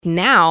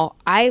Now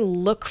I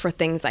look for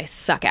things I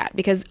suck at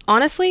because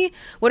honestly,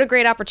 what a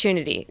great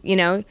opportunity. You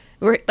know,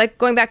 we're like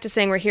going back to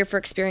saying we're here for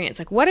experience.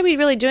 Like, what are we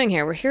really doing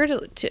here? We're here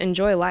to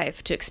enjoy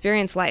life, to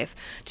experience life,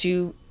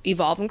 to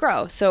evolve and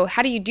grow. So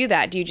how do you do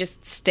that? Do you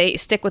just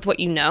stick with what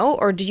you know,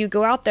 or do you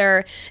go out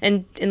there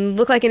and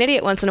look like an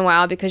idiot once in a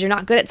while because you're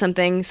not good at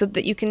something so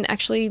that you can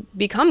actually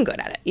become good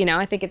at it? You know,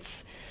 I think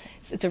it's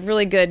a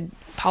really good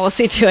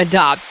policy to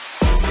adopt.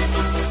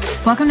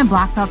 Welcome to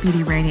Black Belt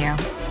Beauty Radio,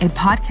 a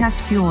podcast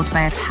fueled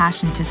by a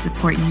passion to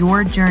support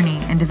your journey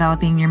in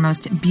developing your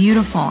most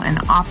beautiful and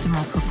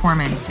optimal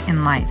performance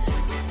in life.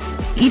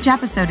 Each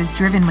episode is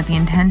driven with the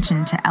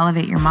intention to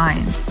elevate your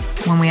mind.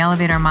 When we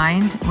elevate our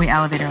mind, we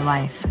elevate our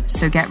life.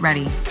 So get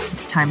ready.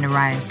 It's time to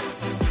rise.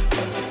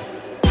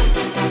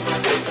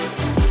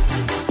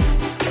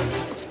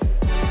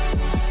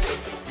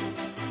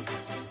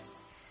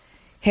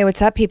 Hey,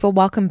 what's up, people?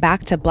 Welcome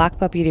back to Black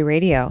Belt Beauty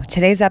Radio.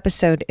 Today's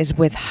episode is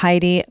with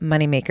Heidi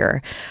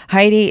Moneymaker.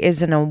 Heidi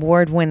is an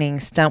award-winning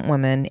stunt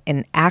woman,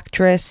 an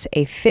actress,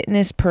 a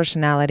fitness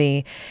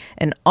personality,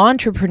 an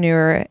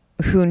entrepreneur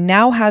who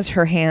now has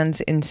her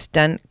hands in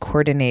stunt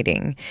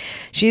coordinating.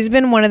 She's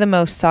been one of the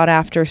most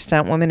sought-after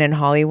stunt women in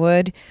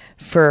Hollywood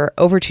for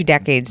over 2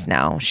 decades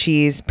now.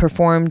 She's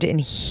performed in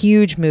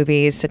huge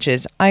movies such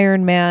as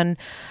Iron Man,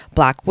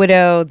 Black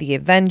Widow, The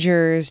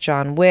Avengers,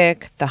 John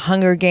Wick, The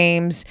Hunger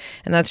Games,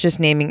 and that's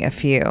just naming a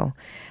few.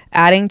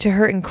 Adding to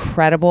her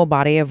incredible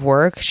body of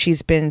work,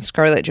 she's been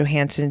Scarlett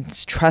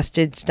Johansson's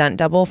trusted stunt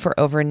double for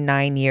over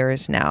 9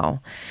 years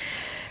now.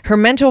 Her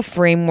mental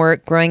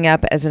framework growing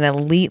up as an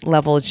elite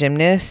level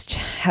gymnast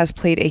has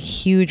played a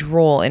huge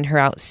role in her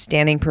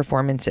outstanding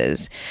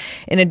performances.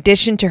 In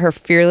addition to her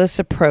fearless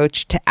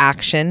approach to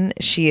action,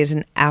 she is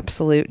an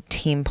absolute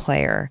team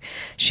player.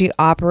 She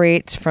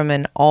operates from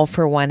an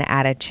all-for-one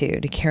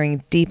attitude,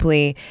 caring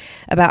deeply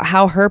about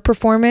how her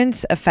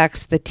performance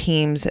affects the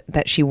teams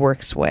that she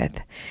works with.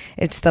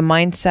 It's the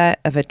mindset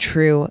of a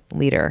true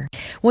leader.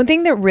 One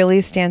thing that really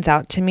stands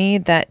out to me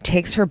that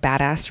takes her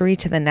badassery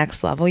to the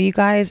next level, you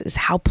guys, is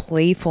how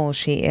playful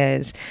she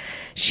is.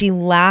 She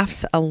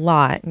laughs a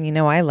lot. You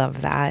know, I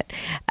love that.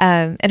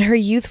 And her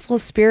youthful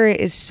spirit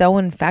is so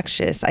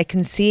infectious. I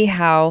can see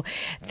how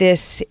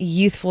this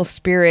youthful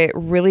spirit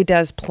really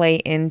does play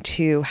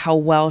into how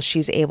well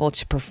she's able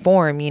to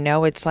perform. You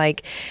know, it's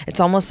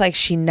almost like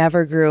she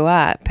never grew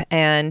up,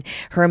 and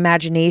her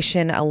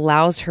imagination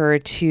allows her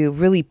to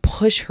really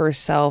push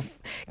herself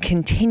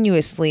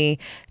continuously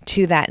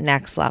to that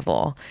next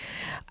level.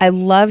 I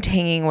loved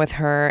hanging with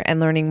her and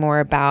learning more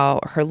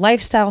about her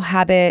lifestyle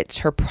habits,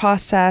 her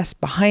process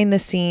behind the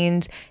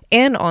scenes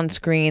and on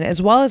screen,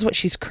 as well as what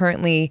she's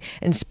currently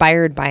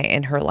inspired by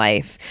in her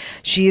life.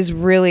 She's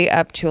really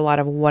up to a lot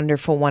of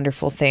wonderful,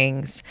 wonderful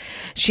things.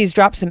 She's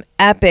dropped some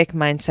epic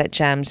mindset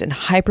gems and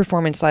high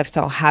performance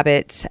lifestyle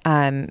habits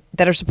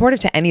that are supportive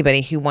to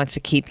anybody who wants to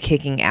keep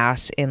kicking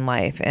ass in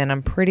life. And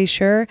I'm pretty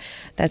sure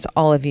that's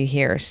all of you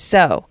here.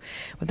 So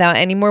without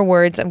any more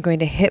words, I'm going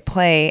to hit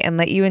play and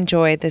let you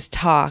enjoy this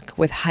talk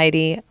with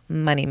Heidi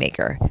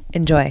Moneymaker.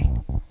 Enjoy.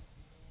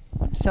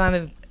 So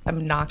I'm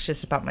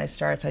obnoxious about my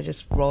starts. I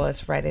just roll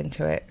us right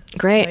into it.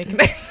 Great.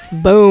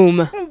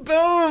 Boom.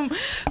 Boom.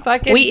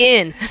 Fucking we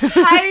in.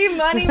 Heidi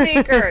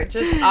Moneymaker.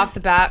 Just off the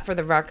bat, for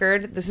the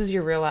record, this is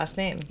your real last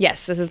name.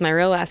 Yes, this is my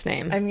real last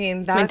name. I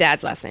mean, that's my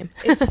dad's last name.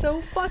 It's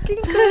so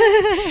fucking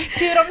good.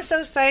 Dude, I'm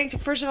so psyched.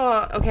 First of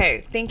all,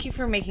 okay, thank you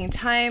for making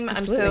time.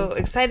 Absolutely. I'm so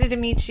excited to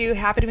meet you.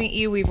 Happy to meet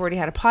you. We've already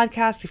had a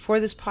podcast before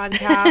this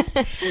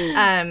podcast.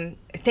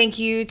 Thank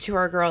you to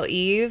our girl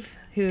Eve,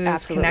 who's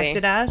Absolutely.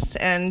 connected us.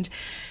 And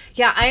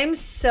yeah, I am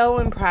so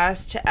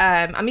impressed.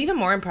 I'm even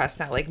more impressed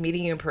now, like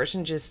meeting you in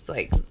person, just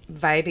like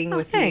vibing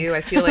with thanks. you.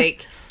 I feel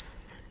like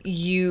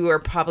you are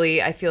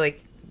probably, I feel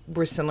like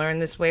we're similar in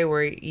this way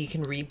where you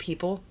can read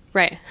people.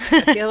 Right.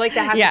 I feel like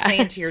that has Yeah. to play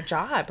into your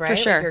job, right? For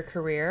sure. Like your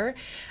career.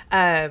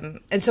 And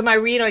so my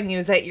read on you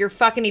is that you're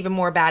fucking even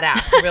more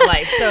badass in real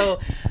life. So,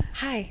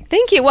 hi.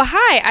 Thank you. Well,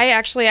 hi.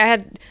 I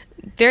had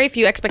very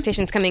few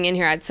expectations coming in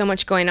here. I had so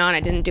much going on. I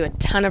didn't do a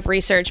ton of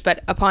research,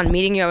 but upon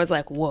meeting you, I was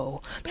like,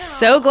 whoa, I'm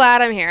so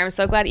glad I'm here. I'm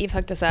so glad Eve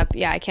hooked us up.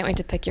 Yeah, I can't wait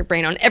to pick your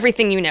brain on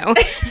everything you know.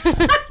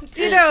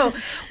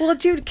 Well,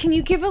 dude, can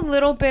you give a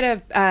little bit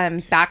of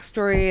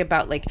backstory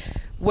about like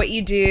what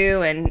you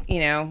do and, you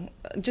know,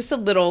 just a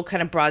little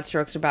kind of broad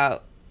strokes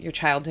about your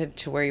childhood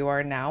to where you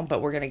are now,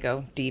 but we're going to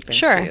go deep into.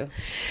 Sure.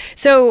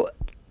 So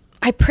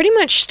I pretty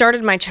much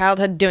started my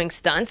childhood doing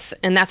stunts,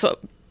 and that's what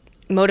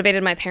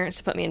motivated my parents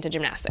to put me into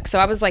gymnastics. So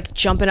I was like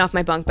jumping off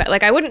my bunk bed.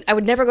 Like I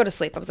would never go to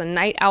sleep. I was a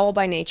night owl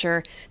by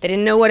nature. They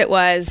didn't know what it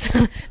was.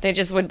 They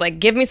just would like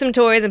give me some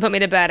toys and put me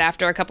to bed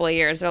after a couple of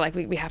years. They're like,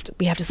 we have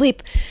to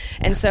sleep.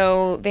 And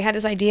so they had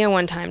this idea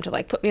one time to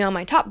like put me on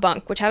my top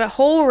bunk, which had a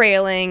whole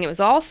railing. It was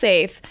all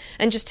safe,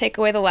 and just take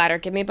away the ladder,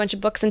 give me a bunch of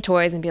books and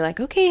toys and be like,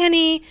 okay,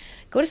 honey,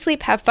 go to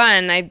sleep, have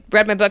fun. I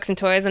read my books and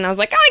toys and I was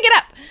like, I want to get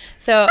up.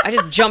 So I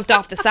just jumped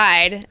off the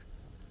side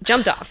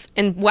jumped off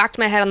and whacked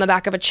my head on the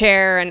back of a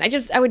chair, and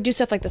I would do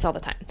stuff like this all the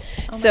time.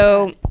 Oh,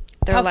 so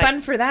they're how like,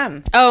 fun for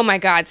them. Oh my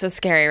God, so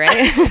scary,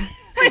 right?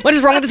 What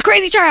is wrong with this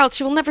crazy child?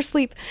 She will never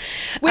sleep.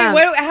 Wait,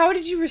 how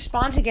did you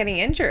respond to getting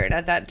injured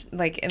at that,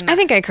 like, I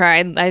think I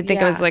cried. I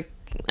think it was like,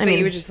 but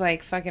you would just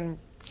like fucking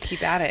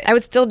keep at it. I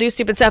would still do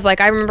stupid stuff. Like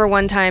I remember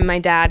one time my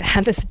dad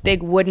had this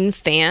big wooden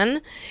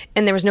fan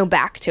and there was no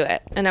back to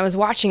it. And I was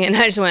watching it and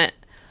I just went,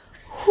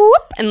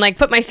 whoop, and like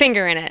put my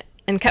finger in it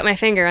and cut my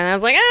finger. And I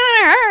was like, it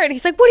hurt.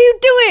 He's like, what are you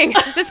doing?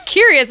 I was just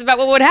curious about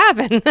what would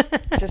happen.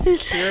 Just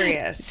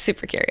curious.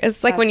 Super curious.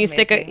 It's like when you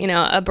amazing. stick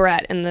a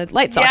barrette in the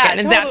light socket and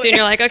it totally. zaps you and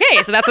you're like,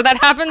 okay, so that's what that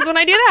happens when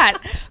I do that.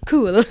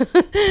 Cool.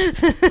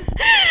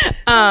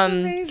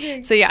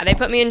 Amazing. So yeah, they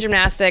put me in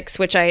gymnastics,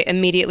 which I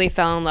immediately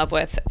fell in love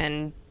with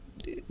and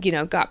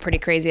got pretty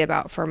crazy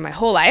about for my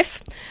whole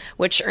life,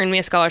 which earned me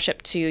a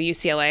scholarship to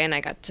UCLA. And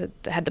I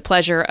had the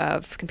pleasure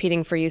of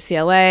competing for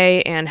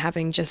UCLA and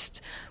having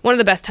just one of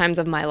the best times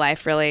of my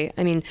life, really.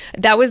 I mean,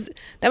 that was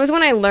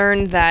when I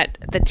learned that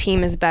the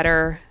team is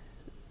better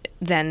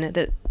than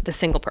the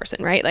single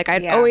person, right? Like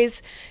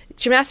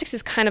gymnastics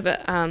is kind of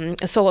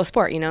a solo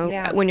sport,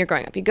 when you're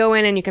growing up. You go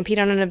in and you compete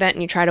on an event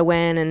and you try to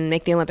win and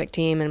make the Olympic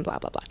team and blah,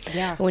 blah, blah.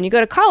 Yeah. But when you go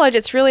to college,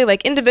 it's really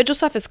like individual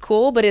stuff is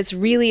cool, but it's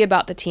really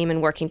about the team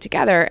and working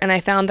together. And I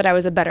found that I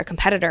was a better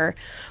competitor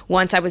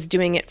once I was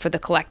doing it for the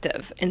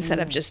collective instead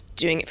of just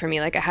doing it for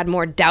me. Like I had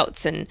more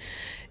doubts and,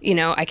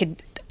 I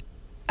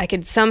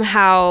could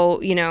somehow,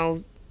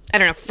 I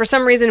don't know, for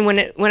some reason when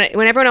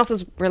everyone else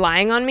was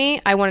relying on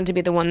me, I wanted to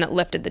be the one that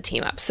lifted the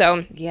team up.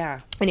 So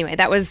anyway,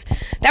 that was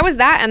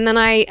that. And then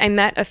I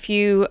met a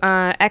few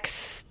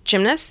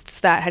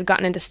ex-gymnasts that had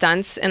gotten into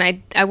stunts,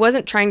 and I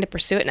wasn't trying to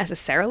pursue it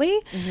necessarily,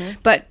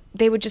 but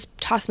they would just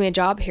toss me a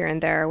job here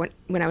and there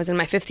when I was in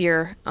my 5th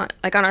year.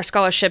 Like on our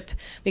scholarship,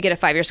 we get a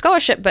 5-year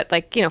scholarship, but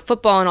like,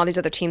 football and all these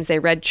other teams, they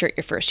redshirt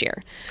your first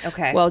year.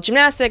 Okay. Well,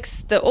 gymnastics,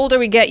 the older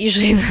we get,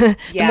 usually the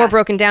more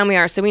broken down we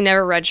are. So we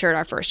never redshirt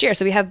our first year.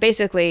 So we have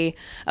basically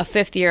a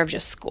 5th year of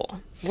just school.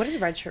 What does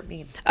redshirt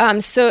mean?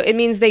 So it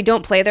means they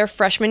don't play their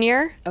freshman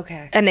year.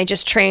 Okay. And they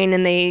just train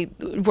and they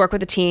work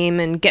with the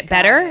team and get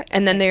better.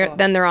 And then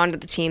they're on to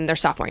the team their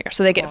sophomore year.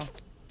 So they get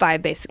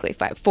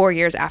 4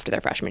 years after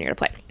their freshman year to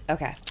play.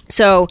 Okay.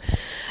 So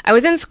I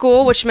was in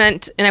school, which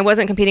meant, and I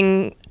wasn't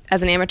competing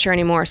as an amateur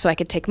anymore, so I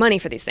could take money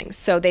for these things.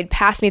 So they'd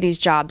pass me these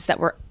jobs that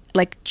were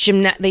like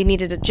they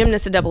needed a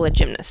gymnast to double a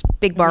gymnast,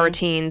 big bar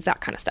routines,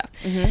 that kind of stuff.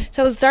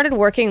 So I started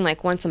working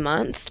like once a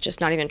month, just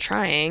not even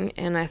trying.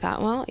 And I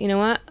thought, well, you know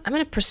what? I'm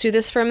going to pursue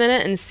this for a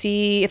minute and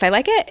see if I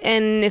like it.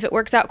 And if it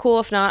works out, cool.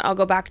 If not, I'll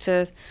go back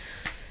to,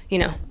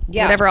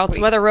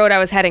 whatever road I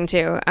was heading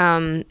to.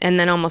 And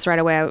then almost right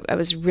away, I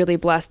was really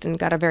blessed and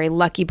got a very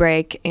lucky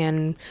break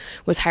and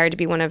was hired to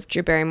be one of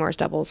Drew Barrymore's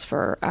doubles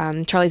for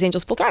Charlie's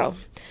Angels Full Throttle.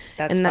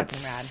 That's fucking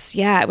rad.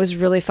 Yeah, it was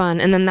really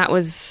fun. And then that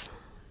was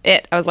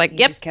it. I was like,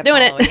 yep,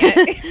 doing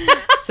it.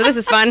 So this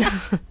is fun.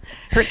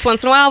 Hurts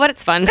once in a while, but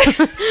it's fun.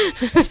 Just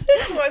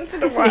once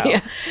in a while.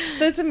 Yeah.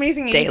 That's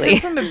amazing. Daily.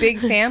 You come from a big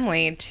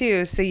family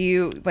too, so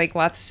you like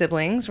lots of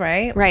siblings,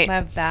 right? Right.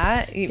 Love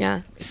that.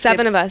 Yeah.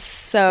 7 of us.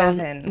 So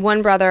 7.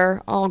 1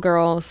 brother, all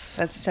girls.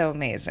 That's so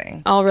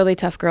amazing. All really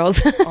tough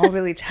girls. All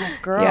really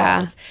tough girls.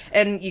 Yeah.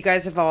 And you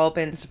guys have all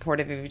been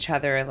supportive of each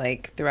other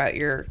like throughout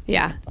your...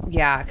 Yeah.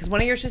 Yeah. Because one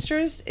of your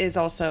sisters is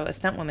also a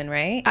stunt woman,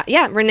 right?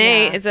 Yeah.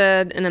 Renee is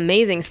an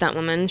amazing stunt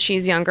woman.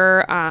 She's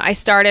younger. I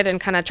started and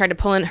kind of tried to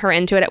pull her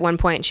into it at one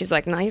point. She's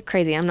like, no, you're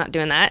crazy. I'm not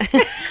doing that. I'm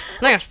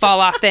not going to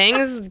fall off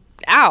things.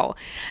 Ow.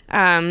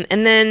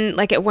 And then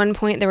like at one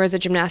point there was a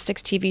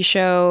gymnastics TV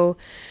show.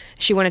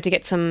 She wanted to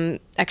get some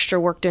extra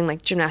work doing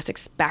like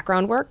gymnastics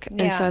background work.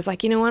 And so I was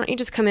like, why don't you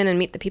just come in and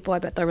meet the people? I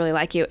bet they'll really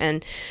like you.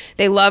 And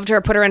they loved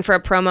her, put her in for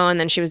a promo. And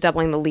then she was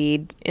doubling the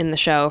lead in the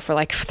show for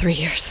like 3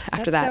 years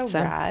after that. That's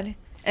so rad.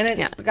 And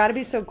it's got to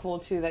be so cool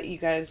too that you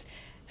guys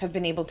have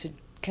been able to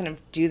kind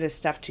of do this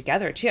stuff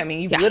together too. I mean,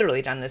 you've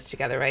literally done this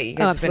together, right? You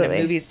guys have been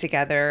in movies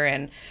together,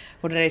 and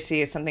what did I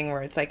see? It's something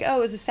where it's like, oh, it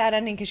was a sad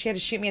ending because she had to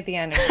shoot me at the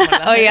end.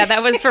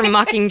 That was for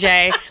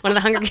Mockingjay, one of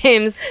the Hunger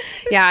Games.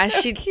 Yeah,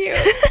 so cute.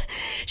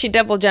 She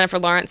doubled Jennifer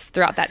Lawrence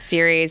throughout that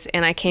series,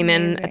 and I came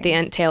in at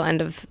the tail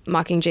end of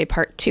Mockingjay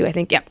Part 2, I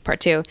think. Yeah, Part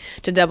 2,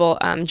 to double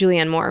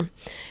Julianne Moore.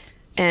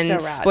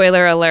 And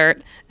spoiler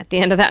alert, at the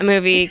end of that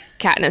movie,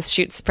 Katniss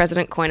shoots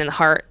President Coin in the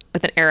heart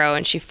with an arrow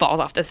and she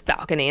falls off this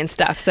balcony and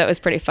stuff. So it was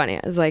pretty funny.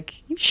 I was like,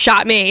 you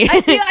shot me.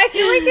 I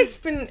feel like it's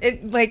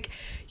been like,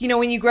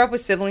 when you grow up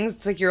with siblings,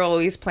 it's like you're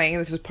always playing.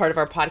 This was part of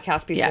our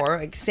podcast before.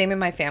 Like same in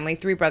my family,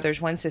 3 brothers,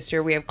 1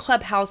 sister. We have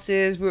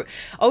clubhouses. We're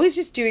always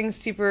just doing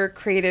super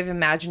creative,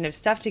 imaginative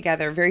stuff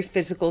together. Very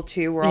physical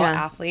too. We're all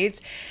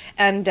athletes.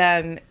 And,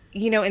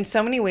 in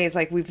so many ways,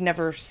 like we've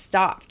never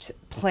stopped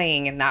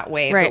playing in that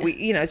way, but we,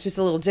 it's just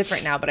a little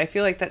different now, but I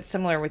feel like that's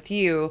similar with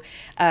you.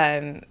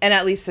 And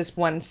at least this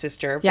one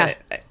sister, but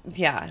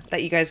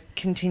that you guys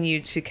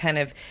continue to kind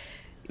of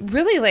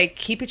really like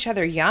keep each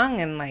other young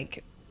and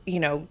like,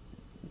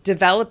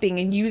 developing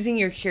and using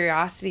your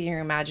curiosity and your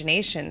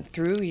imagination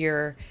through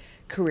your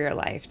career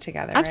life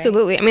together.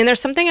 Absolutely. Right? I mean,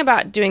 there's something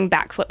about doing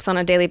backflips on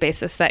a daily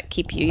basis that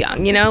keep you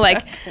young,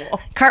 like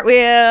cool.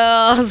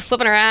 Cartwheels,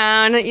 flipping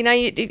around,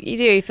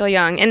 you feel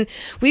young. And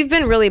we've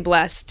been really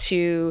blessed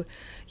to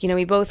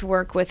we both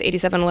work with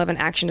 8711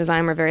 Action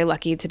Design. We're very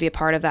lucky to be a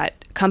part of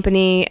that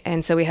company.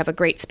 And so we have a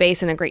great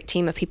space and a great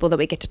team of people that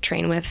we get to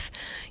train with,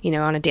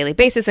 on a daily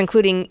basis,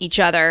 including each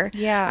other.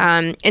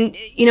 Yeah. And,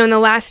 in the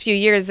last few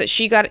years that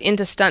she got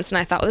into stunts, and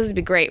I thought, well, this would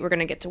be great. We're going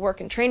to get to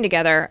work and train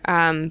together.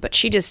 But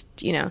she just,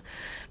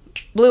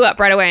 blew up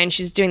right away, and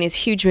she's doing these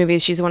huge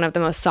movies. She's one of the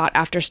most sought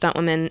after stunt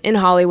women in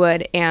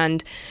Hollywood.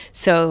 And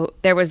so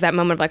there was that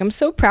moment of like, I'm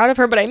so proud of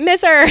her, but I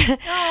miss her.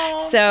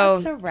 Oh, so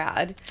that's so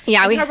rad.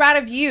 Yeah. How rad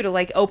of you to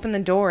like open the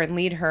door and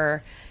lead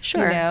her.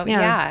 Sure.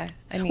 Yeah.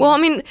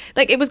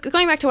 Like it was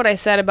going back to what I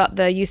said about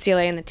the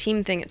UCLA and the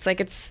team thing. It's like,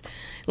 it's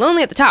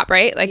lonely at the top,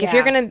 right? Like if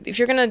you're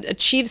going to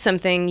achieve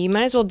something, you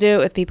might as well do it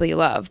with people you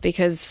love,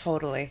 because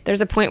totally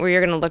there's a point where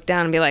you're going to look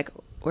down and be like,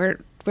 where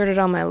did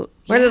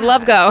the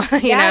love go?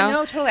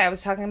 No, totally. I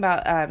was talking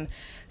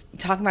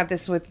about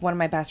this with one of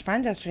my best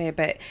friends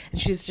yesterday,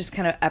 and she's just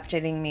kind of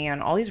updating me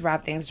on all these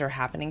rad things that are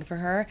happening for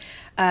her.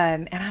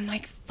 And I'm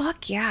like,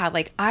 fuck yeah.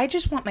 Like, I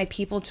just want my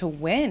people to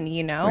win,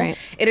 Right.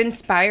 It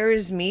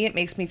inspires me. It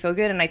makes me feel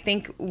good. And I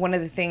think one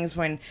of the things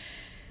when,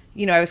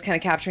 I was kind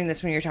of capturing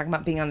this when you were talking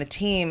about being on the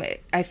team,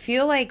 I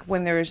feel like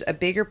when there's a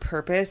bigger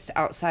purpose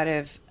outside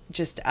of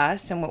just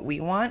us and what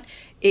we want,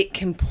 it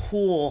can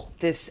pull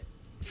this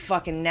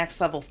fucking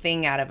next level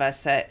thing out of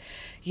us that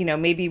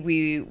maybe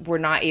we were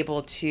not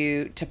able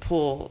to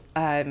pull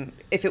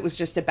if it was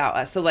just about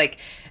us. So like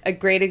a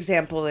great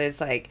example is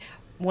like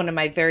one of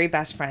my very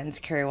best friends,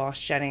 Carrie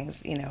Walsh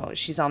Jennings,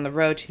 she's on the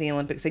road to the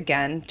Olympics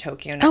again,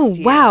 Tokyo next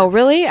year. Wow,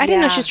 really? I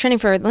didn't know she was training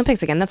for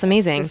Olympics again. That's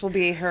amazing. This will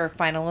be her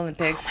final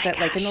Olympics. But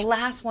like in the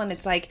last one,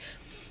 it's like,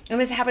 and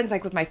this happens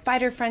like with my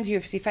fighter friends,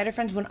 UFC fighter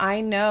friends, when I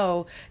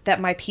know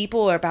that my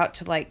people are about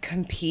to like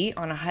compete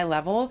on a high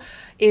level,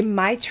 in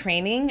my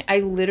training, I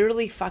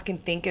literally fucking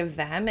think of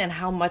them and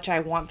how much I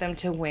want them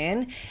to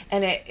win.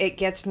 And it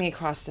gets me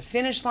across the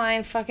finish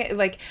line.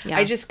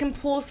 I just can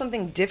pull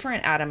something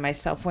different out of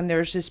myself when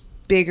there's this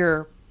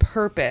bigger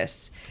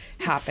purpose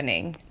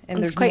happening.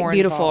 And it's quite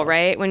beautiful, involved.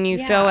 Right? When you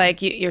feel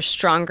like you're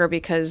stronger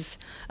because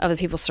of the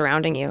people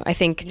surrounding you. I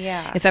think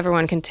if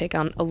everyone can take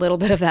on a little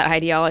bit of that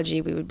ideology,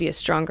 we would be a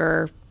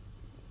stronger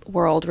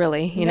world,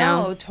 really,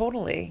 No,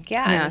 totally.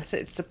 Yeah. And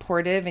it's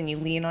supportive, and you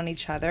lean on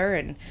each other,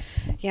 and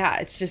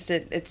it's just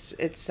it's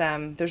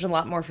there's a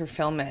lot more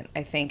fulfillment,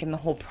 I think, in the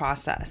whole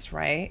process,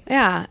 right?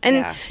 Yeah.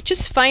 And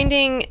just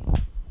finding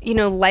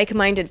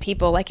like-minded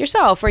people like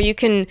yourself, where you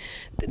can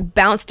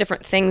bounce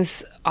different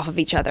things off of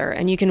each other,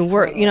 and you can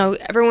work,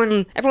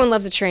 everyone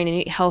loves to train and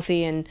eat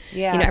healthy and,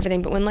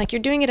 everything. But when like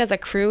you're doing it as a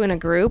crew and a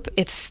group,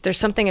 there's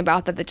something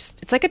about that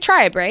it's like a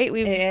tribe, right?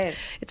 It is.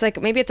 It's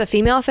like, maybe it's a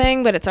female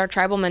thing, but it's our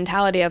tribal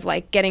mentality of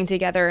like getting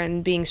together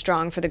and being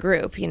strong for the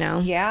group,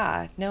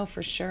 Yeah, no,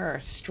 for sure.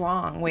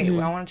 Strong. Wait,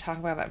 I want to talk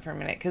about that for a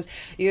minute, because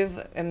you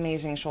have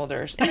amazing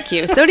shoulders. Thank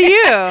you. So do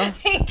you.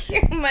 Thank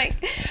you, Mike.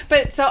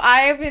 But so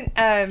I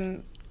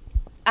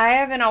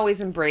haven't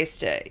always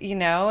embraced it,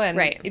 and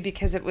right.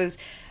 Because it was,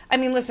 I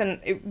mean,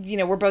 listen,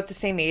 we're both the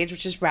same age,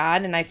 which is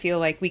rad, and I feel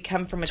like we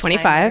come from a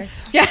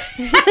 25. Yeah.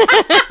 In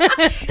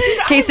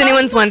case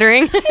anyone's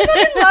wondering.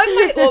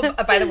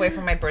 By the way,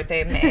 for my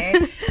birthday in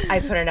May, I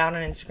put it out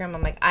on Instagram.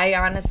 I'm like, I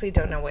honestly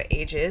don't know what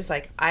age is.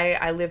 Like,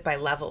 I live by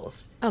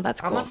levels. Oh,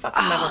 that's cool. I'm on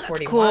fucking level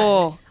 41.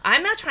 Cool.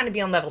 I'm not trying to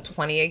be on level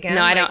 20 again.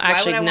 No, I don't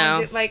actually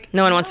know.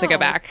 No one wants to go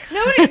back.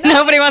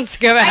 Nobody wants to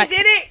go back. I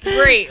did it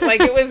great.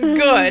 Like, it was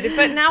good.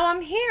 But now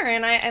I'm here,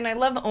 and I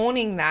love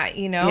owning that,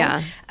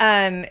 Yeah.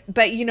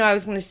 But, I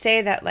was going to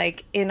say that,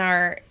 like, in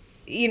our...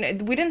 we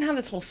didn't have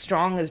this whole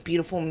strong is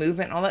beautiful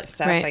movement and all that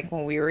stuff, right. like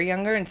when we were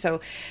younger. And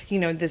so,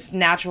 this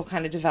natural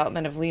kind of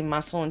development of lean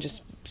muscle and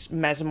just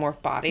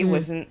mesomorph body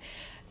wasn't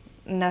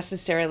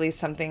necessarily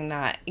something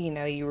that,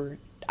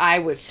 I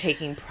was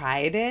taking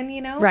pride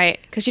in, Right.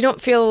 Because you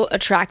don't feel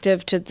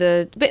attractive to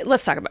but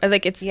let's talk about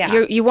like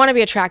you want to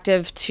be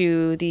attractive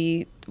to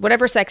the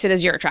whatever sex it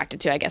is you're attracted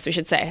to, I guess we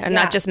should say, and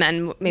not just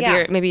men.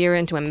 Maybe you're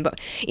into women, but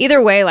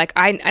either way, like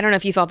I don't know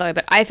if you felt that way,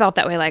 but I felt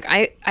that way. Like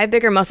I have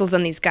bigger muscles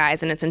than these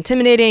guys, and it's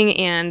intimidating,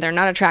 and they're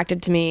not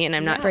attracted to me, and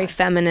I'm not very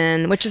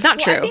feminine, which is not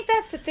true. I think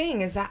that's the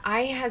thing, is that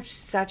I have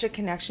such a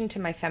connection to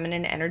my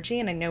feminine energy,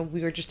 and I know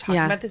we were just talking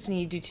about this, and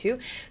you do too.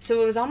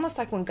 So it was almost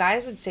like when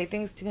guys would say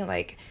things to me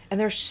like, and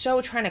they're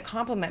so trying to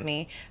compliment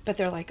me, but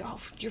they're like, "Oh,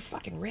 you're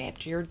fucking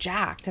ripped, you're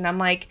jacked," and I'm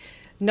like,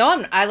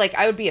 no,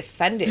 I would be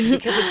offended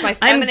because it's my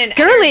feminine I'm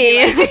girly.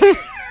 energy.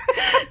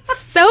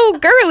 So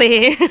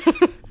girly.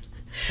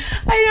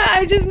 I know,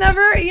 I just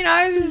never,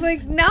 I was just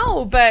like,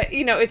 no, but,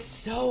 it's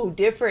so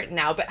different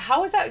now. But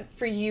how was that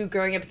for you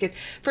growing up? Because,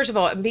 first of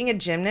all, being a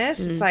gymnast,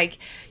 it's like,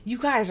 you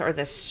guys are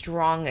the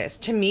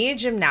strongest. To me,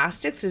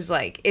 gymnastics is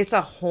like, it's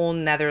a whole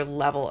nother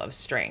level of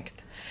strength.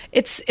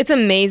 It's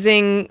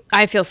amazing.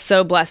 I feel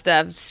so blessed to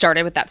have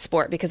started with that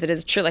sport, because it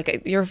is true.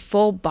 Like your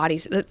full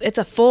body, it's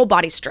a full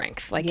body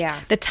strength. Like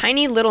the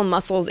tiny little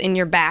muscles in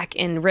your back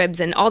and ribs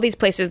and all these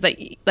places that,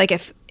 like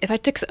if I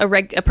took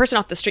a person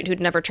off the street who'd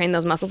never trained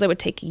those muscles, it would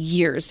take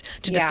years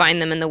to define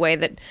them in the way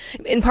that.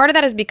 And part of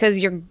that is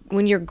because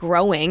when you're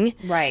growing,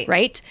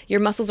 right,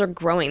 your muscles are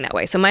growing that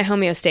way. So my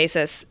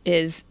homeostasis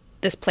is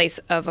this place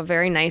of a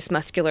very nice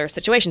muscular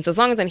situation. So as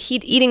long as I'm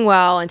eating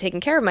well and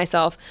taking care of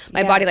myself,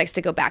 my body likes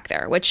to go back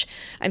there, which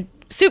I'm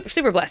super,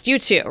 super blessed. You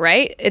too,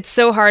 right? It's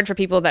so hard for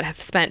people that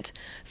have spent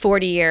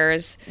 40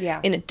 years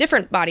in a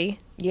different body.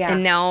 Yeah.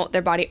 And now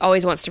their body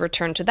always wants to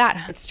return to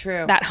that. It's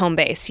true. That home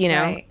base, you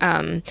know.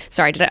 Right.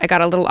 Sorry, I got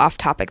a little off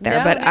topic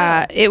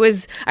there, it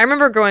was, I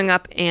remember growing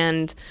up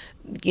and,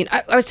 you know,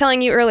 I was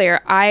telling you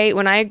earlier,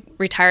 when I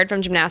retired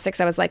from gymnastics,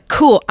 I was like,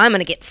 cool, I'm going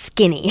to get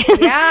skinny.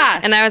 Yeah.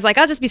 And I was like,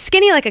 I'll just be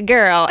skinny like a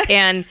girl.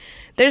 And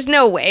there's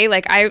no way.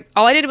 Like,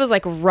 all I did was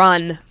like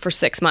run for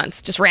 6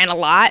 months, just ran a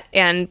lot.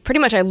 And pretty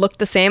much I looked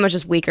the same. I was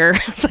just weaker.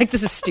 I was like,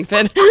 this is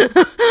stupid.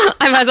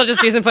 I might as well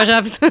just do some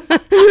push-ups.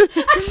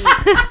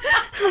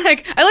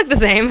 Like, I look the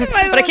same, but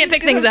I can't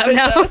pick things up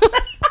now.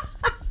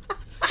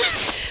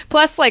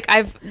 Plus, like,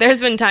 there's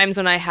been times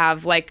when I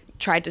have like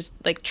tried to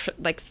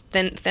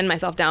thin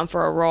myself down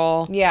for a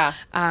role. Yeah.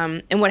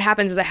 And what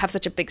happens is I have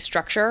such a big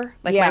structure.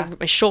 Like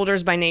my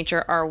shoulders by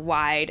nature are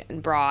wide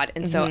and broad,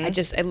 and so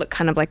I look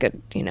kind of like I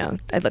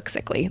look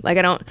sickly. Like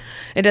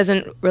it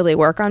doesn't really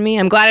work on me.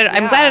 I'm glad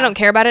I don't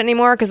care about it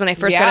anymore, because when I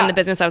first got into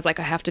business, I was like,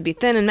 I have to be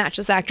thin and match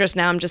this actress.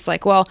 Now I'm just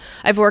like, well,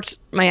 I've worked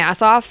my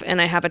ass off and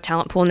I have a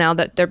talent pool now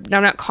that they're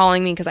not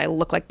calling me because I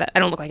look like that. I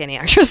don't look like any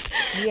actress.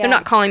 Yeah. They're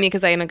not calling me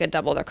because I am a good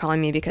double. They're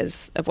calling me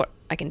because of what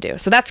I can do.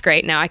 So that's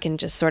great. Now I can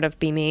just sort of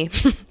be me.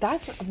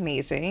 That's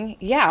amazing.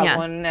 Yeah.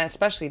 Well, and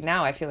especially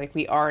now, I feel like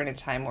we are in a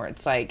time where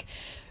it's like,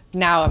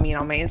 now, I mean,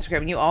 on my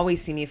Instagram, you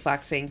always see me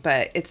flexing,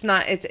 but it's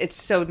not,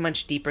 it's so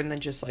much deeper than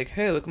just like,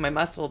 hey, look at my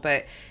muscle,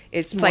 but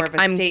it's more like, of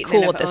a statement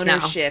cool of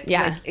ownership. Now.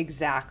 Yeah. Like,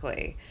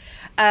 exactly.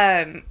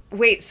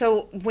 Wait,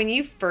 so when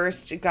you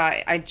first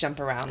I jump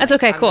around. That's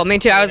okay, cool. Me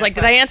too. I was like,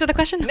 did I answer the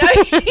question? No,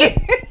 you didn't.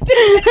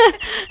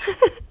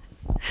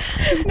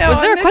 No, was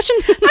there a question?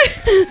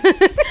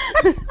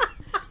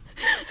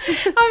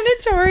 I'm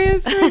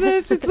notorious for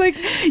this. It's like,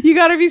 you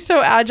got to be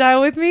so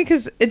agile with me,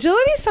 because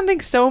agility is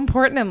something so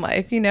important in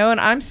life, you know, and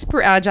I'm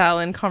super agile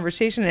in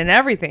conversation and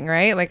everything,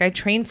 right? Like, I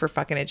train for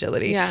fucking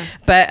agility. Yeah.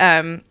 But,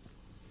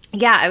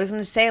 yeah, I was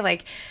going to say,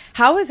 like,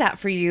 how was that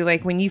for you?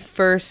 Like, when you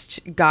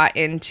got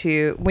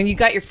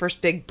your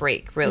first big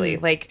break, really,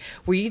 like,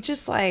 were you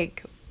just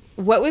like,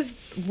 what was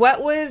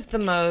the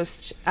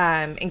most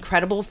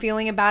incredible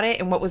feeling about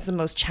it, and what was the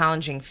most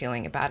challenging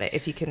feeling about it,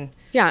 if you can?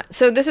 Yeah,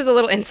 so this is a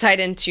little insight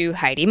into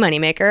Heidi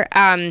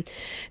Moneymaker.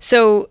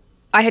 So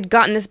I had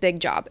gotten this big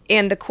job,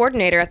 and the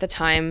coordinator at the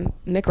time,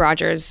 Mick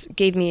Rogers,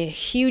 gave me a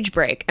huge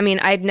break. I mean,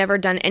 I had never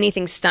done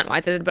anything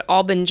stunt-wise. It had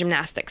all been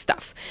gymnastic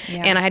stuff.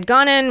 Yeah. And I had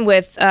gone in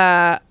with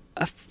a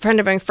friend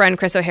of my friend,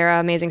 Chris O'Hara,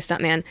 amazing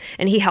stuntman,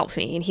 and he helped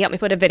me. And he helped me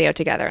put a video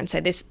together and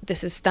say, this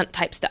is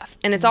stunt-type stuff.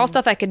 And it's all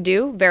stuff I could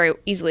do very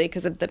easily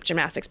because of the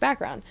gymnastics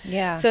background.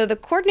 Yeah. So the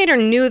coordinator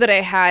knew that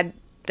I had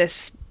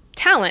this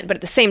talent, but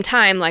at the same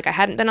time, like, I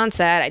hadn't been on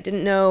set. I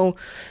didn't know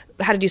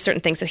how to do certain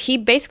things. So he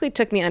basically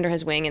took me under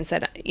his wing and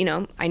said, you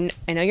know, I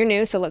know you're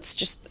new, so let's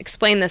just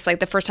explain this.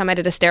 Like, the first time I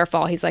did a stair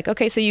fall, he's like,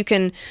 okay, so you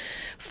can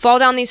fall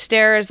down these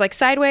stairs like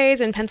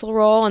sideways and pencil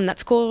roll, and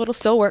that's cool. It'll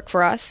still work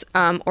for us.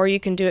 Or you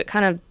can do it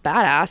kind of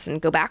badass and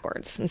go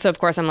backwards. And so, of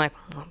course, I'm like,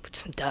 oh,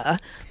 duh,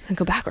 I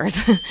go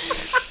backwards. You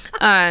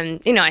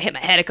know, I hit my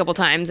head a couple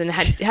times and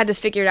had to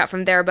figure it out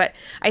from there. But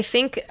I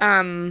think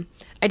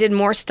I did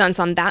more stunts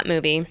on that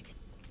movie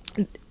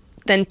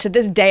than to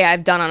this day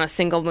I've done on a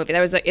single movie.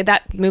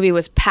 That movie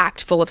was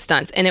packed full of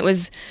stunts, and it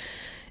was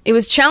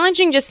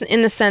challenging just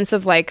in the sense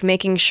of like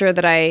making sure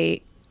that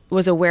I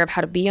was aware of how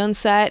to be on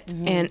set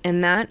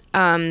and that.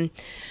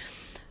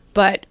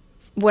 But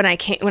when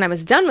I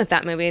was done with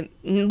that movie,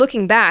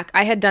 looking back,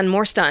 I had done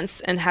more stunts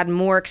and had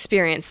more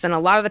experience than a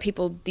lot of the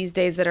people these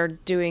days that are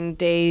doing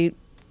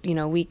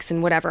weeks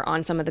and whatever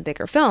on some of the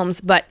bigger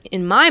films. But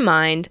in my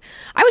mind,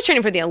 I was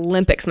training for the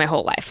Olympics my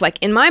whole life. Like,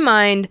 in my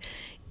mind,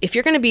 if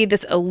you're going to be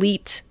this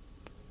elite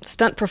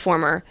stunt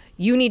performer,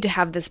 you need to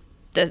have the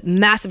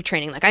massive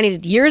training. Like, I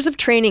needed years of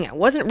training. I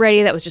wasn't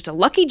ready. That was just a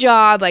lucky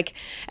job. Like,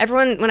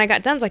 everyone, when I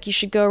got done, was like, you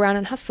should go around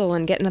and hustle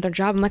and get another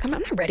job. I'm like, I'm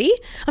not ready.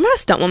 I'm not a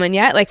stunt woman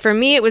yet. Like, for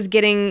me, it was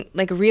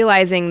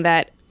realizing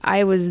that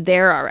I was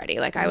there already.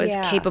 Like, I was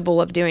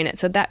capable of doing it.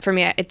 So that, for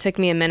me, it took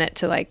me a minute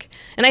to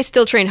and I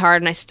still train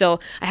hard, and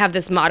I have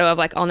this motto of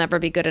like, I'll never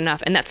be good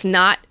enough. And that's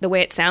not the way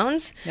it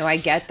sounds. No, I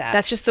get that.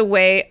 That's just the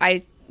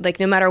way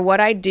no matter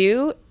what I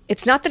do,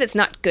 it's not that it's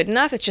not good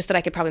enough. It's just that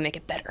I could probably make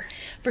it better.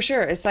 For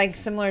sure. It's like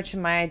similar to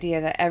my idea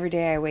that every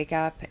day I wake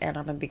up and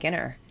I'm a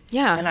beginner.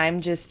 Yeah. And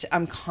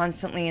I'm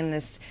constantly in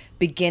this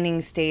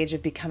beginning stage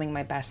of becoming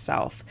my best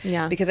self.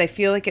 Yeah. Because I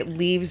feel like it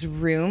leaves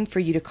room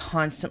for you to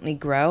constantly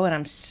grow. And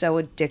I'm so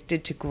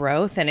addicted to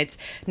growth. And it's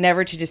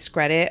never to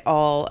discredit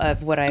all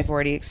of what I've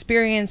already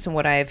experienced and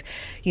what I've,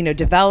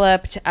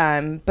 developed.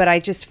 But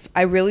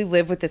I really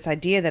live with this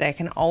idea that I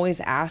can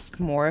always ask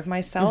more of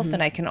myself,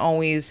 and I can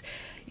always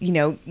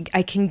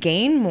I can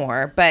gain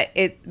more, but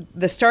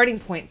the starting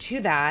point to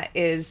that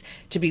is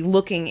to be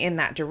looking in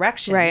that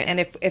direction. Right. And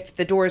if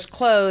the door is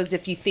closed,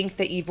 if you think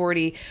that you've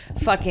already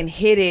fucking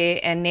hit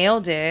it and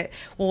nailed it,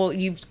 well,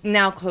 you've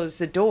now closed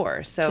the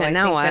door. So yeah, I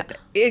now think what?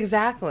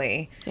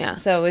 Exactly. Yeah.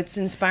 So it's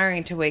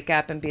inspiring to wake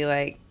up and be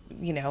like,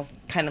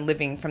 kind of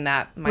living from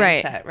that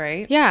mindset,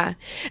 right? Yeah.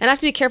 And I have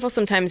to be careful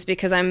sometimes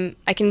because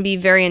I can be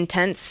very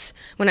intense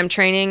when I'm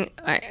training.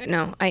 I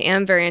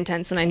am very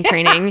intense when I'm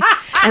training.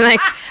 And like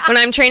when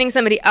I'm training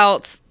somebody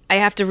else, I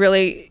have to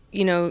really,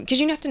 because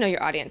you have to know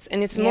your audience.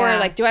 And it's more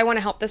like, do I want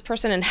to help this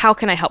person and how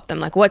can I help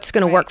them? Like what's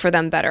going to work for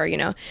them better,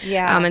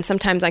 Yeah. And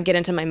sometimes I get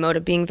into my mode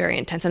of being very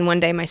intense. And one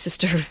day my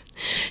sister,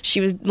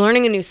 she was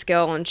learning a new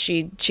skill and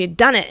she had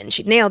done it and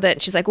she'd nailed it.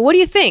 And she's like, well, what do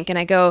you think? And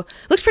I go,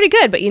 looks pretty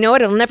good, but you know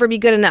what? It'll never be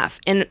good enough.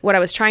 And what I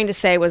was trying to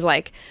say was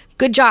like,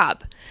 good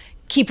job.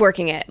 Keep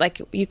working it.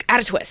 Like you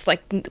add a twist,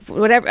 like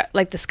whatever,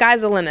 like the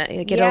sky's the limit.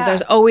 Like,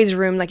 there's always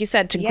room, like you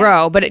said, to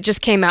grow, but it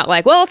just came out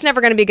like, well, it's never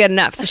going to be good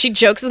enough. So she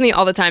jokes with me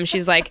all the time.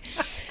 She's like,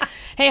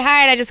 hey,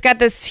 Heidi, I just got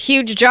this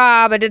huge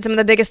job. I did some of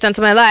the biggest stunts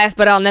of my life,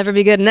 but I'll never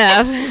be good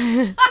enough.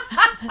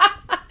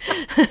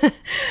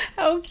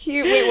 How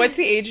cute. Wait, what's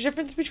the age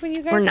difference between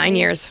you guys? We're 9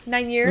 years.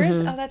 9 years?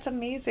 Mm-hmm. Oh, that's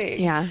amazing.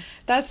 Yeah.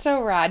 That's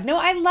so rad. No,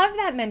 I love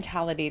that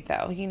mentality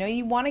though.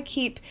 You want to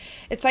keep,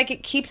 it's like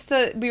it keeps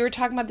we were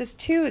talking about this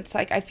too. It's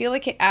like, I feel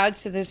like it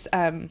adds to this,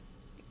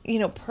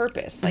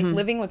 purpose, like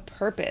living with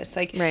purpose.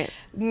 Like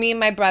me and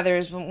my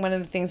brothers, one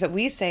of the things that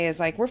we say is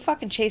like, we're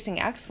fucking chasing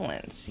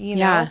excellence,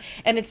 Yeah.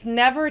 and it's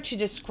never to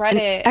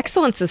discredit. And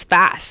excellence is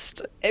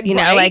fast.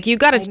 Right? Like you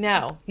got to,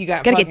 you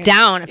got to get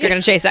down if you're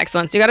going to chase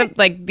excellence. You got to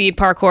like be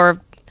parkour,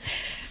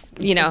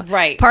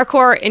 right.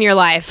 Parkour in your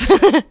life.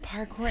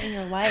 Parkour in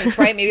your life,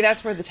 right? Maybe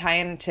that's where the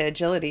tie-in to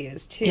agility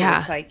is too. Yeah.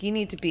 It's like you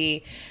need to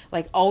be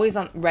like always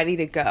ready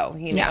to go,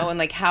 and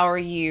like how are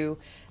you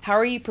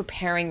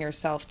preparing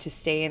yourself to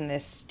stay in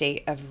this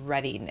state of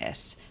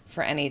readiness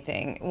for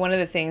anything? One of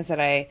the things that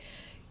I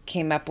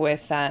came up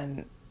with,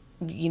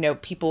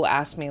 people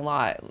ask me a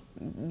lot,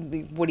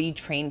 what do you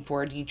train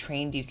for? Do you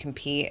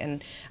compete?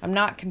 And I'm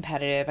not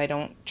competitive. I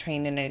don't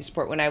train in any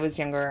sport. When I was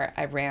younger,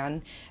 I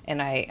ran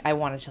and I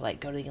wanted to like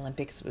go to the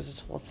Olympics. It was this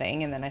whole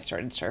thing. And then I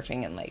started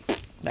surfing and like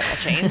that all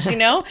changed,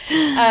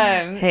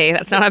 Hey,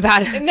 that's not a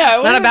bad,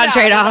 not a bad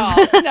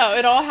trade-off. No,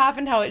 it all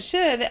happened how it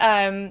should.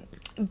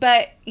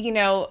 But,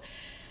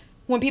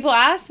 when people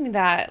ask me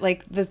that,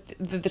 like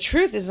the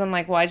truth is I'm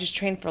like, well, I just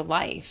train for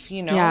life,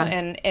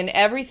 and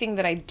everything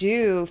that I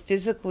do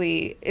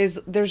physically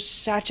there's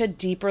such a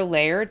deeper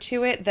layer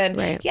to it than,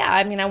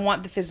 I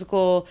want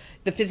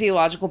the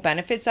physiological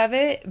benefits of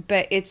it,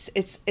 but it's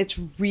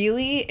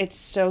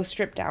so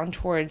stripped down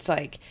towards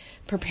like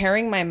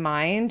preparing my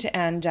mind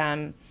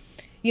and,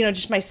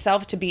 just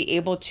myself to be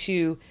able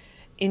to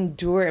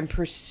endure and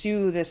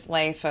pursue this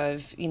life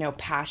of,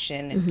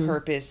 passion and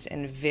purpose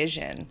and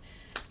vision.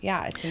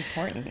 Yeah, it's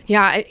important.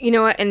 Yeah,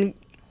 and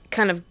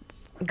kind of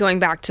going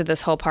back to this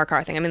whole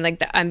parkour thing. I mean,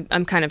 like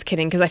I'm kind of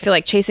kidding because I feel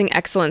like chasing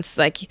excellence,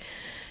 like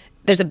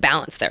there's a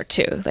balance there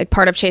too. Like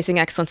part of chasing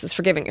excellence is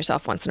forgiving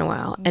yourself once in a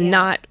while, and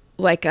not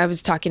like I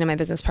was talking to my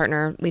business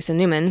partner Lisa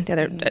Newman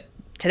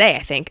today,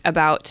 I think,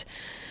 about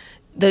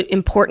the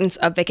importance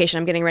of vacation.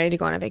 I'm getting ready to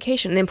go on a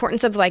vacation. The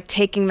importance of like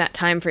taking that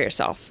time for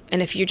yourself.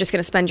 And if you're just going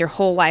to spend your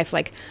whole life,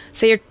 like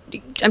say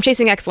I'm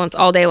chasing excellence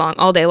all day long,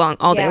 day long.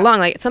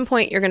 Like at some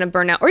point you're going to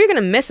burn out or you're going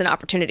to miss an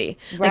opportunity.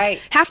 Right.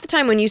 Like half the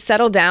time when you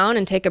settle down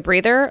and take a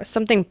breather,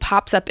 something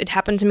pops up. It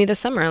happened to me this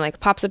summer, like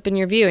pops up in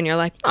your view and you're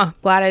like, oh,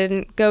 glad I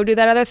didn't go do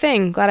that other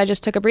thing. Glad I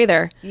just took a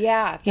breather.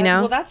 Yeah.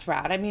 Well, that's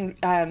rad. I mean,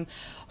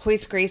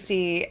 Hoist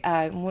Gracie,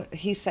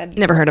 he said...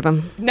 Never heard of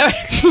him. No.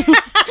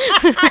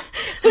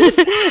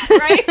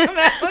 Right?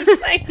 That was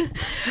like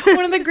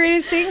one of the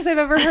greatest things I've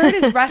ever heard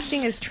is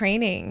resting is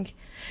training.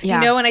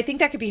 Yeah. And I think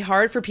that could be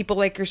hard for people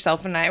like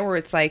yourself and I, where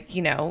it's like,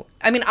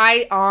 I mean,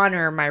 I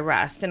honor my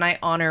rest and I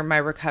honor my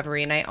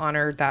recovery and I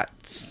honor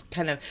that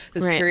kind of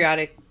those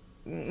periodic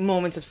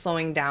moments of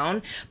slowing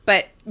down.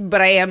 But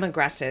I am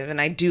aggressive and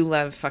I do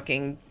love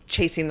fucking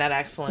chasing that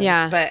excellence.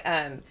 Yeah. But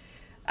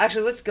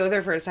actually, let's go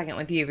there for a second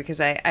with you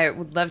because I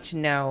would love to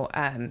know,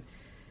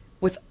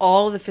 with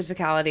all the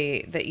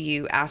physicality that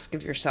you ask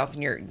of yourself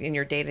in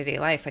your day-to-day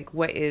life, like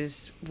what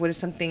is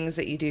some things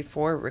that you do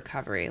for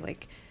recovery?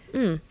 Like,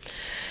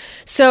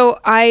 So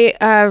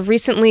I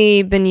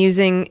recently been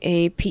using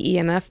a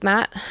PEMF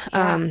mat,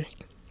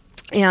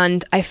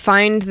 and I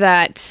find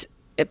that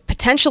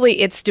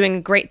potentially it's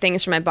doing great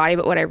things for my body,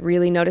 but what I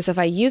really notice if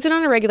I use it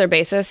on a regular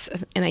basis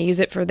and I use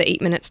it for the 8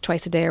 minutes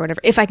twice a day or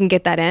whatever, if I can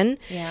get that in,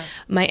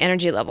 my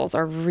energy levels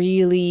are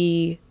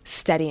really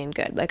steady and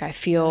good. Like I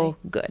feel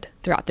good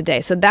throughout the day.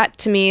 So that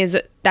to me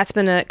that's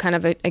been a kind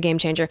of a game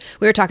changer.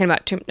 We were talking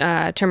about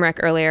turmeric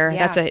earlier.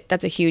 Yeah.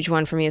 That's a huge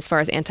one for me as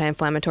far as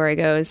anti-inflammatory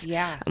goes.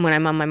 Yeah. And when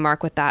I'm on my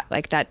mark with that,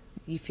 like that,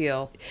 you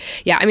feel.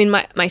 Yeah. I mean,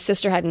 my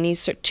sister had 2 knee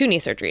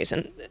surgeries,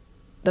 and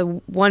the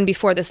one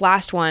before this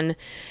last one,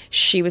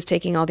 she was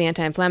taking all the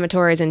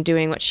anti-inflammatories and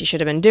doing what she should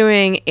have been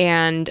doing.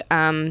 And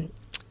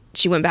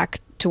she went back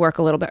to work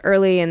a little bit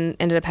early and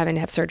ended up having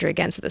to have surgery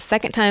again. So the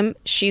second time,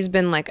 she's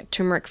been like a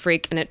turmeric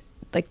freak, and it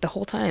like the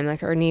whole time, like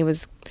her knee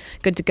was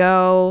good to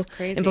go.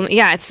 Crazy.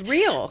 Yeah, it's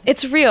real.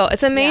 It's real.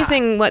 It's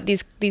amazing what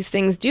these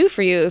things do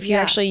for you if you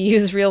actually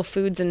use real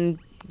foods and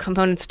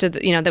components to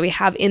the, that we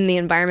have in the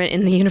environment,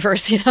 in the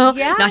universe,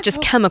 not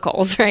just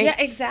chemicals, right? Yeah,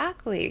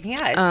 exactly.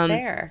 Yeah, it's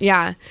there.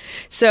 Yeah.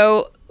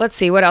 So let's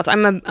see what else.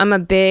 I'm a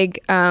big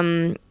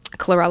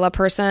chlorella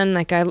person.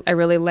 Like I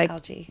really like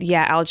algae.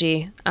 Yeah,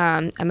 algae.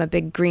 I'm a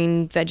big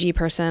green veggie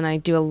person. I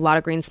do a lot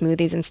of green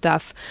smoothies and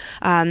stuff.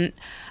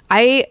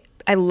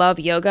 I love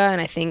yoga, and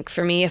I think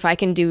for me, if I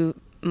can do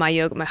my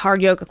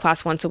hard yoga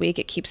class once a week,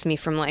 it keeps me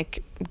from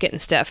like getting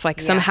stiff. Like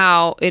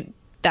somehow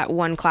that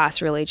one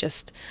class really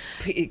just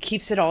it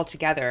keeps it all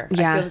together.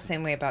 Yeah. I feel the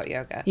same way about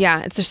yoga.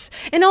 Yeah, it's just,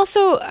 and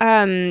also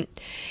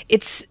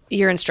it's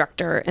your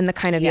instructor and the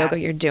kind of yoga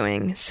you're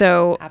doing.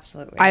 So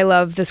absolutely, I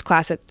love this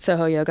class at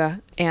Soho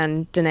Yoga,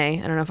 and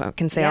Danae. I don't know if I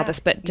can say all this,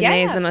 but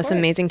Danae is the most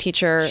amazing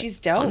teacher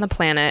on the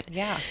planet.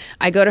 Yeah,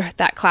 I go to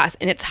that class,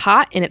 and it's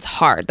hot and it's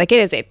hard. Like, it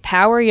is a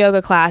power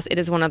yoga class. It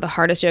is one of the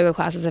hardest yoga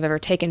classes I've ever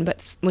taken.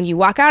 But when you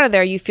walk out of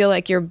there, you feel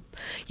like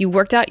you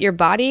worked out your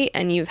body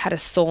and you've had a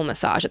soul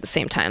massage at the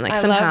same time. Like,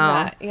 somehow,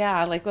 love that.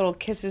 Yeah, like little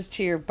kisses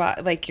to your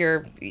butt, like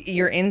your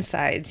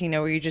insides.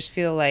 Where you just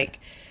feel like.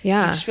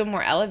 Yeah. You just feel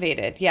more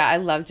elevated. Yeah, I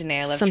love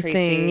Danae. I love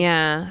Tracy.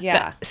 Yeah.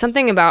 But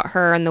something about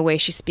her and the way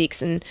she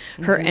speaks and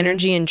her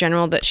energy in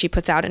general that she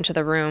puts out into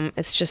the room.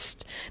 It's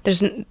just,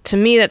 to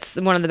me, that's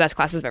one of the best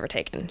classes I've ever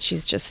taken.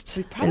 She's just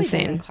We've probably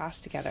insane. been in class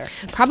together.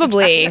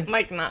 Probably. I'm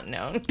like not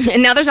known.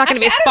 And now there's not going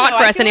to be a spot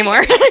for us anymore.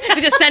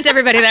 We just sent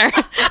everybody there.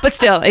 But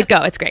still,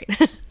 it's great.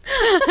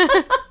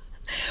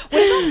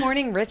 What about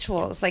morning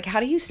rituals? Like,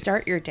 how do you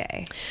start your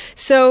day?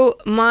 So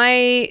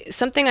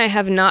something I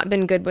have not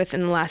been good with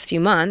in the last few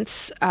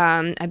months,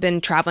 I've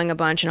been traveling a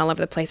bunch and all over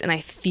the place, and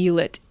I feel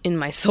it in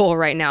my soul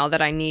right now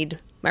that I need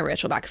my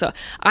ritual back. So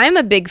I'm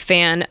a big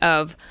fan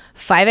of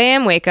 5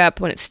 a.m. wake up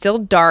when it's still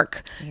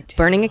dark,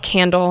 burning a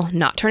candle,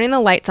 not turning the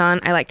lights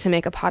on. I like to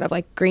make a pot of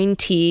like green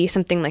tea,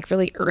 something like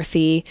really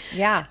earthy.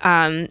 Yeah.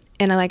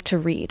 And I like to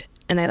read.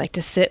 And I like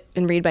to sit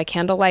and read by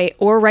candlelight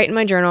or write in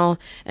my journal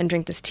and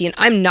drink this tea. And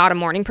I'm not a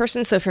morning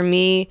person, so for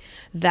me,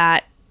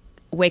 that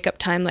wake up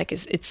time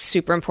it's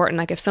super important.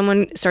 Like, if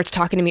someone starts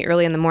talking to me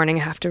early in the morning,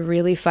 I have to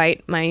really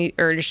fight my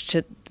urge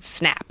to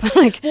snap.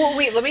 Well,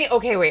 wait.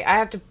 I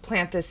have to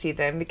plant this seed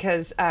then,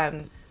 because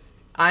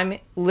I'm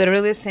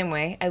literally the same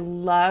way. I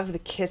love the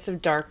kiss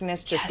of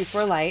darkness just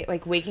before light,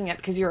 like waking up,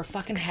 because you're a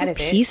fucking head of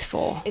it.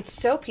 Peaceful. It's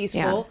so peaceful.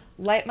 Yeah.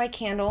 Light my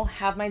candle,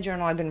 have my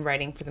journal. I've been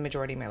writing for the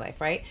majority of my life,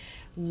 right?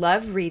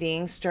 Love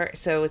reading. So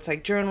it's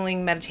like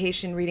journaling,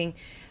 meditation, reading.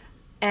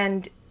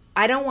 And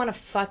I don't want to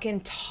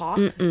fucking talk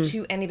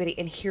to anybody.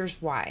 And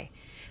here's why.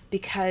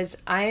 Because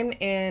I'm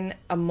in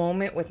a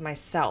moment with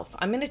myself.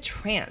 I'm in a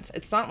trance.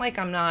 It's not like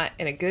I'm not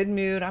in a good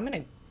mood.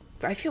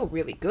 I feel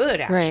really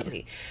good, actually.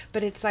 Right.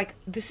 But it's like,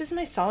 this is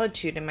my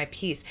solitude and my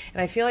peace.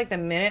 And I feel like the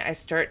minute I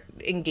start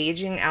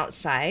engaging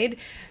outside,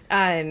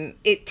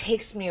 it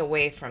takes me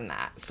away from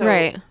that.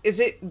 So is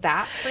it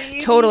that for you?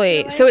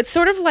 Totally. So it's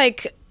sort of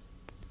like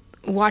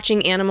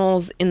watching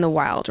animals in the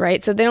wild,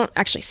 right? So they don't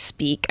actually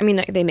speak. I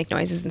mean, they make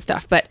noises and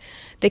stuff, but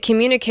they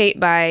communicate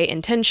by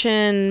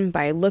intention,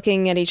 by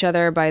looking at each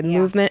other, by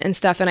movement and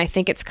stuff. And I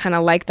think it's kind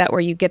of like that,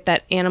 where you get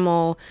that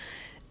animal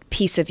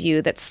piece of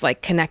you that's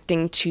like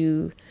connecting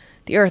to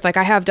the earth. Like,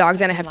 I have dogs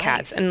and I have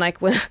cats, and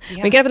like when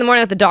we get up in the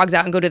morning, let the dogs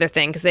out and go do their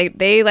thing, because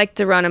they like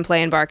to run and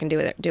play and bark and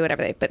do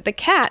whatever but the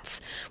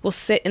cats will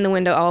sit in the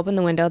window. I'll open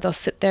the window, they'll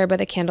sit there by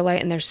the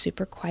candlelight, and they're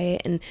super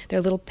quiet, and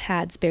their little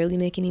pads barely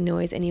make any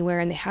noise anywhere,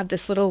 and they have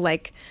this little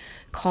like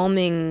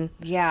calming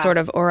sort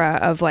of aura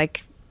of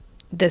like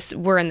this,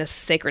 we're in this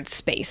sacred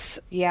space.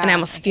 And I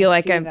almost feel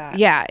like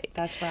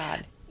that's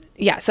rad.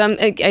 So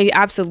I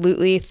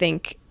absolutely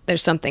think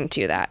there's something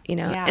to that,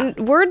 and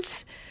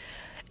words,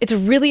 it's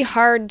really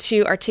hard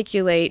to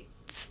articulate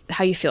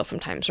how you feel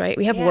sometimes, right?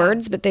 We have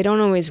words, but they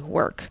don't always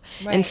work.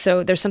 Right. And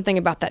so there's something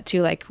about that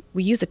too. Like,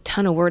 we use a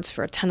ton of words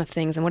for a ton of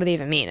things, and what do they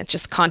even mean? It's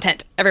just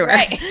content everywhere,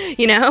 right.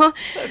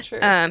 So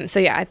true. So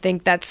yeah, I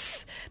think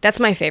that's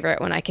my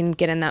favorite, when I can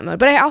get in that mode.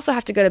 But I also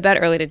have to go to bed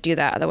early to do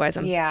that. Otherwise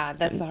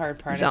that's the hard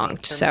part,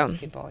 zonked, for most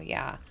people.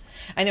 Yeah,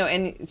 I know.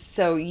 And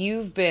so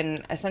you've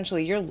been,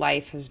 essentially, your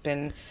life has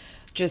been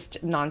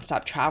just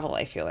nonstop travel,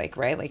 I feel like,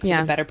 right? Like, for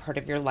the better part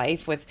of your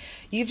life.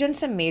 You've done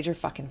some major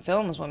fucking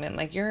films, woman.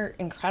 Like, you're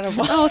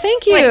incredible. Oh,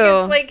 thank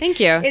you. Thank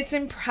you. It's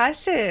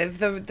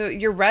impressive.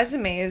 Your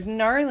resume is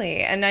gnarly.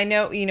 And I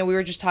know, we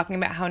were just talking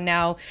about how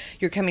now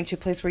you're coming to a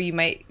place where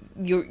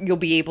you'll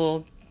be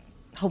able,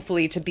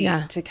 hopefully,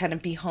 to kind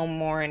of be home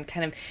more and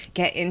kind of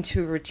get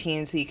into a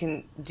routine, so you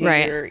can do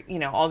your,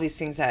 all these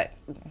things that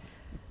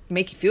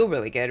make you feel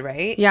really good,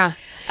 right? Yeah.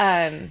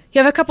 You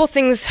have a couple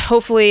things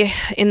hopefully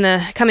in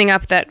the coming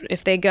up that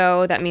if they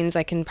go, that means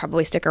I can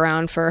probably stick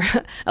around for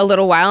a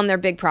little while, and they're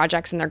big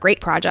projects and they're great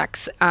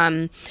projects.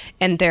 And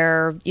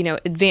they're,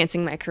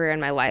 advancing my career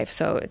and my life.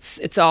 So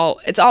it's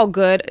all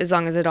good as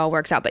long as it all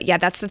works out. But yeah,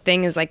 that's the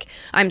thing is like,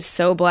 I'm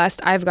so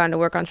blessed. I've gotten to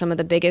work on some of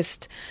the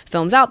biggest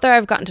films out there.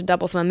 I've gotten to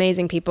double some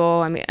amazing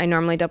people. I mean, I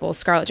normally double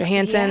Scarlett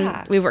Johansson.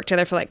 Yeah. We've worked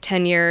together for like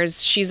 10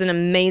 years. She's an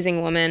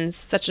amazing woman,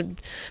 such a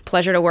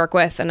pleasure to work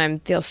with. And I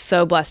feel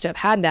so blessed to have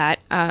had that.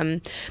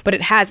 But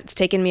it's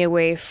taken me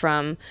away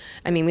from,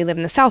 we live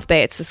in the South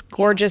Bay. It's this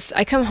gorgeous,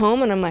 I come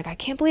home and I'm like, I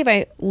can't believe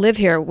I live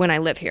here when I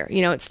live here.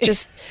 It's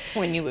just,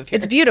 when you live here,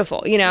 it's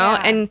beautiful,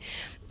 Yeah. And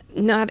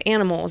now I have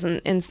animals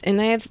and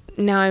I have,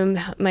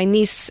 my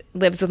niece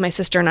lives with my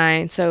sister and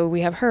I, so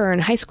we have her in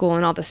high school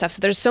and all this stuff.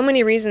 So there's so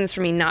many reasons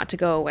for me not to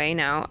go away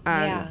now.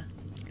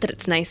 That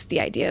it's nice,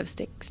 the idea of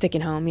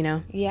sticking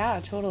home,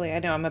 Yeah, totally. I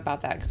know I'm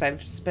about that because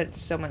I've spent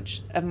so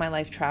much of my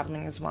life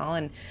traveling as well.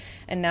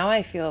 And now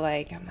I feel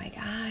like, I'm like,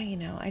 I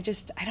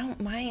don't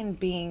mind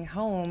being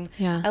home.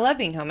 Yeah. I love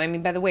being home. I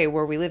mean, by the way,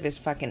 where we live is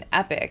fucking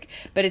epic.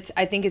 But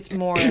I think it's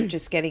more of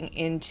just getting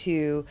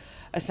into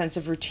a sense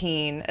of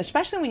routine,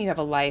 especially when you have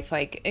a life,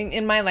 like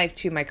in my life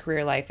too, my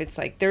career life, it's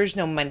like there's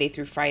no Monday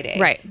through Friday.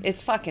 Right.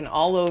 It's fucking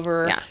all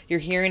over. Yeah. You're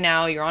here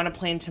now, you're on a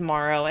plane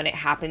tomorrow, and it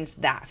happens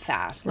that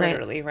fast,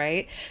 literally,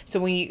 right?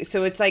 So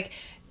it's like,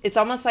 it's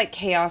almost like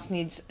chaos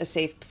needs a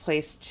safe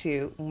place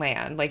to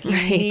land. Like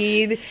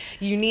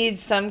you need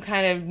some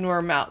kind of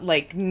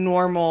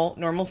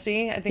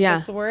normalcy, I think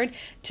that's the word,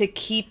 to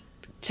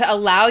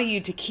allow you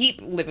to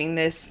keep living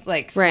this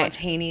like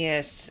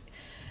spontaneous,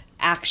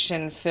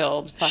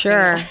 action-filled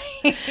fucking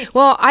life.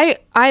 Well,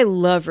 I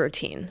love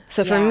routine.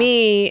 So for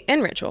me,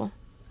 and ritual.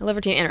 I love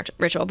routine and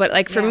ritual. But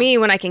like for me,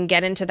 when I can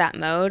get into that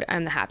mode,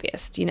 I'm the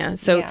happiest,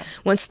 So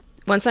once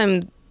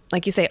I'm,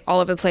 like you say, all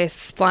over the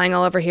place, flying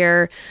all over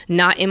here,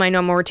 not in my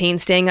normal routine,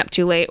 staying up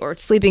too late or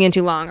sleeping in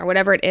too long or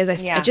whatever it is,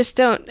 I just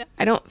don't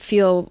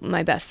feel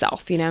my best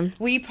self,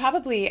 Well, you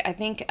probably, I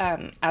think,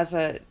 as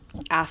a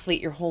athlete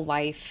your whole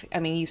life,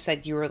 you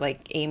said you were like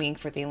aiming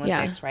for the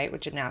Olympics, right, with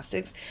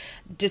gymnastics.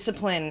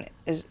 Discipline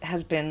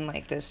has been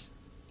like this,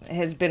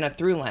 has been a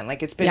through line,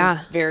 like it's been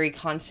very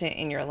constant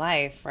in your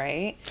life,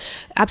 right?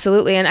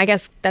 Absolutely. And I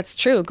guess that's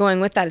true. Going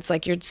with that, it's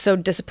like you're so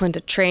disciplined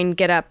to train,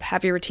 get up,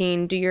 have your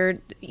routine,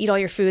 eat all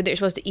your food that you're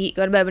supposed to eat,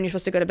 go to bed when you're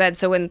supposed to go to bed.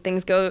 So when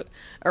things go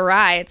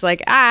awry, it's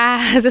like,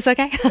 is this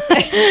okay? Is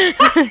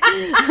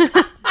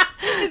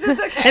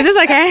this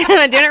okay? Am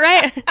I doing it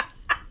right?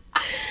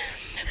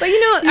 But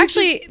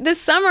actually, this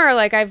summer,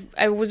 like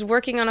I was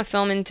working on a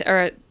film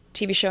or a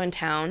TV show in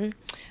town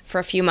for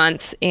a few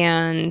months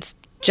and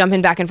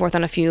jumping back and forth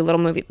on a few little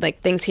movie like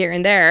things here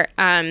and there.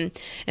 And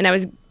I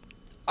was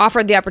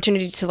offered the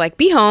opportunity to like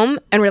be home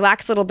and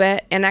relax a little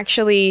bit and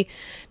actually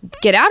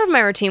get out of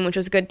my routine, which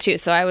was good too.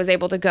 So I was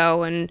able to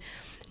go and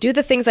do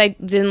the things I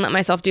didn't let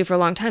myself do for a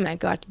long time. I'd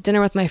go out to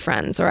dinner with my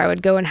friends, or I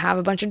would go and have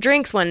a bunch of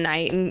drinks one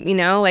night and,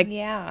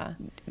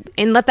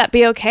 and let that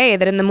be okay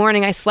that in the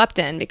morning I slept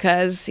in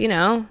because,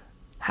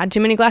 had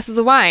too many glasses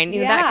of wine.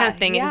 That kind of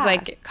thing is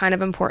like kind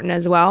of important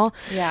as well.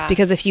 Yeah.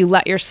 Because if you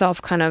let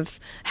yourself kind of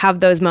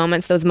have those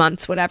moments, those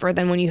months, whatever,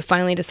 then when you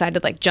finally decide to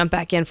like jump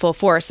back in full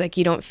force, like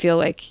you don't feel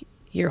like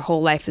your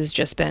whole life has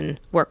just been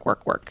work.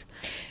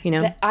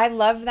 I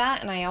love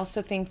that. And I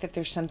also think that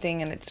there's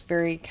something, and it's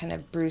very kind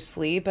of Bruce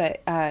Lee,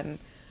 but,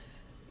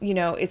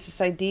 it's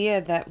this idea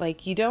that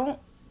like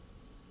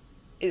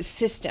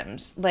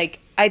systems, like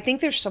I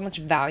think there's so much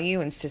value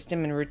in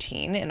system and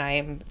routine, and I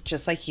am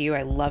just like you,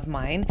 I love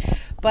mine,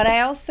 but I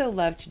also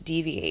love to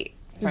deviate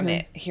from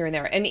it here and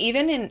there, and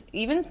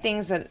even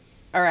things that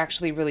are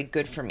actually really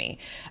good for me,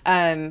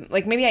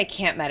 like maybe I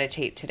can't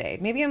meditate today,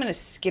 maybe I'm gonna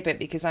skip it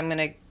because I'm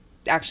gonna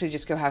actually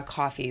just go have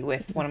coffee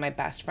with one of my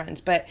best friends.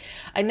 But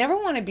I never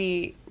want to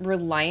be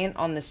reliant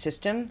on the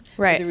system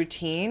or the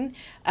routine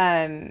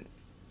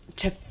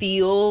to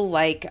feel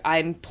like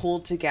I'm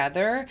pulled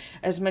together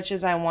as much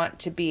as I want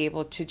to be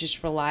able to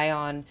just rely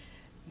on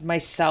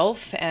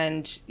myself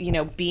and,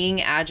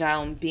 being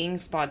agile and being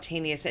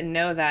spontaneous, and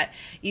know that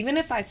even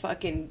if I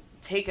fucking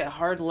take a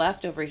hard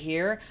left over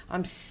here,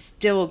 I'm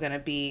still going to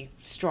be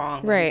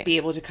strong and be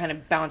able to kind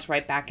of bounce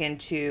right back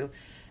into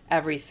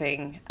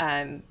everything.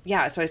 So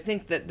I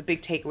think that the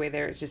big takeaway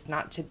there is just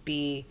not to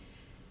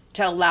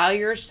allow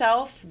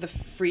yourself the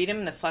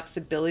freedom, the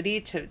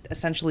flexibility to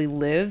essentially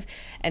live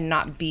and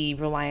not be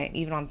reliant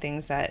even on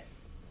things that,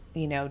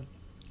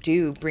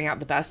 do bring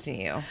out the best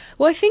in you.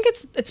 Well, I think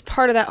it's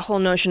part of that whole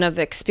notion of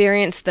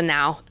experience the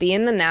now, be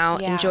in the now,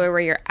 enjoy where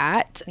you're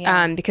at,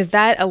 because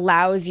that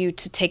allows you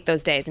to take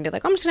those days and be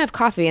like, I'm just gonna have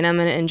coffee and I'm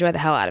gonna enjoy the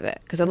hell out of it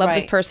because I love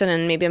this person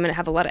and maybe I'm gonna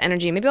have a lot of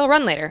energy. Maybe I'll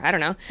run later. I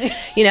don't know.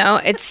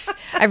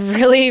 I've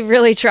really,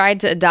 really tried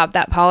to adopt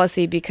that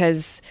policy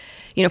because,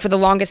 for the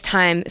longest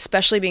time,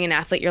 especially being an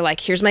athlete, you're like,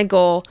 here's my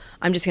goal.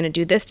 I'm just gonna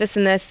do this, this,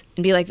 and this,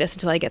 and be like this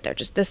until I get there.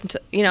 Just this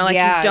until you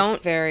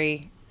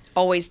don't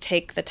always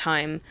take the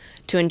time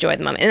to enjoy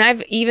the moment. And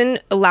I've even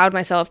allowed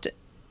myself to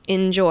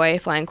enjoy,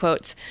 flying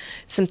quotes,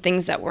 some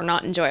things that were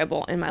not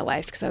enjoyable in my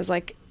life. Because I was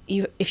like,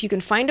 if you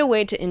can find a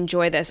way to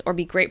enjoy this or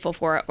be grateful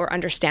for it or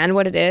understand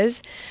what it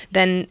is,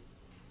 then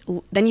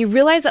you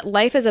realize that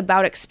life is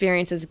about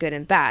experiences, good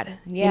and bad.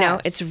 Yes. You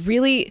know,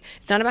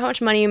 it's not about how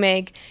much money you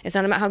make. It's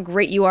not about how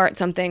great you are at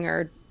something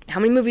or how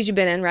many movies you've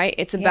been in, right?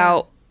 It's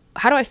about,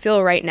 how do I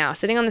feel right now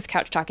sitting on this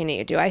couch talking to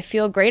you? Do I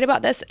feel great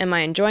about this? Am I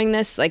enjoying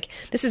this? Like,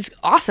 this is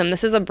awesome.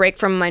 This is a break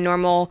from my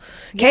normal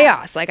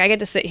chaos. Like, I get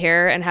to sit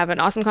here and have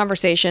an awesome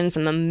conversation,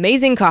 some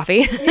amazing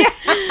coffee.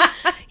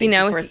 You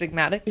know, Four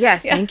Sigmatic. Yeah,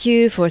 thank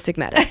you, Four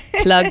Sigmatic.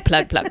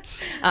 Plug.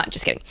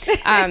 Just kidding.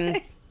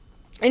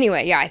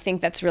 Anyway, yeah, I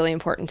think that's really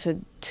important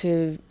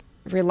to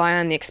rely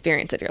on the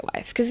experience of your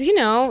life. Because, you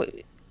know,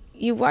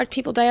 you watch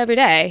people die every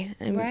day.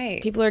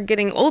 And people are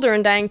getting older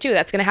and dying too.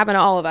 That's going to happen to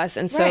all of us.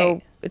 And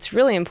so it's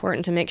really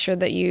important to make sure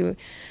that you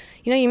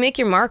make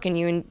your mark and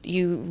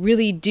you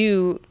really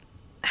do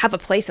have a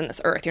place on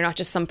this earth. You're not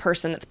just some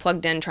person that's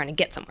plugged in trying to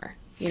get somewhere,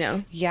 you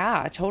know?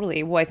 Yeah,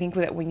 totally. Well, I think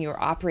that when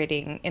you're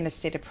operating in a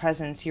state of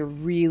presence, you're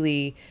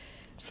really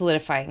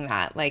solidifying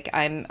that. Like,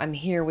 I'm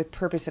here with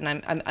purpose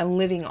and I'm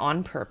living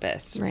on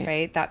purpose,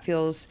 right? That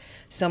feels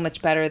so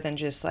much better than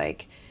just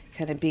like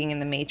kind of being in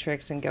the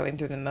matrix and going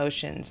through the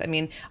motions. I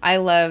mean, I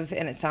love,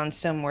 and it sounds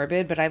so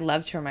morbid, but I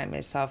love to remind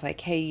myself, like,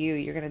 hey,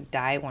 you're going to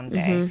die one day.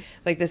 Mm-hmm.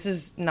 Like, this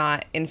is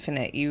not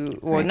infinite.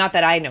 Not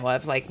that I know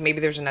of. Like, maybe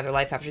there's another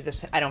life after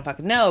this. I don't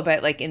fucking know.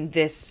 But, like, in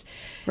this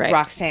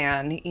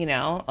Roxanne, you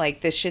know,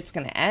 like, this shit's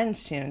going to end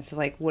soon. So,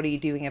 like, what are you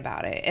doing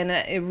about it? And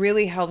it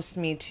really helps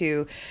me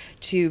to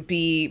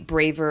be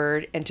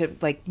braver and to,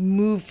 like,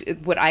 move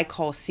what I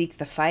call seek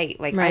the fight.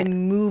 Like, I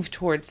move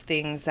towards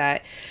things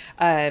that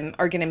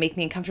are going to make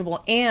me uncomfortable.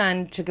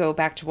 And to go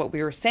back to what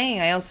we were saying,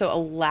 I also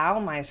allow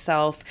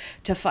myself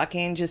to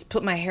fucking just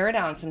put my hair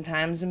down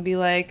sometimes and be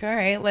like, all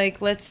right,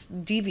 like, let's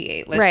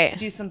deviate. Let's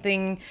do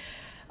something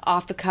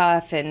off the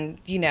cuff and,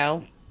 you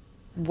know,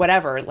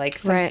 whatever,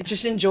 like,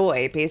 just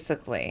enjoy,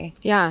 basically.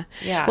 Yeah.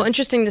 Well,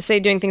 interesting to say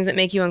doing things that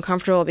make you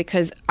uncomfortable,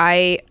 because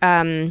I,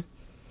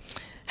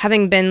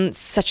 having been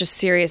such a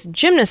serious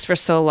gymnast for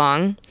so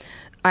long,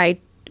 I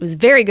was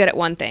very good at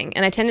one thing,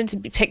 and I tended to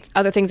pick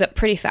other things up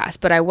pretty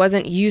fast, but I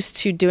wasn't used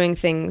to doing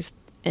things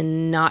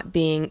and not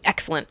being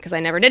excellent, because I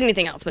never did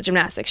anything else but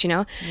gymnastics, you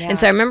know? Yeah. And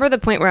so I remember the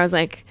point where I was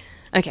like,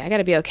 okay, I got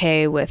to be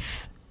okay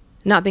with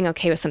not being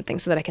okay with something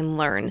so that I can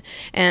learn.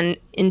 And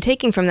in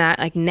taking from that,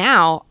 like,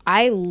 now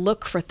I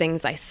look for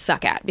things I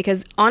suck at,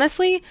 because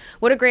honestly,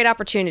 what a great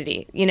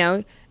opportunity, you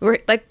know? We're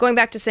like going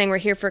back to saying we're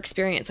here for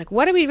experience. Like,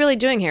 what are we really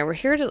doing here? We're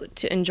here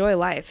to enjoy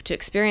life, to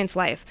experience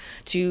life,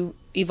 to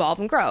evolve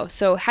and grow.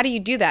 So how do you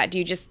do that? Do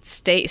you just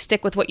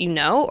stick with what you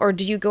know, or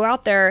do you go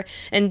out there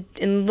and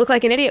look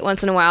like an idiot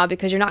once in a while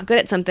because you're not good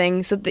at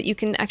something so that you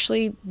can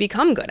actually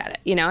become good at it?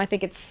 You know, I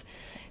think it's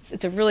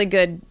a really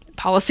good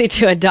policy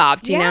to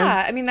adopt, you know?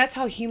 Yeah, I mean, that's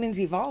how humans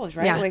evolved,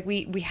 right? Yeah. Like,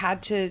 we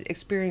had to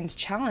experience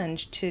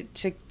challenge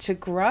to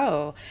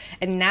grow.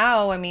 And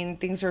now, I mean,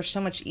 things are so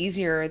much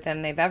easier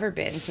than they've ever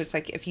been. So it's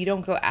like, if you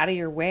don't go out of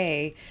your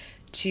way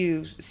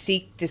to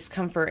seek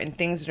discomfort and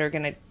things that are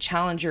going to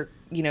challenge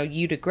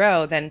you to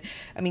grow, then,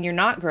 I mean, you're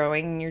not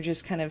growing, and you're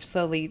just kind of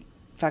slowly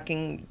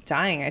fucking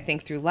dying, I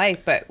think, through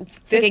life. But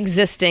it's like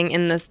existing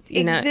in the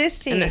in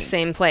the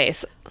same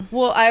place.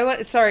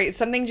 Well, sorry,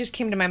 something just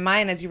came to my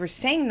mind as you were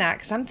saying that,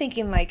 because I'm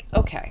thinking, like,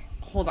 okay,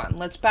 hold on,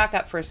 let's back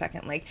up for a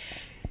second. Like,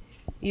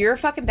 you're a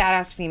fucking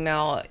badass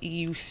female.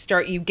 You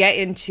get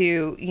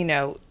into, you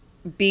know,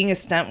 being a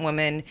stunt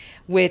woman,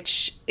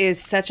 which is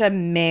such a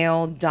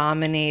male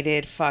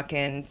dominated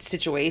fucking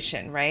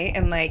situation, right?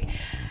 And like,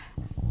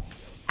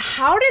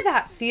 how did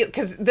that feel?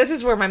 Because this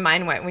is where my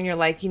mind went when you're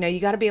like, you know, you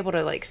got to be able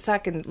to like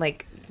suck and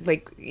like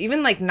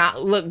even like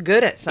not look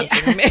good at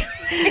something. Yeah.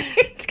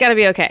 It's got to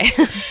be okay.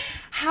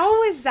 How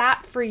was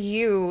that for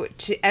you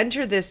to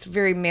enter this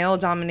very male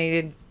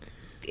dominated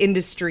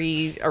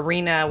industry,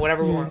 arena,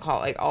 whatever we want to call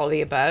it, like all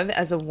the above,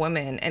 as a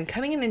woman, and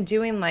coming in and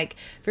doing like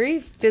very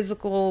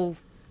physical,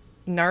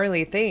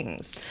 gnarly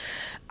things?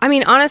 I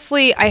mean,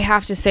 honestly, I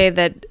have to say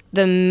that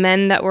the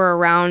men that were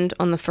around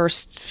on the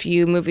first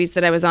few movies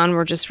that I was on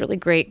were just really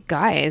great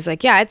guys.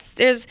 Like, yeah,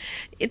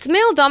 it's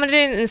male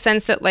dominated in the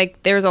sense that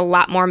like there's a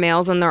lot more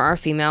males than there are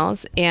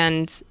females,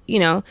 and you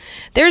know,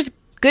 there's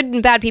good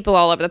and bad people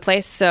all over the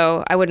place.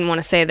 So I wouldn't want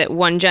to say that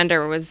one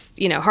gender was,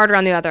 you know, harder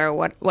on the other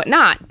or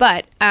whatnot.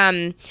 But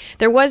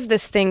there was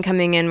this thing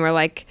coming in where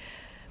like,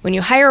 when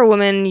you hire a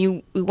woman,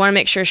 we want to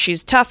make sure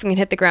she's tough and can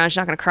hit the ground. She's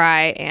not going to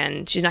cry,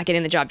 and she's not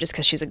getting the job just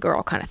because she's a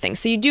girl, kind of thing.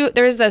 So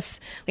there's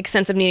this like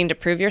sense of needing to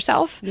prove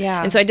yourself.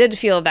 Yeah. And so I did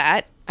feel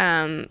that.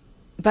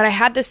 But I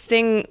had this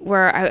thing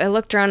where I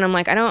looked around and I'm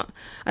like, I don't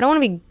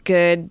want to be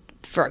good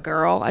for a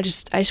girl. I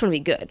just want to be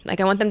good. Like,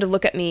 I want them to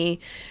look at me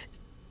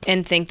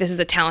and think this is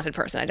a talented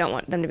person. I don't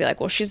want them to be like,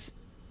 well, she's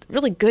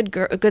really good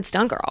girl, a good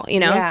stunt girl, you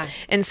know? Yeah.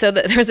 And so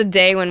there was a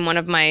day when one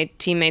of my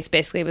teammates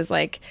basically was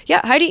like,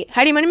 yeah, Heidi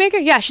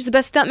Moneymaker? Yeah, she's the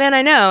best stuntman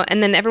I know.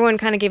 And then everyone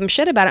kind of gave him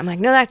shit about it. I'm like,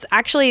 no, that's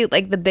actually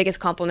like the biggest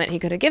compliment he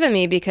could have given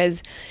me,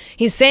 because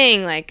he's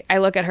saying like, I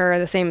look at her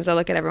the same as I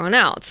look at everyone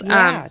else.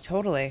 Yeah,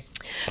 totally.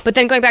 But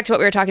then going back to what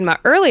we were talking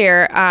about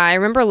earlier, I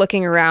remember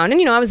looking around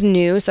and, you know, I was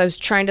new. So I was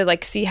trying to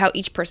like see how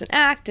each person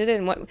acted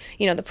and what,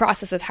 you know, the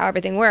process of how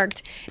everything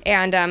worked.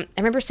 And I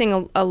remember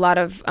seeing a lot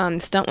of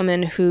stunt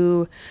women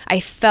who I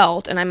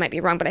felt, and I might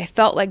be wrong, but I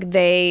felt like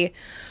they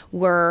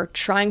were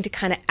trying to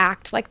kind of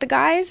act like the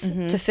guys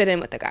to fit in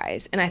with the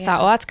guys. And I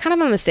thought, well, that's kind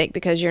of a mistake,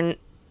 because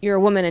you're a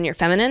woman and you're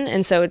feminine,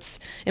 and so it's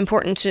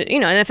important to, you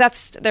know, and if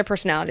that's their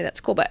personality, that's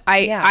cool. But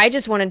I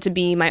just wanted to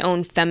be my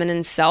own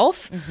feminine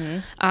self,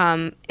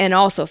 and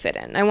also fit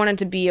in. I wanted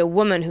to be a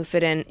woman who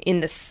fit in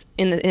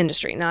the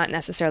industry, not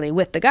necessarily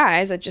with the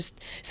guys.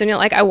 So, you know,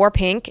 like I wore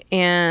pink,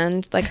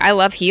 and like I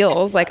love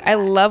heels, like I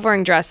love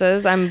wearing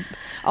dresses. I'm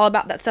all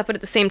about that stuff, but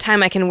at the same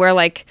time, I can wear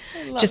like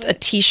just a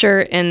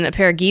t-shirt and a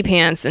pair of gi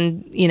pants,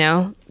 and you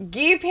know.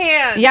 Gi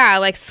pants. Yeah,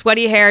 like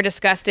sweaty hair,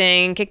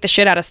 disgusting, kick the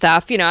shit out of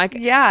stuff, you know. Like,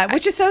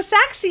 which is so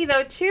sexy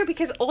though too,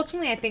 because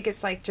ultimately I think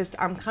it's like just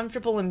I'm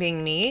comfortable in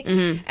being me,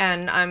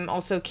 and I'm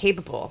also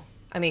capable.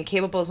 I mean,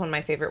 capable is one of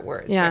my favorite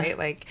words, right?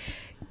 Like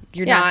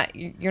you're not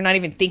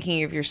even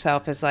thinking of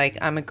yourself as like,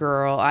 I'm a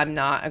girl, I'm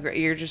not a girl.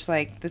 You're just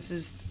like,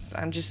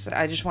 I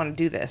just want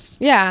to do this.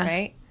 Yeah.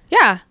 Right?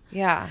 Yeah.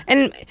 Yeah.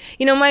 And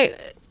you know,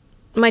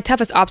 my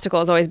toughest obstacle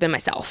has always been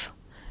myself,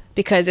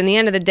 because in the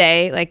end of the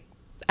day, like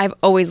I've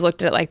always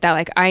looked at it like that.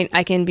 Like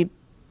I can be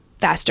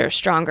faster,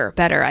 stronger,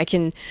 better. I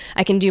can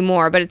do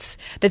more. But it's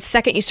the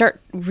second you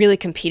start really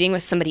competing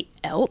with somebody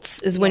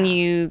else is when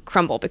you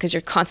crumble, because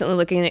you're constantly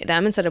looking at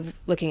them instead of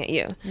looking at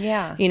you.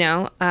 Yeah. You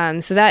know?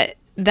 So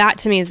that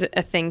to me is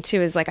a thing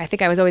too, is like, I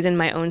think I was always in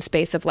my own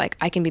space of like,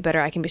 I can be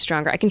better, I can be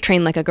stronger, I can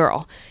train like a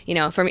girl, you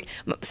know, for me.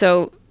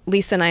 So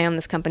Lisa and I own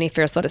this company,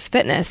 Fierce Lotus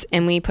Fitness,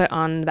 and we put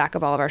on the back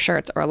of all of our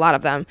shirts, or a lot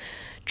of them,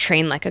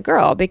 train like a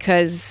girl,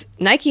 because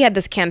Nike had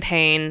this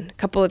campaign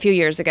a few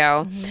years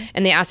ago,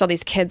 and they asked all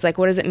these kids, like,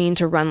 what does it mean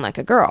to run like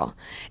a girl?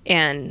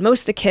 And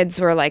most of the kids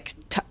were like,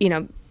 you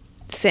know,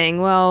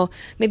 saying, well,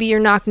 maybe you're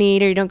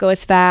knock-kneed, or you don't go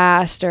as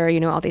fast, or, you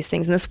know, all these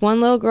things. And this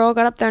one little girl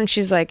got up there and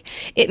she's like,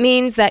 it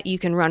means that you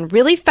can run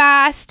really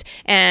fast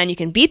and you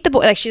can beat the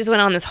boy. Like, she just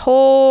went on this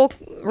whole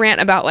rant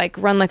about like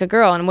run like a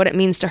girl, and what it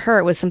means to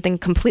her was something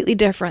completely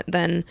different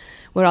than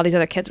what all these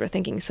other kids were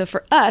thinking. So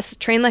for us,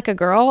 train like a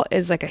girl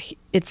is like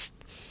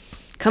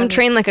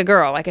train like a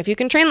girl. Like, if you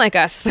can train like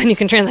us, then you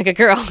can train like a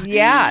girl.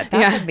 Yeah,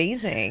 that's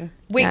amazing.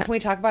 Wait, can we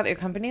talk about your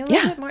company a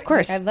little bit more? Of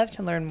course. Like, I'd love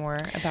to learn more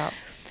about.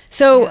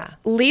 So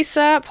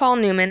Lisa, Paul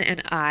Newman,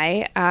 and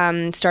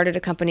I started a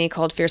company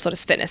called Fierce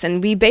Lotus Fitness.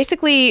 And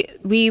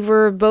we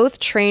were both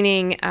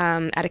training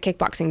at a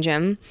kickboxing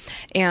gym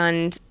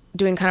and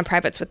doing kind of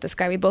privates with this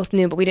guy we both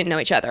knew, but we didn't know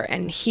each other.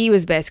 And he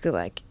was basically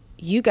like,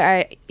 you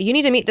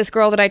need to meet this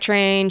girl that I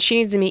train. She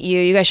needs to meet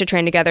you. You guys should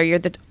train together. You're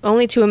the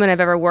only two women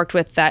I've ever worked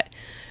with that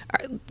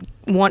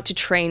want to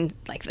train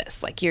like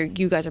this. Like, you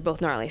guys are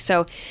both gnarly.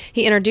 So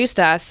he introduced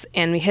us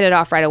and we hit it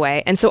off right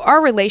away. And so our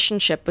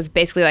relationship was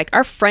basically like,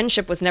 our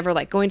friendship was never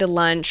like going to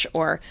lunch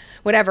or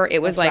whatever.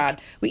 It was like,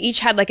 we each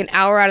had like an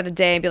hour out of the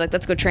day and be like,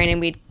 let's go train. And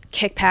we'd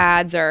kick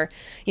pads, or,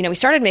 you know, we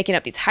started making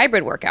up these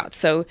hybrid workouts.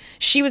 So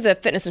she was a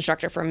fitness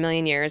instructor for a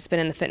million years, been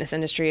in the fitness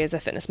industry as a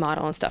fitness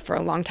model and stuff for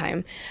a long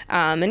time.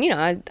 And, you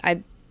know,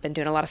 I've been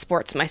doing a lot of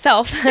sports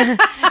myself and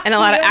a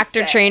lot of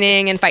actor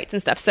training and fights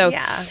and stuff. So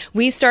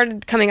we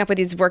started coming up with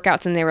these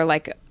workouts, and they were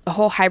like a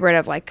whole hybrid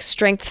of like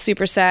strength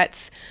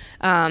supersets,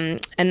 and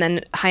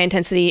then high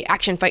intensity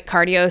action fight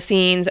cardio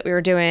scenes that we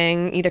were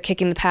doing, either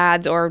kicking the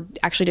pads or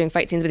actually doing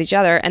fight scenes with each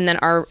other. And then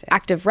our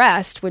active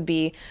rest would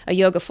be a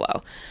yoga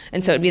flow.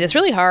 And so it'd be this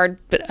really hard,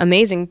 but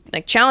amazing,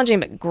 like challenging,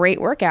 but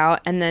great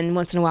workout. And then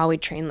once in a while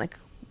we'd train, like,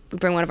 we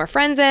bring one of our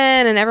friends in,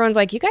 and everyone's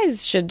like, you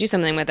guys should do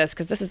something with this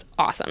because this is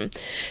awesome.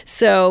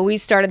 So we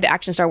started the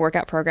Action Star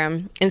workout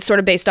program, and it's sort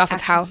of based off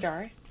of how...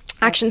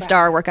 Action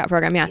Star workout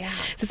program, yeah.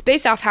 So it's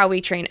based off how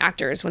we train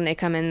actors when they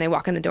come in, they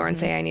walk in the door and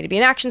say, I need to be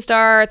an action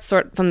star. It's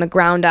sort of from the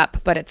ground up,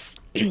 but it's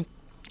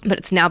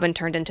now been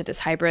turned into this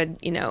hybrid,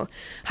 you know,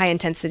 high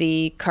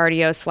intensity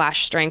cardio /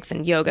 strength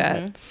and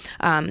yoga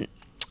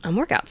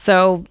workout.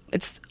 So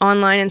it's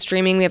online and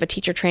streaming. We have a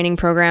teacher training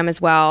program as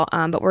well,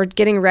 but we're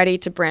getting ready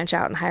to branch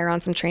out and hire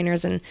on some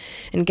trainers and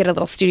get a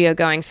little studio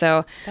going.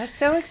 So that's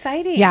so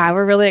exciting. Yeah,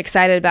 we're really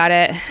excited about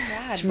it.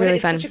 It's really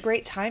fun. It's such a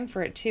great time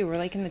for it too. We're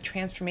like in the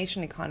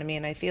transformation economy,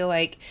 and I feel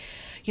like,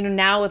 you know,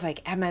 now with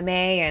like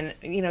MMA and,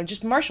 you know,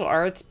 just martial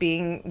arts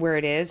being where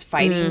it is,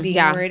 fighting being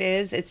where it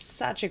is, it's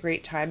such a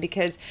great time,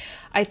 because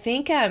I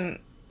think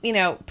you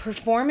know,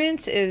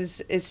 performance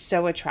is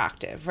so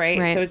attractive,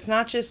 right? So it's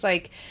not just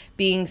like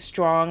being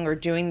strong or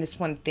doing this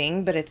one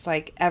thing, but it's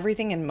like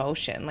everything in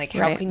motion. Like,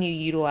 how can you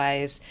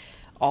utilize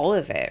all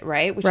of it,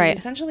 right? Which is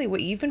essentially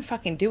what you've been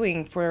fucking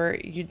doing for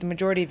the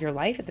majority of your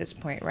life at this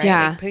point, right?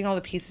 Yeah. Like putting all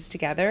the pieces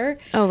together.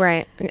 Oh,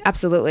 right.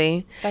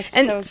 Absolutely. That's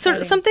and so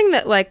exciting. Something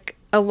that like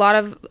a lot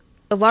of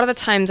a lot of the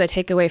times I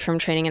take away from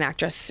training an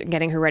actress and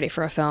getting her ready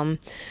for a film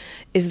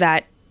is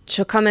that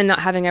she'll come in not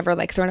having ever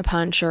like thrown a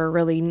punch or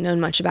really known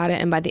much about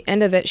it, and by the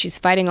end of it she's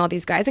fighting all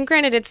these guys, and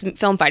granted it's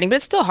film fighting, but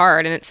it's still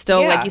hard, and it's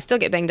still like you still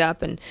get banged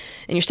up, and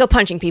you're still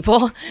punching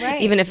people,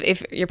 even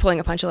if you're pulling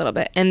a punch a little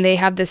bit, and they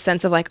have this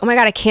sense of like, oh my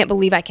god, I can't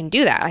believe I can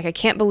do that, like I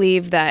can't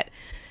believe that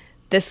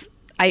this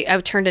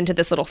I've turned into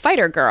this little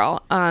fighter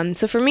girl.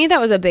 So for me, that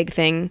was a big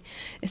thing.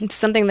 It's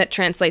something that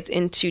translates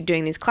into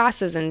doing these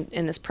classes and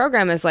in this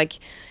program is like,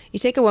 you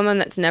take a woman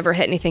that's never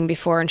hit anything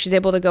before, and she's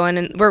able to go in,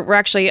 and we're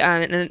actually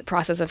in the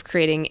process of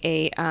creating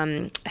a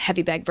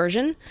heavy bag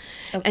version.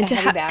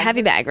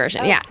 Heavy bag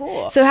version, yeah.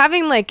 Cool. So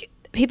having like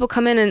people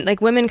come in and like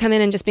women come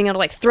in and just being able to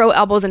like throw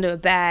elbows into a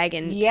bag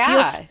and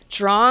feel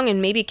strong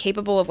and maybe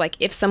capable of like,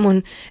 if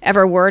someone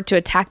ever were to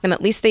attack them,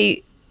 at least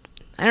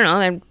I don't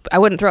know, I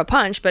wouldn't throw a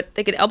punch, but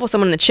they could elbow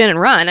someone in the chin and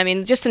run. I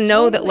mean, just to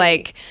know that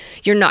like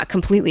you're not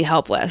completely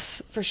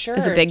helpless for sure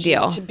is a big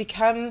deal. To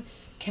become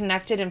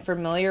connected and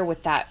familiar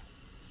with that,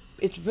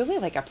 it's really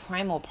like a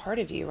primal part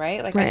of you,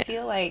 right? Like I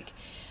feel like,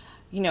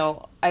 you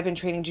know, I've been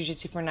training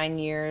jiu-jitsu for 9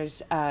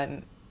 years.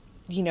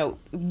 You know,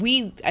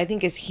 I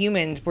think as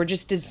humans, we're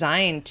just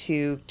designed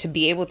to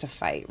be able to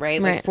fight,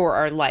 right? Like for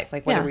our life,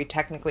 like whether we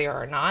technically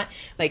are or not,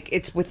 like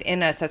it's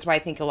within us. That's why I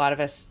think a lot of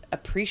us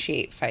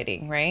appreciate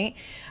fighting, right?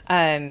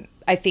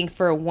 I think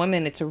for a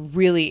woman, it's a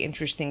really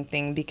interesting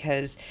thing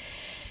because,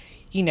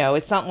 you know,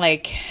 it's not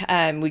like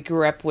we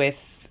grew up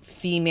with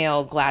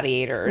female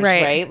gladiators,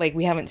 right? Like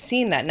we haven't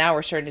seen that. Now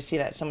we're starting to see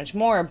that so much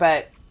more,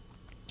 but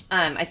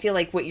I feel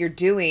like what you're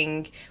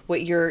doing,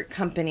 what your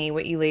company,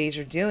 what you ladies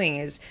are doing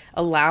is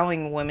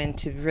allowing women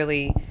to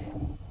really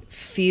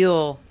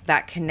feel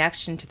that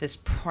connection to this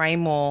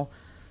primal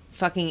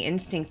fucking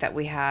instinct that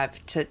we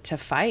have to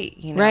fight,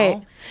 you know?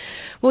 Right.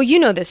 Well, you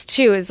know this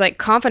too, is like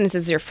confidence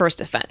is your first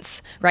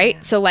defense, right?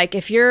 Yeah. So like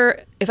if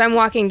I'm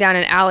walking down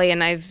an alley and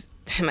my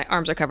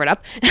arms are covered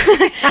up,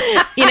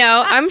 you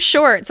know, I'm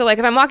short. So like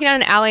if I'm walking down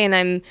an alley and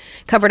I'm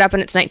covered up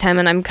and it's nighttime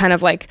and I'm kind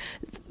of like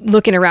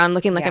looking around,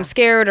 looking like I'm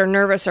scared or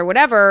nervous or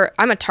whatever,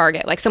 I'm a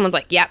target. Like someone's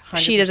like, yep, 100%.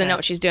 She doesn't know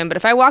what she's doing. But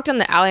if I walk down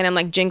the alley and I'm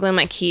like jingling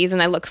my keys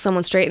and I look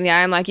someone straight in the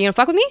eye, I'm like, you gonna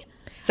fuck with me?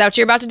 Is that what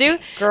you're about to do?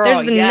 Girl,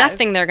 there's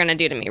nothing they're gonna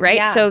do to me, right?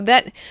 Yeah. So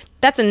that's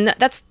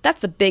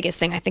the biggest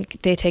thing I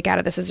think they take out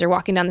of this is they're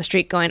walking down the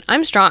street going,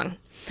 I'm strong.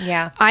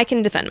 Yeah, I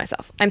can defend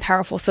myself. I'm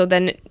powerful. So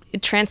then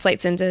it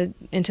translates into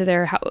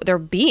their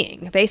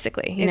being,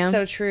 basically. You know? It's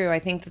so true. I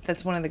think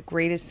that's one of the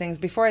greatest things.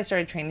 Before I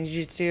started training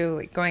jiu-jitsu,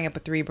 like growing up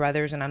with 3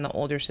 brothers, and I'm the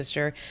older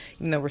sister,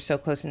 even though we're so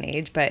close in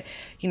age. But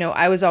you know,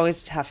 I was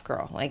always a tough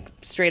girl, like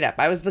straight up.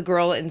 I was the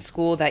girl in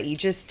school that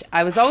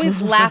I was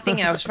always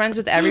laughing. I was friends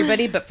with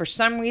everybody, but for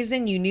some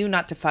reason, you knew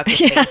not to fuck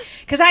with me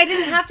because I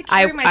didn't have to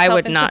carry myself. I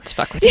would not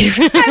fuck with you.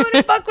 I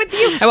wouldn't fuck with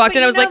you. I walked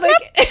in, I was like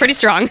pretty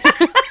strong.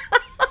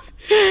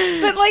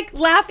 But like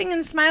laughing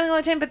and smiling all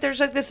the time, but there's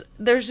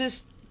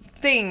this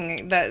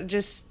thing that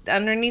just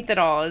underneath it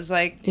all is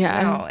like,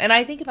 no. And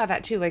I think about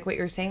that too, like what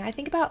you're saying. I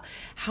think about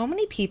how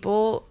many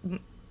people,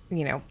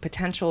 you know,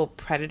 potential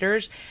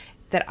predators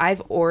that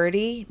I've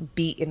already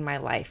beat in my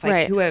life,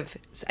 like who have,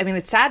 I mean,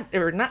 it's sad,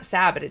 or not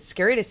sad, but it's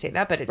scary to say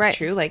that, but it's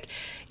true. Like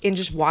in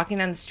just walking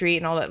down the street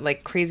and all that,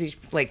 like crazy,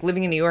 like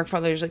living in New York for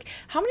all those, like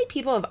how many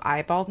people have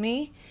eyeballed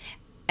me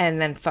and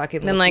then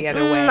fucking look the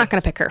other way? I'm not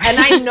gonna pick her. And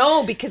I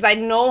know, because I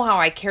know how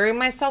I carry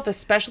myself,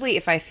 especially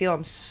if I feel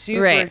I'm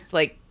super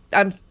like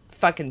I'm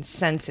fucking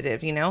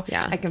sensitive, you know?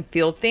 Yeah. I can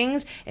feel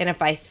things, and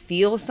if I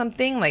feel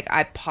something, like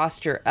I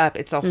posture up.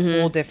 It's a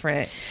whole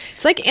different.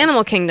 It's like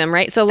Animal Kingdom,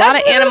 right? So a lot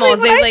of animals,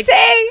 they like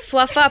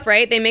fluff up,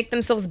 right? They make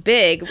themselves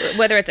big,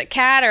 whether it's a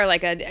cat or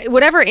like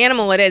whatever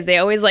animal it is. They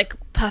always like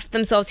puff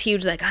themselves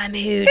huge, like I'm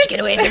huge, get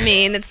away from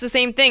me. And it's the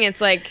same thing. It's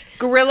like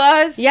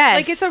gorillas. Yes.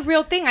 Like it's a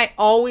real thing. I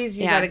always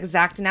use that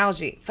exact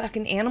analogy.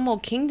 Fucking Animal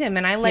Kingdom,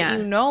 and I let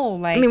you know,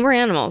 like, I mean, we're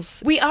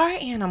animals. We are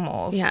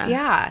animals.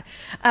 Yeah.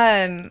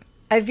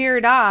 I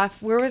veered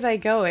off. Where was I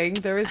going?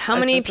 There was how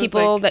many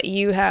people that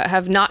you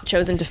have not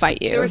chosen to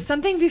fight you? There was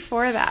something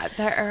before that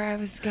where I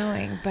was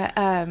going, but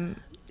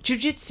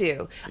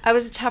jiu-jitsu. I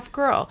was a tough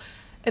girl,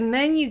 and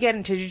then you get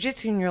into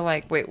jiu-jitsu and you're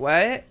like, wait,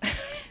 what?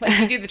 Like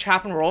you do the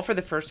trap and roll for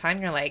the first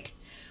time, you're like,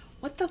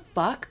 what the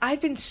fuck? I've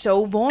been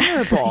so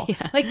vulnerable.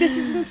 Like, this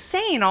is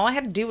insane. All I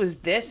had to do was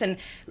this. And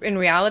in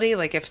reality,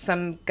 like, if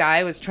some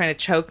guy was trying to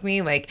choke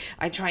me, like,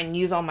 I try and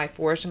use all my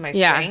force and my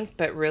strength,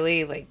 but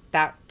really, like,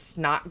 that's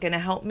not going to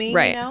help me,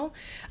 you know?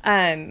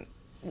 I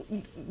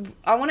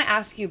want to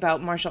ask you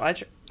about martial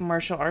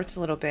arts a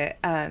little bit.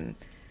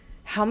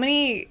 How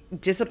many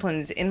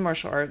disciplines in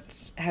martial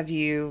arts have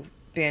you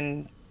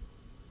been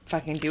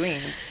fucking doing?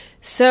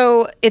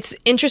 So it's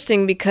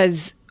interesting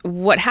because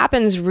what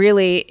happens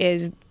really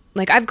is,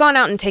 like, I've gone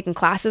out and taken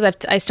classes.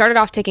 I started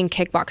off taking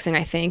kickboxing,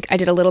 I think. I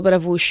did a little bit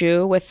of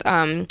wushu with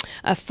a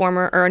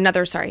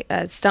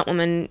stunt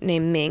woman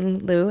named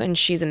Ming Liu, and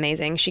she's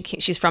amazing.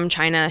 She's from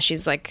China.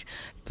 She's like,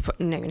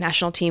 you know,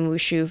 national team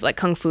wushu, like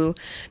kung fu,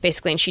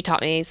 basically. And she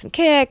taught me some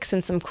kicks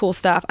and some cool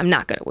stuff. I'm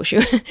not good at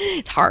wushu.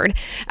 It's hard.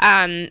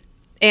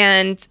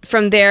 And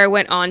from there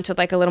went on to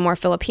like a little more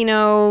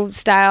Filipino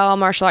style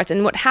martial arts.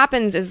 And what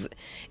happens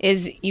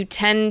is you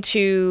tend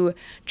to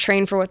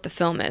train for what the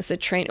film is. So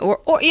train, or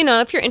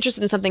if you're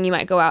interested in something, you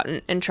might go out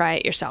and try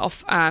it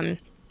yourself.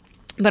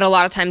 But a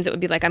lot of times it would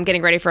be like, I'm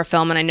getting ready for a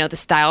film and I know the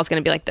style is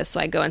going to be like this. So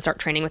I go and start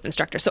training with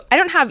instructors. So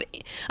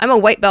I'm a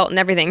white belt and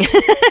everything,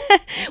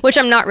 which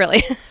I'm not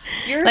really.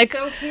 You're like,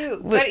 so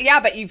cute.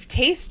 But you've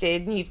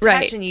tasted and you've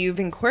touched and you've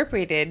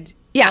incorporated.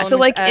 Yeah. So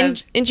like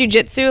in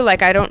jiu-jitsu,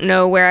 like I don't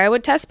know where I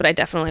would test, but I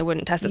definitely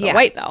wouldn't test as a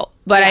white belt.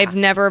 But I've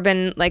never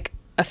been like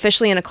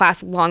officially in a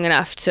class long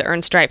enough to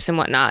earn stripes and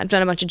whatnot. I've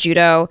done a bunch of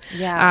judo.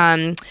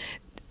 Yeah.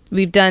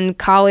 We've done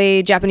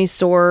kali, Japanese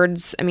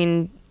swords. I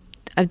mean,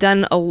 I've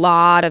done a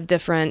lot of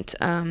different.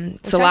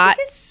 It's a lot. I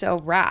think it's so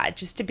rad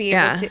just to be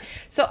able to.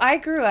 So I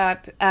grew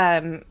up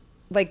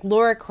like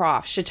Laura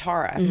Croft,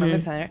 Shatara. Remember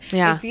that?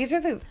 Yeah. Like,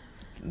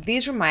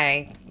 these were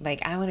my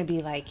like. I want to be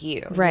like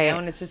you, right? You know?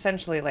 And it's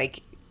essentially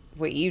like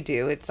what you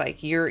do. It's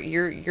like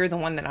you're the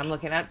one that I'm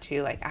looking up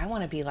to. Like I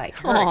want to be like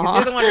her because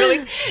you're the one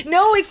really.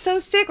 No, it's so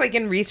sick. Like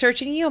in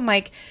researching you, I'm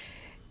like,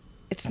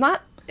 it's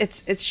not.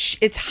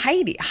 It's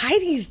Heidi.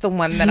 Heidi's the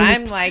one that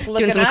I'm like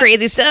looking doing some up.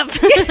 Crazy stuff.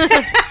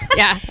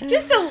 Yeah,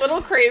 just a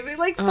little crazy,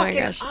 like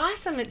fucking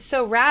awesome. It's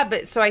so rad.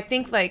 But so I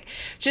think like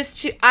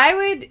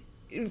I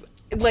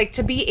would like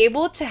to be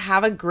able to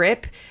have a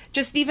grip,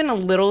 just even a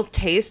little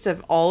taste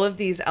of all of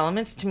these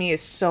elements to me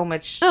is so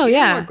much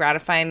more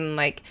gratifying than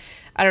like.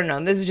 I don't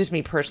know. This is just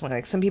me personally.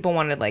 Like some people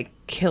want to like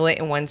kill it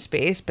in one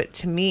space, but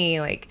to me,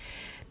 like.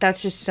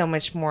 That's just so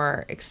much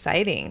more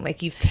exciting.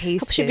 Like you've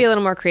tasted. Helps you be a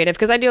little more creative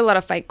because I do a lot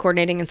of fight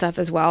coordinating and stuff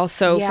as well.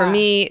 So for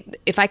me,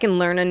 if I can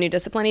learn a new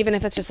discipline, even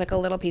if it's just like a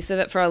little piece of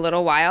it for a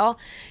little while,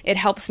 it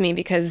helps me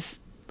because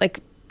like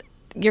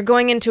you're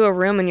going into a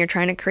room and you're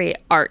trying to create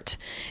art.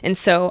 And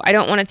so I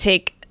don't want to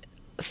take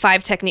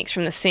 5 techniques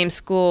from the same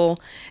school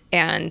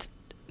and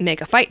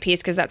make a fight piece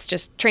because that's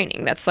just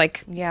training. That's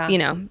like,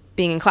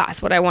 being in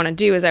class. What I want to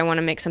do is I want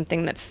to make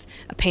something that's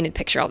a painted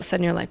picture. All of a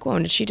sudden you're like, whoa,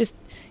 did she just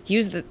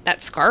use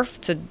that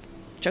scarf to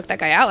choke that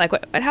guy out? Like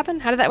what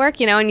happened? How did that work?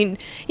 And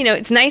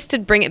it's nice to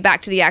bring it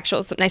back to the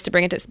actual. It's nice to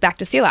bring it back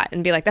to Sealat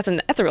and be like, that's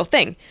a real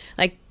thing.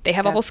 Like they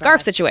have a whole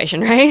scarf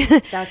situation, right?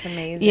 That's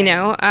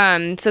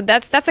amazing. So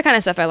that's the kind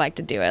of stuff I like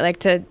to do. I like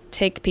to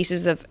take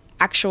pieces of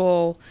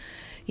actual,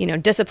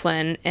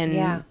 discipline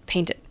and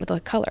paint it with a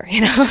color,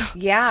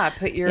 Yeah,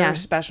 put your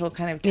special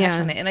kind of touch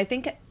on it. And I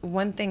think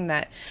one thing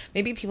that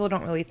maybe people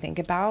don't really think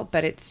about,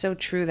 but it's so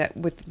true that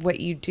with what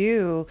you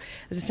do,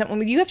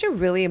 you have to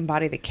really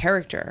embody the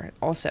character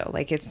also.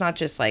 Like, it's not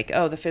just like,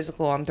 oh, the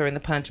physical, I'm throwing the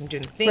punch, I'm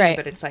doing the thing,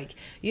 but it's like,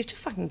 you have to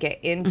fucking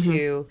get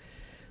into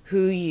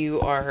who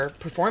you are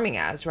performing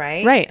as,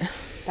 right? Right.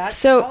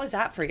 So how is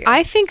that for you?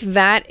 I think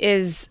that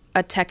is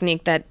a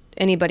technique that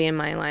anybody in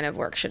my line of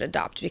work should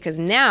adopt because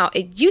now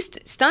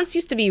stunts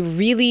used to be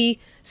really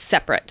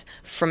separate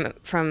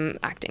from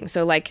acting.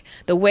 So like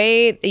the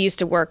way it used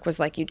to work was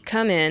like you'd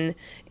come in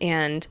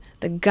and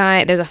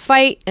there's a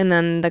fight and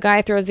then the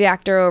guy throws the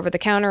actor over the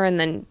counter and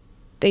then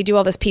they do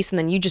all this piece and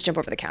then you just jump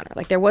over the counter.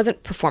 Like there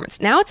wasn't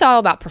performance. Now it's all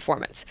about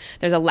performance.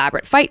 There's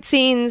elaborate fight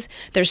scenes.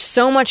 There's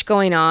so much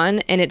going on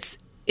and it's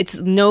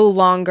no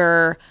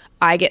longer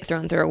I get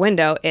thrown through a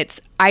window.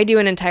 It's I do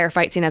an entire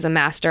fight scene as a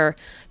master.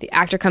 The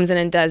actor comes in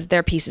and does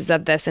their pieces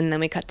of this, and then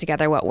we cut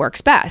together what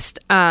works best.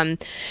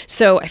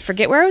 So I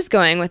forget where I was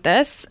going with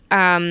this.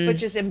 But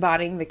just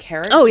embodying the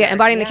character. Oh, yeah,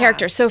 embodying the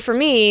character. So for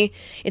me,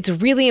 it's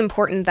really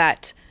important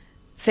that,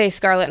 say,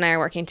 Scarlett and I are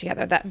working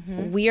together, that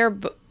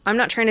I'm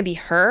not trying to be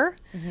her.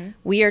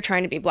 We are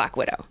trying to be Black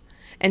Widow.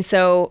 And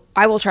so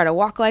I will try to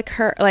walk like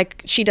her,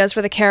 like she does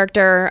for the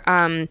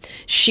character.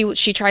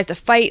 She tries to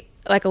fight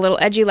like a little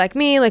edgy like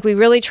me. Like we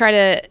really try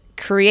to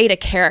create a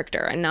character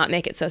and not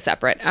make it so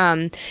separate.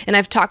 And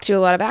I've talked to a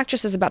lot of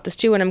actresses about this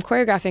too. When I'm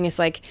choreographing, it's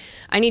like,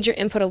 I need your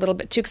input a little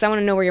bit too, because I want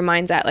to know where your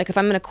mind's at. Like if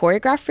I'm going to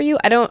choreograph for you,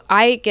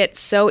 I get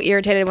so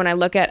irritated when I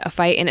look at a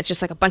fight and it's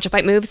just like a bunch of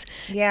fight moves.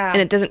 Yeah.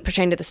 And it doesn't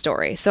pertain to the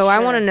story. So I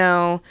want to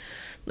know,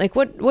 like,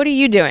 what are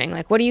you doing?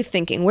 Like, what are you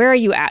thinking? Where are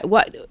you at?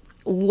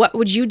 What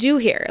would you do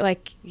here?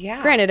 Like,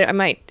 granted,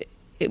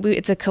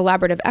 it's a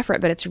collaborative effort,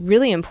 but it's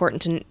really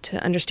important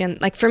to understand.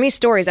 Like for me,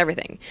 story is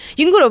everything.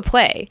 You can go to a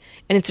play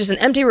and it's just an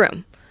empty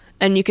room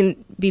and you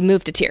can be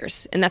moved to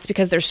tears. And that's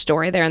because there's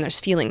story there and there's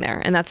feeling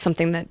there. And that's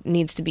something that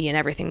needs to be in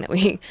everything that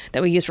we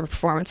use for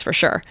performance for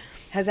sure.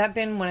 Has that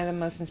been one of the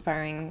most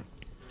inspiring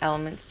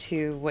elements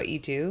to what you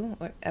do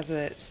as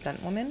a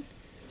stunt woman?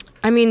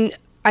 I mean,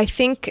 I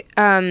think,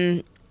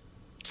 you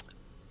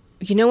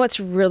know what's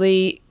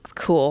really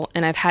cool,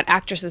 and I've had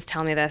actresses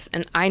tell me this,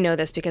 and I know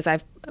this because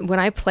when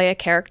I play a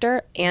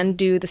character and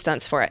do the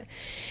stunts for it,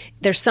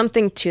 there's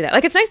something to that.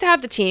 Like, it's nice to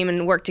have the team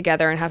and work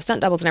together and have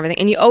stunt doubles and everything,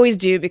 and you always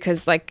do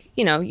because, like,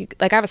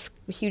 I have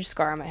a huge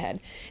scar on my head,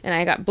 and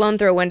I got blown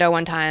through a window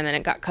one time, and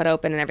it got cut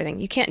open and everything.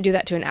 You can't do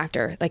that to an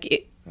actor.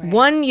 Like,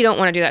 one, you don't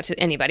want to do that to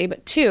anybody,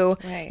 but two,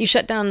 you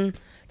shut down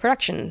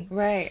production.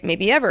 Right.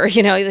 Maybe ever,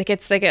 like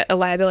it's like a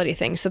liability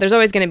thing. So there's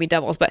always going to be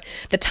doubles. But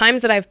the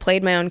times that I've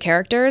played my own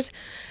characters,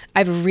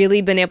 I've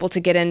really been able to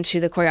get into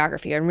the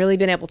choreography and really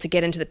been able to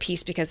get into the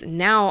piece because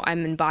now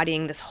I'm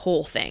embodying this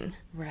whole thing.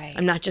 Right.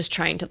 I'm not just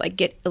trying to like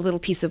get a little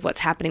piece of what's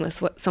happening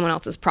with someone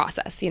else's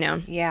process,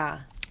 Yeah.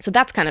 So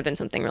that's kind of been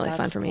something really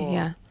fun for me.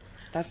 Yeah.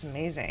 That's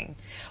amazing.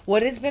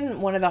 What has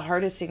been one of the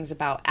hardest things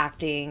about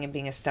acting and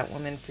being a stunt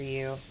woman for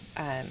you?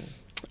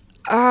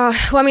 Well,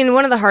 I mean,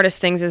 one of the hardest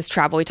things is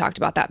travel. We talked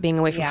about that, being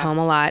away from home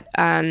a lot.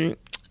 I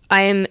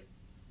am,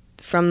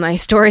 from my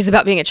stories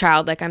about being a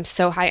child, like I'm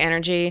so high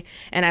energy,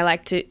 and I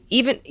like to,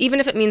 even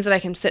if it means that I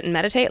can sit and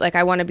meditate, like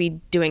I want to be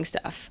doing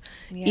stuff.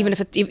 Yeah.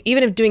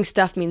 Even if doing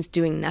stuff means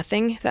doing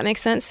nothing, if that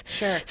makes sense.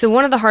 Sure. So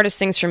one of the hardest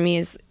things for me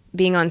is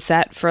being on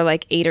set for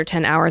like 8 or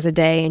 10 hours a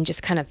day and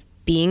just kind of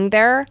being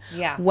there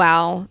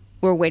while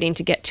we're waiting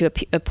to get to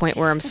a point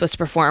where I'm supposed to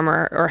perform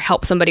or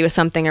help somebody with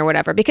something or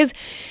whatever. Because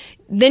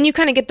then you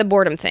kind of get the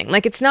boredom thing.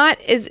 Like it's not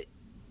as...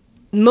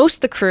 Most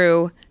of the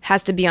crew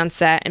has to be on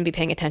set and be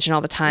paying attention all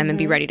the time and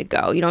be ready to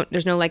go.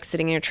 There's no like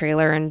sitting in your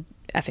trailer and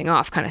effing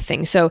off kind of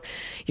thing. So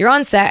you're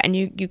on set and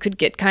you could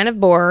get kind of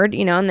bored,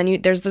 and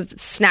then there's the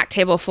snack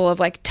table full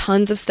of like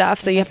tons of stuff.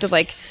 So you have to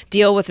like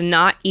deal with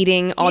not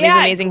eating all these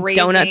amazing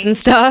donuts and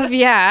stuff.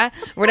 Yeah.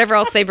 Whatever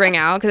else they bring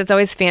out. 'Cause it's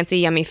always fancy,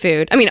 yummy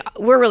food. I mean,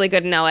 we're really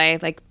good in LA,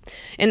 like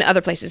in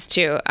other places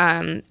too.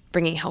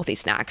 Bringing healthy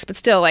snacks, but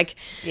still like,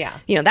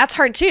 that's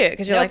hard too.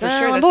 Cause you're like,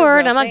 I'm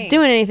bored. I'm not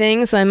doing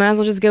anything. So I might as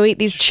well just go eat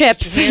these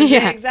chips.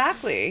 Yeah,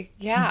 exactly.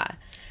 Yeah.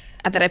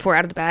 That I pour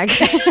out of the bag.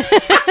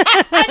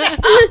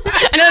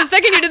 I know the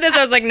second you did this,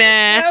 I was like,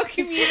 nah. No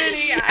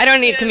community. I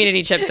don't need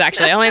community chips,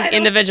 actually. I only have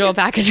individual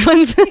package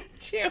ones.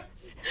 Too.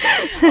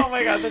 Oh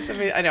my God, that's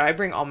amazing. I know, I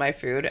bring all my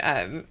food.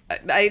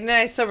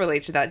 I still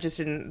relate to that just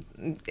in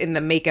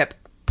the makeup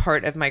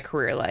part of my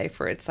career life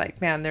where it's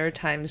like, man, there are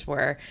times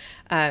where,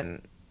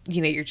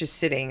 you're just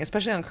sitting,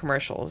 especially on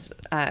commercials.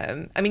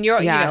 I mean,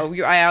 I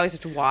always have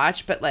to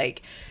watch, but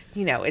like,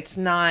 it's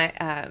not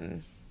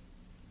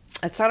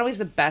always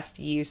the best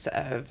use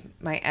of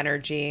my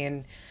energy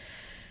and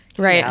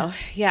right.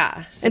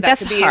 Yeah. So that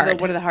that's could be hard.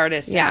 one of the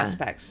hardest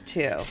aspects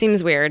too.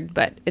 Seems weird,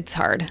 but it's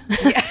hard.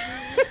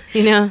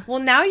 Yeah. Well,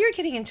 now you're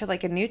getting into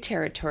like a new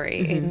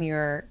territory in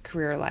your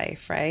career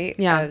life, right?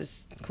 Yeah.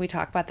 Can we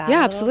talk about that?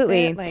 Yeah,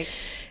 absolutely.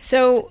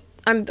 So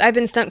I've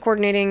been stunt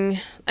coordinating.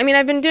 I mean,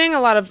 I've been doing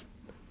a lot of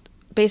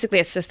basically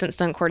assistant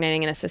stunt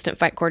coordinating and assistant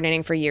fight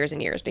coordinating for years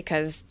and years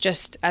because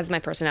just as my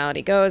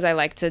personality goes, I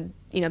like to,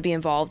 be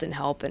involved and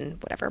help and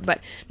whatever.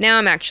 But now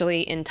I'm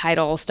actually in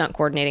title stunt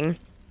coordinating.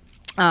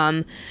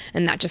 And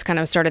that just kind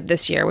of started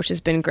this year, which has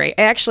been great.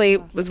 I actually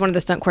was one of the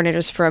stunt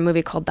coordinators for a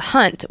movie called The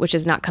Hunt, which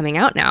is not coming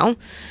out now.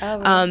 Oh,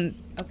 really?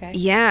 Okay.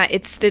 Yeah,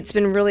 it's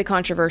been really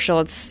controversial.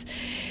 It's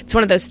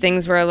one of those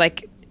things where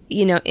like,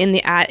 in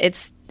the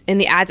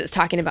ads it's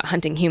talking about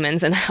hunting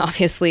humans, and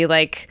obviously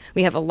like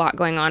we have a lot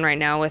going on right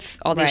now with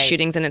all these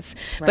shootings, and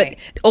but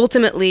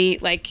ultimately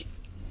like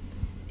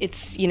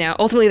it's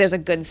ultimately there's a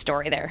good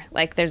story there.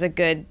 Like I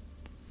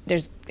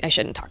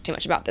shouldn't talk too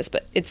much about this,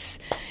 but it's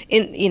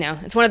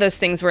it's one of those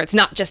things where it's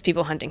not just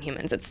people hunting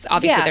humans. It's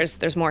obviously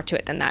there's more to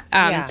it than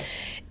that.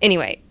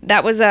 Anyway,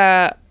 that was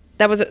a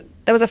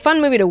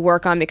fun movie to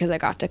work on because I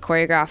got to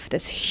choreograph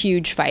this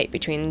huge fight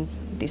between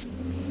these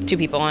two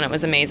people, and it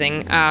was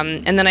amazing.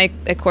 And then I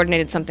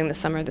coordinated something this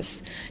summer,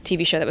 this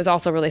TV show that was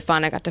also really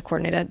fun. I got to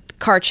coordinate a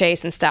car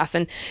chase and stuff,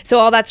 and so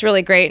all that's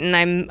really great. And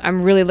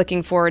I'm really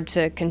looking forward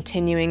to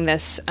continuing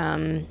this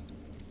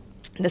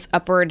this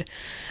upward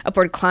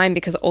climb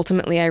because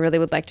ultimately I really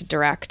would like to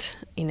direct.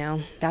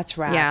 That's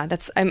right. Yeah,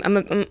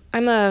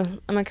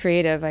 I'm a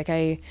creative.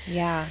 Like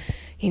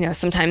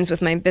sometimes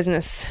with my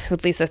business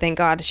with Lisa, thank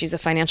God she's a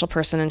financial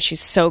person and she's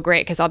so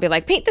great because I'll be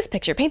like, paint this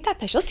picture, paint that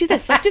picture, let's do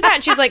this, let's do that.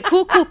 And she's like,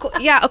 cool.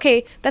 Yeah,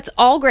 okay, that's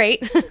all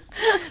great.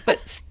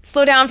 But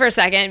slow down for a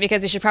second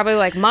because we should probably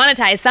like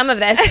monetize some of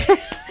this.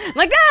 I'm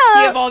like, no.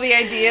 You have all the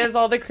ideas,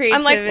 all the creativity.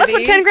 I'm like, let's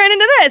put 10 grand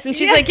into this. And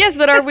she's like, yes,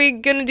 but are we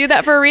going to do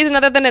that for a reason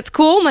other than it's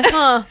cool? I'm like,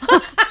 huh.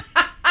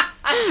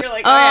 You're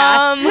like,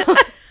 oh yeah.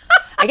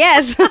 I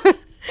guess.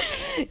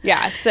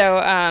 Yeah. So,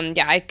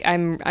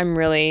 I'm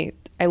really,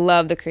 I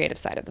love the creative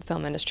side of the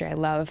film industry. I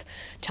love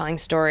telling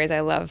stories. I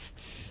love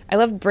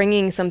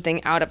bringing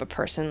something out of a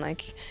person,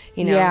 like,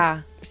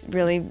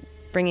 really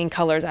bringing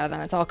colors out of them.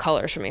 It's all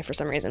colors for me for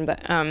some reason,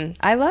 but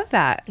I love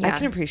that. I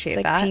can appreciate it's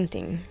like that.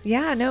 Painting.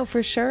 Yeah, no,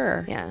 for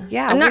sure. Yeah.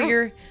 Yeah,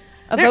 you're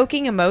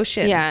evoking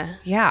emotion. Yeah.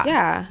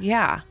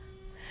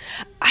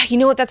 You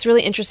know what? That's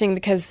really interesting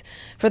because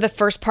for the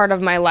first part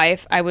of my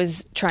life, I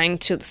was trying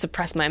to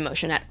suppress my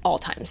emotion at all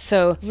times.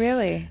 So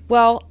really,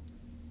 well,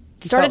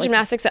 started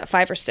gymnastics at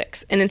 5 or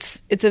 6, and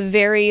it's a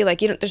very like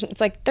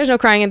there's no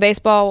crying in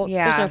baseball.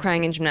 Yeah. There's no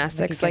crying in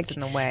gymnastics. Like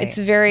in the way. It's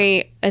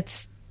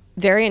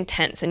very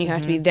intense, and you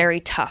have to be very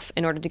tough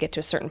in order to get to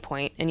a certain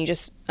point, and you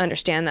just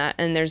understand that.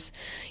 And there's,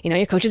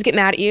 your coaches get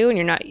mad at you, and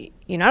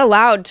you're not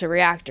allowed to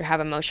react or have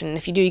emotion. And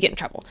if you do, you get in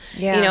trouble.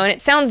 Yeah. And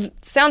it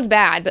sounds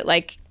bad, but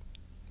like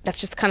that's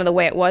just kind of the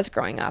way it was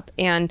growing up.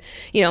 And,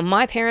 you know,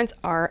 my parents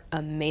are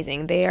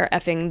amazing. They are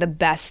effing the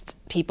best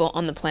people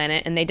on the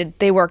planet. And they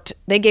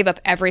gave up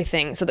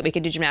everything so that we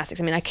could do gymnastics.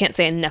 I mean, I can't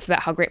say enough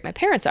about how great my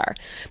parents are.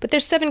 But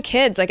there's 7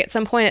 kids. Like, at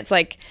some point, it's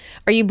like,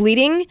 are you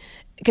bleeding?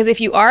 Because if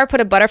you are, put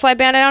a butterfly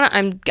band-aid on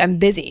it. I'm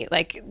busy.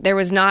 Like, there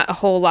was not a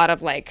whole lot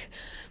of, like,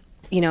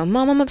 you know,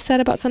 Mom, I'm upset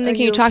about something.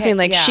 Can you talk to me?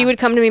 Like, she would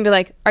come to me and be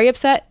like, are you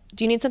upset?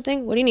 Do you need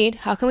something? What do you need?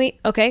 How can we?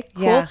 Okay,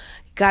 cool. Yeah.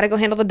 Got to go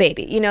handle the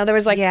baby. You know, there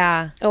was like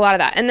a lot of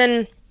that. And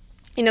then,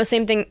 you know,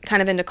 same thing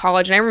kind of into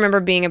college. And I remember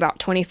being about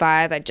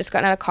 25. I'd just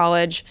gotten out of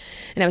college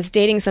and I was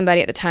dating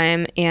somebody at the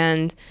time.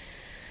 And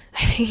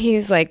I think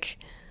he's like,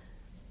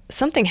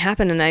 something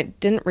happened and I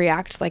didn't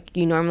react like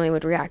you normally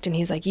would react. And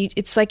he's like,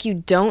 it's like you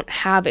don't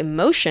have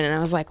emotion. And I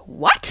was like,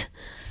 what?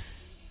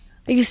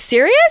 Are you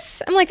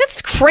serious? I'm like,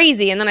 that's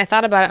crazy. And then I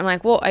thought about it. I'm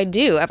like, well, I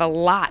do. I have a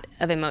lot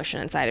of emotion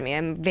inside of me.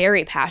 I'm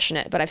very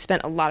passionate, but I've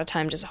spent a lot of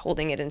time just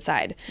holding it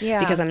inside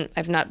because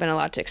I've not been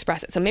allowed to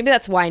express it. So maybe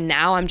that's why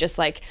now I'm just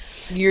like,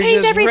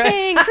 paint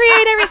everything,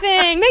 create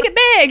everything, make it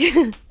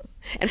big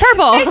and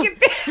purple. Make it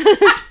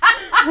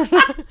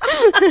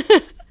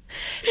big.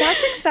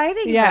 That's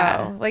exciting,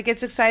 though. Like,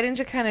 it's exciting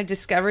to kind of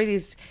discover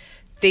these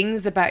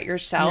things about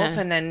yourself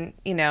and then,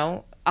 you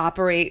know,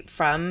 operate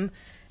from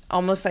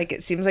almost like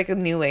it seems like a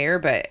new layer,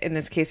 but in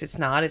this case it's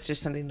not. It's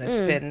just something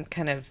that's been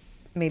kind of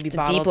maybe it's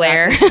bottled a deep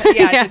layer. up.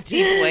 It's a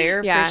deep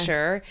layer for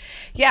sure.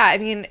 Yeah, I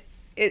mean,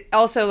 it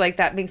also, like,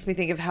 that makes me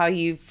think of how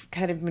you've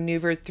kind of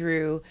maneuvered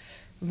through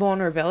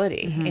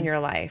vulnerability in your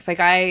life. Like,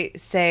 I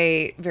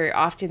say very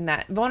often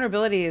that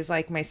vulnerability is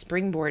like my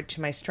springboard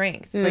to my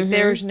strength. Like,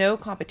 there's no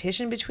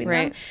competition between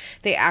them.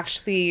 They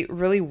actually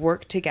really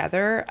work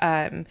together.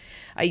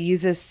 I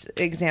use this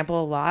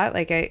example a lot.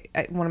 Like,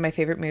 I one of my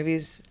favorite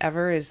movies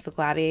ever is The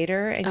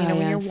Gladiator. And, you know,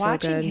 when you're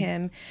watching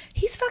him,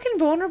 he's fucking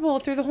vulnerable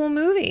through the whole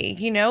movie,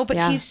 you know, but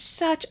he's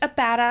such a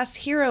badass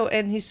hero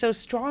and he's so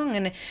strong.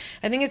 And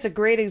I think it's a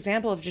great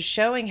example of just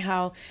showing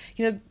how,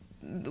 you know,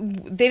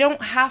 they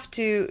don't have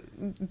to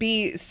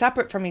be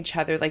separate from each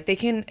other. Like, they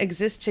can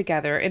exist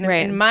together. And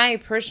in my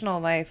personal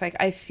life, like,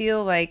 I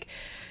feel like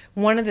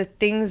one of the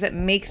things that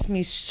makes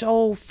me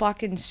so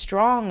fucking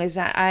strong is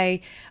that I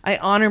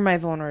honor my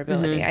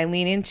vulnerability. I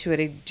lean into it.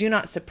 I do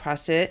not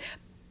suppress it,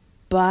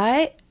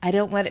 but I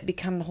don't let it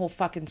become the whole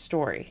fucking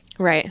story.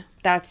 Right.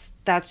 That's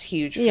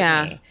huge for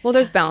me. Well,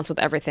 there's balance with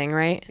everything,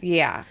 right?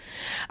 Yeah.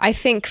 I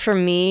think for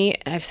me,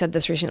 I've said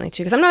this recently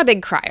too, because I'm not a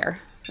big crier.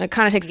 It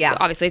kind of takes,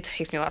 obviously, it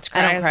takes me a lot to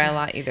cry. I don't cry a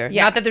lot either.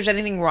 Yeah. Not that there's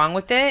anything wrong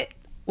with it.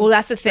 Well,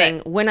 that's the thing.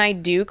 When I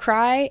do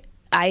cry,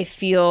 I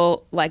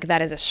feel like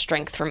that is a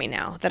strength for me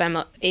now, that I'm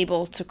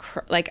able to,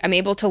 I'm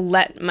able to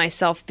let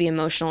myself be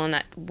emotional in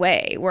that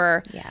way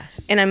where,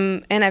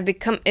 and I've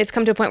become, it's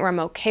come to a point where I'm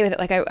okay with it.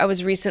 Like, I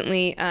was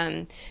recently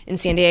in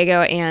San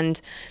Diego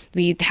and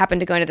we happened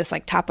to go into this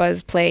like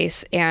tapas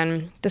place,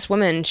 and this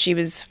woman,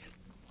 she's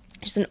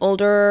an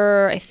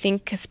older, I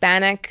think,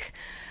 Hispanic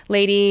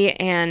lady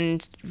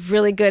and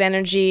really good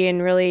energy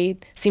and really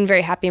seemed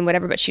very happy and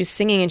whatever, but she was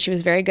singing and she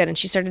was very good, and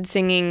she started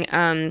singing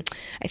I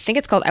think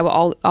it's called I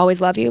Will Always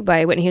Love You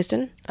by Whitney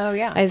Houston. Oh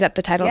yeah. Is that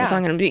the title of the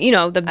song? And you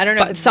know, I don't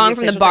know if it's song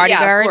from The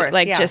Bodyguard,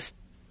 course, just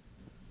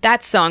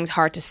that song's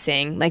hard to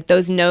sing. Like,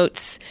 those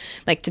notes,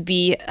 like, to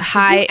be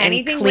high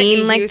and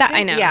clean like that.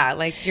 I know. Yeah,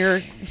 like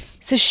you're.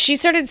 So she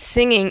started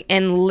singing,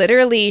 and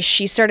literally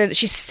she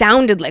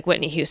sounded like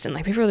Whitney Houston.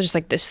 Like, people were just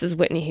like, this is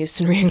Whitney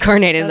Houston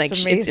reincarnated.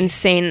 That's like, it's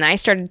insane. And I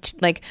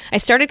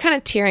started kind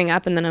of tearing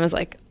up, and then I was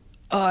like,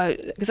 oh,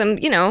 because I'm,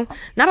 you know,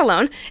 not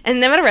alone.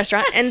 And then I'm at a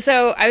restaurant. And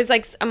so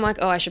I'm like,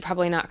 oh, I should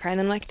probably not cry. And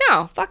then I'm like,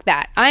 no, fuck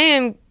that.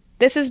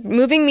 This is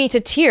moving me to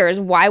tears.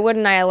 Why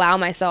wouldn't I allow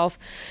myself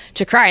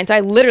to cry? And so I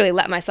literally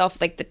let myself,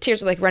 like, the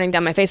tears were like running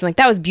down my face. I'm like,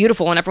 that was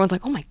beautiful. And everyone's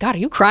like, oh my God, are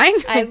you crying?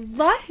 I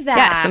love that.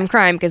 Yes, I'm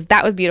crying because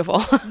that was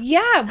beautiful.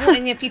 Yeah. Well,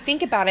 and if you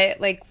think about it,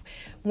 like,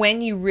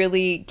 when you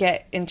really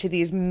get into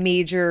these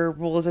major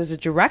roles as a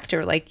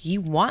director, like,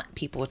 you want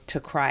people to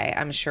cry,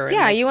 I'm sure.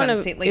 Yeah, you want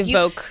to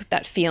evoke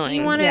that feeling.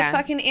 You want to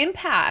fucking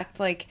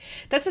impact. Like,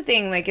 that's the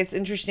thing. Like, it's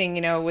interesting,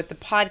 you know, with the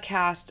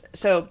podcast.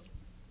 So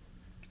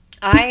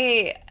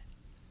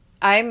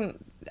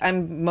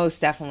I'm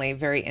most definitely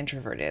very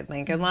introverted.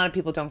 Like, a lot of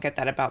people don't get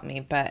that about me,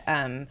 but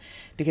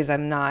because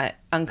I'm not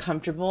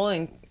uncomfortable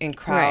in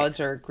crowds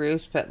or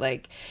groups, but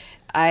like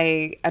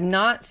I'm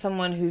not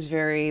someone who's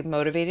very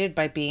motivated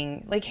by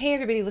being like, hey,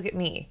 everybody, look at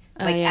me,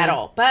 at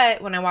all.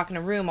 But when I walk in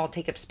a room, I'll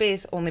take up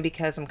space only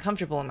because I'm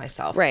comfortable in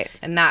myself. Right.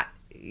 And that,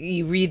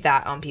 you read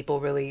that on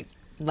people really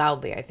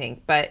loudly, I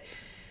think. But,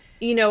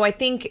 you know, I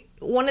think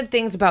one of the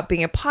things about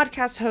being a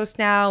podcast host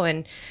now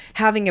and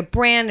having a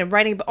brand and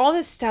writing all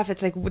this stuff,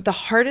 it's like the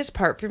hardest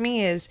part for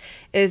me is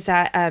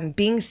that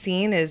being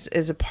seen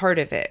is a part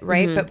of it,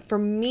 right? Mm-hmm. But for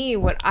me,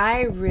 what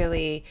I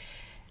really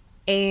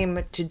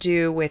aim to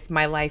do with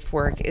my life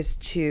work is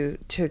to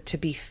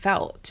be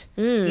felt,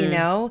 you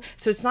know?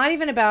 So it's not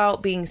even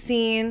about being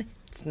seen.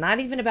 It's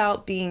not even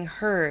about being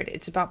heard.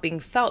 It's about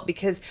being felt,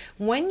 because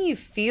when you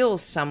feel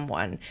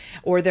someone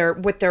or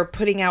what they're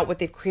putting out, what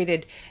they've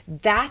created,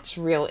 that's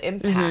real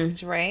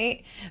impact,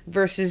 right?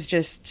 Versus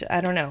just, I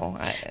don't know.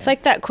 It's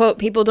like that quote,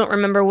 people don't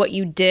remember what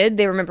you did,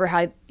 they remember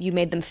how you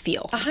made them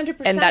feel.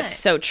 100%. And that's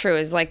so true.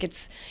 Is like,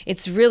 it's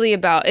really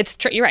about,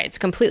 you're right, it's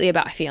completely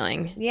about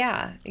feeling.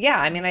 Yeah.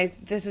 I mean,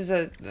 this is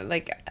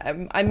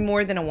I'm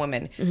more than a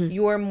woman.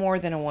 You're more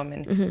than a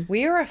woman.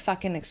 We are a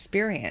fucking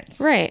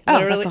experience. Right.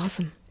 Oh, that's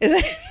awesome.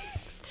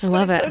 I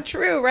love it. So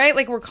true, right?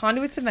 Like, we're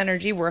conduits of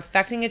energy. We're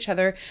affecting each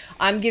other.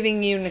 I'm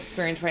giving you an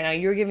experience right now.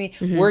 You're giving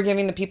me, we're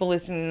giving the people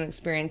listening an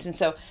experience. And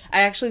so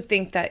I actually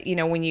think that,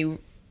 when you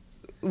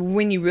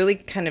really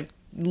kind of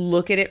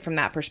look at it from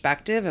that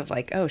perspective of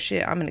like, oh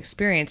shit, I'm an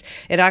experience,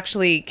 it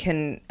actually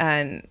can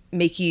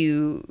make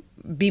you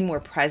be more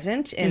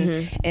present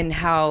in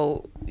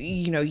how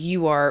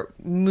you are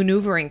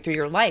maneuvering through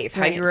your life,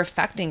 how you're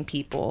affecting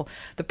people.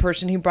 The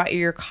person who brought you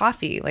your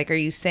coffee, like, are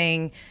you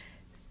saying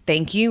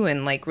thank you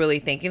and like really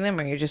thanking them,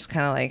 or you're just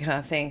kind of like,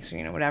 huh, thanks,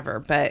 whatever.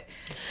 But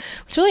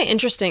it's really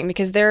interesting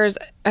because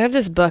I have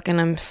this book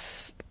and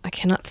I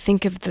cannot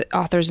think of the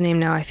author's name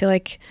now. I feel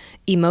like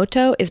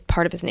Emoto is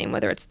part of his name,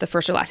 whether it's the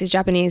first or last. He's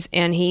Japanese,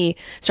 and he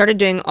started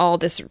doing all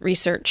this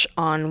research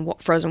on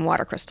frozen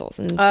water crystals.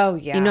 And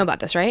you know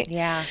about this, right?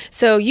 Yeah.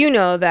 So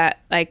that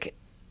like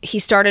he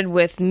started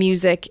with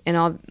music and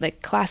all,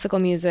 like classical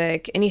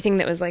music, anything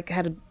that was like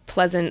had a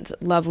pleasant,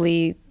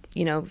 lovely,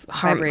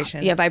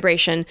 vibration.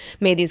 Vibration,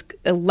 made these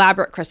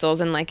elaborate crystals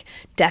and like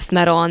death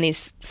metal on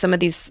some of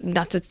these,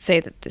 not to say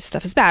that this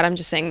stuff is bad, I'm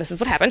just saying this is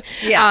what happened.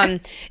 Yeah.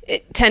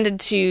 It tended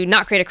to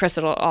not create a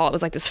crystal at all. It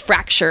was like this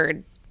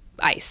fractured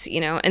ice,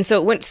 and so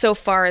it went so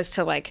far as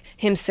to like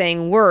him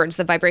saying words,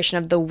 the vibration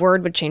of the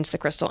word would change the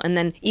crystal, and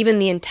then even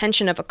the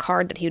intention of a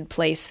card that he would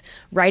place,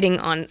 writing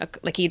on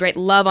like he'd write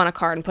love on a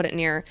card and put it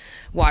near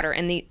water,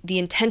 and the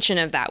intention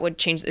of that would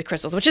change the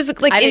crystals, which is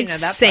like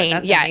insane.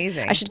 That's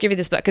amazing. I should give you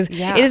this book because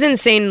it is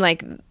insane.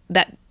 Like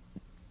that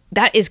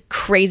is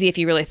crazy if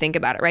you really think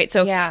about it, right?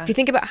 So if you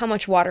think about how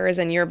much water is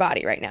in your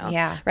body right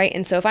now, right?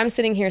 And so if I'm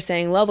sitting here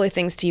saying lovely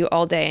things to you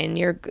all day, and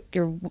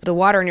the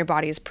water in your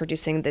body is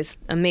producing this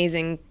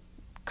amazing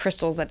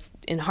crystals that's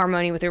in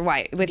harmony with your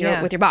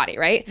your body,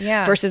 right?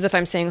 Yeah. Versus if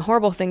I'm saying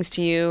horrible things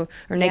to you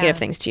or negative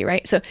things to you,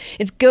 right? So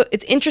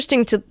it's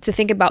interesting to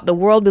think about the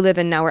world we live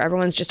in now, where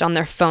everyone's just on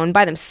their phone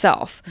by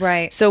themselves,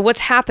 right? So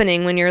what's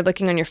happening when you're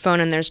looking on your phone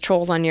and there's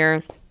trolls on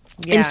your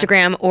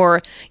Instagram,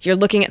 or you're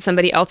looking at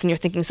somebody else and you're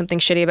thinking something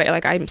shitty about, you're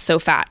like, I'm so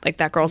fat, like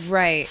that girl's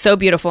so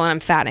beautiful and I'm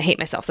fat and I hate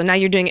myself. So now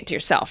you're doing it to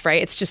yourself,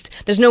 right? It's just,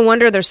 there's no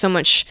wonder there's so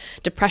much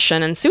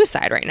depression and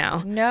suicide right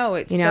now. No,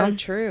 it's so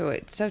true.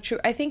 It's so true.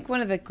 I think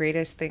one of the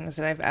greatest things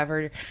that I've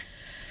ever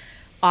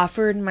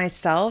offered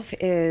myself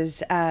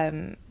is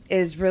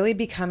really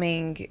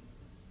becoming,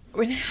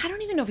 I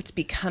don't even know if it's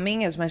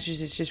becoming as much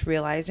as it's just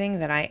realizing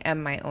that I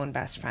am my own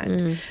best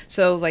friend.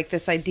 So like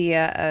this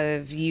idea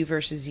of you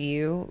versus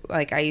you,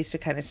 like I used to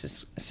kind of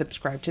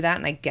subscribe to that,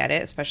 and I get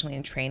it, especially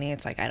in training.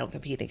 It's like, I don't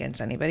compete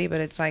against anybody,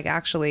 but it's like,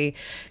 actually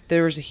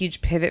there was a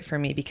huge pivot for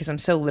me because I'm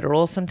so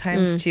literal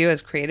sometimes too,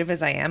 as creative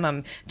as I am.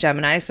 I'm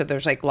Gemini, so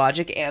there's like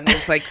logic and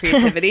there's like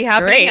creativity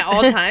happening at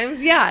all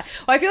times. Yeah.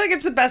 Well, I feel like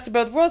it's the best of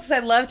both worlds,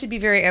 because I love to be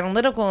very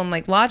analytical and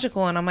like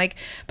logical, and I'm like,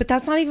 but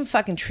that's not even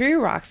fucking true,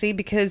 Roxy,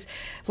 because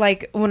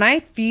like when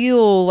I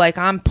feel like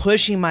I'm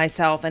pushing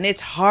myself and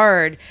it's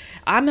hard,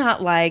 I'm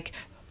not like,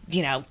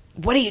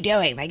 what are you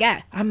doing? Like,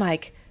 I'm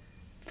like,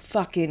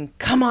 fucking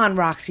come on,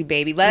 Roxy,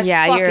 baby. Let's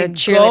fucking you're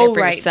cheerleading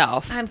for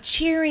yourself. I'm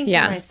cheering for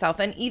myself.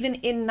 And even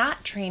in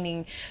not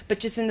training, but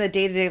just in the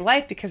day-to-day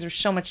life, because there's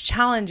so much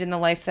challenge in the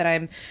life that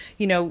I'm,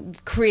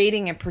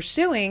 creating and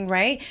pursuing,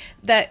 right?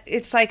 That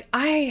it's like,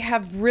 I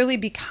have really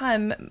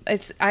become,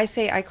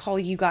 I call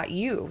you got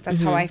you.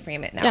 That's how I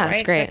frame it now, right?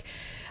 That's great. Like,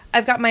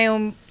 I've got my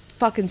own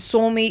fucking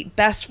soulmate,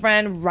 best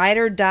friend, ride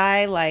or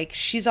die. Like,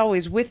 she's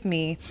always with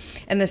me.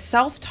 And the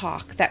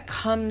self-talk that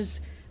comes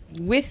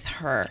with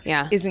her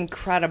is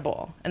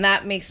incredible. And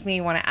that makes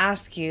me want to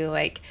ask you,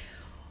 like,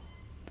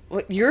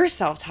 what your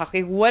self-talk,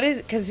 like, what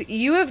is, because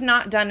you have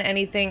not done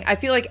anything. I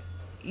feel like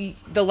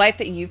the life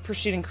that you've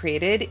pursued and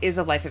created is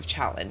a life of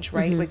challenge,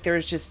 right? Like,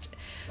 there's just,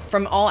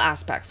 from all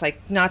aspects,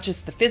 like, not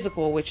just the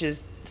physical, which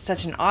is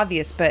such an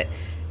obvious, but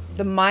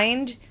the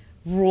mind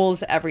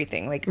rules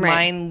everything. Like,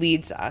 mind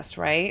leads us,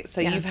 right?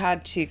 So you've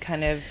had to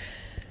kind of...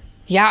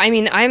 Yeah, I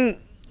mean, I'm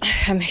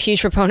a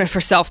huge proponent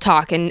for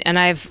self-talk, and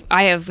I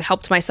have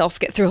helped myself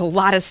get through a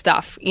lot of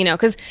stuff,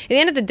 because at the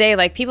end of the day,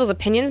 like, people's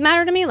opinions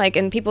matter to me, like,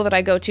 and people that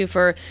I go to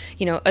for,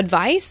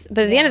 advice,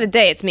 but at the end of the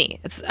day, it's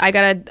me. I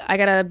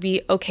gotta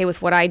be okay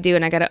with what I do,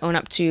 and I gotta own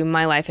up to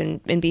my life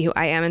and be who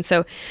I am. And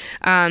so,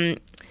 I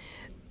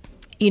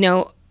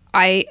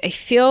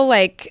feel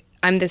like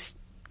I'm this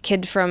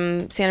kid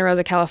from Santa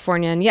Rosa,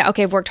 California, and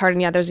I've worked hard,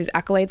 and there's these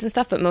accolades and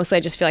stuff, but mostly I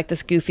just feel like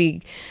this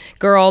goofy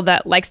girl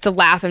that likes to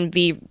laugh and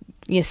be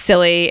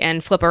silly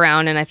and flip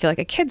around, and I feel like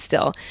a kid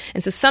still.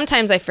 And so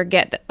sometimes I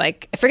forget that,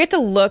 like, I forget to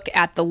look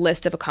at the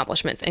list of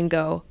accomplishments and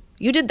go,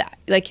 You did that.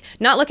 Like,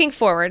 not looking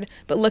forward,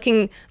 but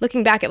looking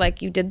back at,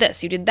 like, you did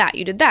this, you did that,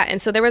 you did that.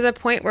 And so there was a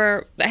point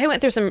where I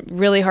went through some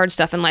really hard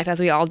stuff in life, as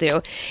we all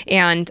do.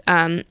 And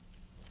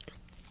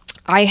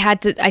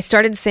I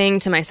started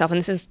saying to myself, and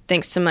this is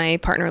thanks to my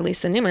partner,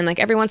 Lisa Newman, like,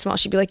 every once in a while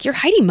she'd be like, you're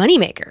Heidi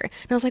Moneymaker.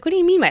 And I was like, what do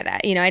you mean by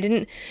that? You know, I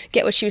didn't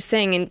get what she was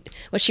saying. And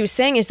what she was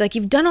saying is, like,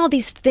 you've done all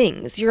these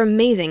things. You're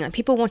amazing. Like,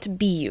 people want to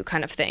be you,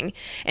 kind of thing.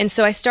 And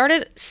so I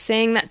started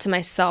saying that to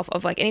myself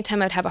of, like,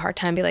 anytime I'd have a hard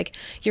time, be like,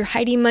 you're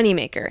Heidi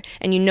Moneymaker.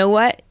 And you know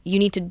what? You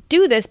need to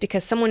do this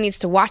because someone needs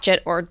to watch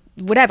it or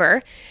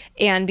whatever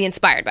and be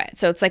inspired by it.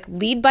 So it's like,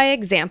 lead by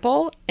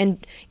example.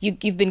 And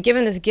you've been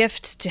given this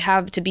gift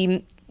to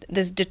be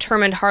this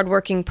determined,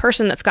 hardworking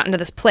person that's gotten to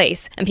this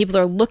place, and people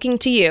are looking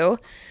to you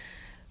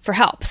for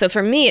help. So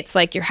for me, it's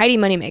like, you're Heidi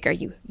Moneymaker.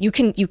 You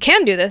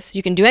can do this.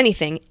 You can do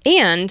anything,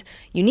 and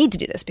you need to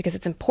do this because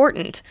it's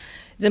important.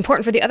 It's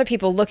important for the other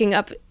people looking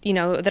up, you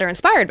know, that are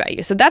inspired by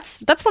you. So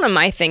that's one of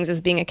my things,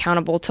 is being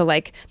accountable to,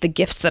 like, the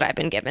gifts that I've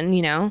been given,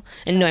 you know,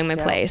 and knowing my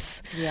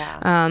place. Yeah,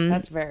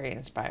 that's very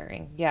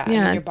inspiring. Yeah, I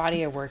mean, your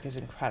body of work is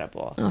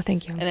incredible. Oh,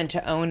 thank you. And then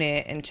to own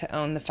it, and to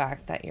own the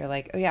fact that you're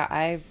like, oh yeah,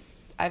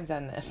 I've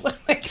done this.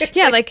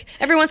 like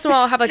every once in a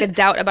while I'll have, like, a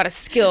doubt about a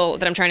skill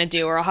that I'm trying to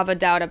do, or I'll have a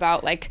doubt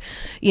about, like,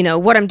 you know,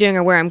 what I'm doing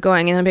or where I'm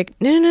going. And I'm like,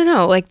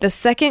 no. Like, the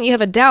second you have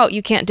a doubt,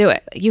 you can't do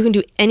it. You can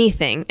do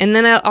anything. And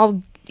then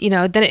I'll you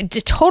know, then it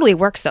just totally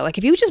works though. Like,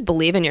 if you just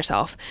believe in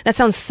yourself, that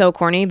sounds so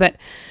corny, but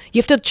you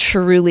have to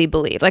truly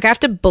believe. Like, I have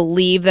to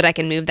believe that I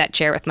can move that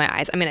chair with my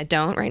eyes. I mean, I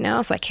don't right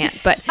now, so I can't,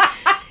 but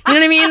you know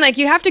what I mean? Like,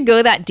 you have to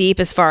go that deep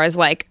as far as,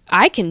 like,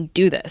 I can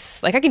do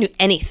this. Like, I can do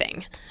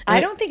anything. I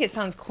don't think it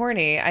sounds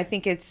corny. I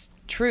think it's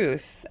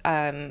truth.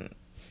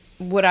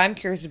 What I'm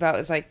curious about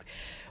is, like,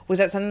 was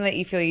that something that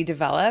you feel you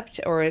developed,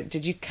 or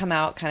did you come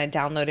out kind of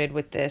downloaded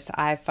with this,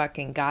 I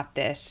fucking got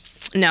this?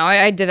 No,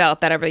 I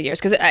developed that over the years.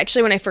 Because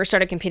actually, when I first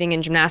started competing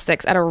in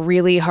gymnastics, I had a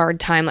really hard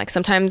time. Like,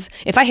 sometimes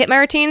if I hit my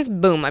routines,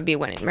 boom, I'd be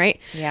winning, right?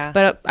 Yeah.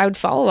 But I would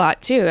fall a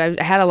lot too.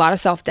 I had a lot of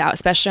self-doubt,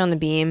 especially on the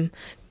beam.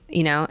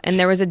 You know, and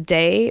there was a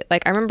day,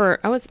 like, I remember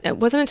it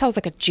wasn't until I was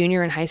like a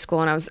junior in high school,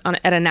 and I was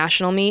at a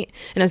national meet,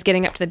 and I was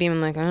getting up to the beam. I'm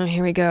like, oh,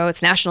 here we go.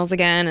 It's nationals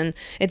again, and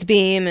it's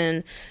beam,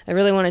 and I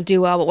really want to do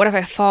well, but what if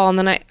I fall? And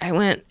then I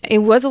went, it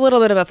was a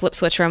little bit of a flip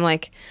switch where I'm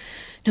like,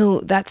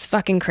 no, that's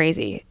fucking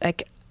crazy.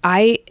 Like,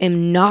 I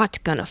am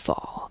not going to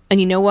fall.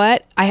 And you know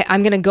what?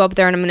 I'm going to go up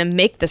there and I'm going to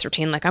make this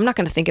routine. Like, I'm not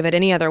going to think of it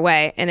any other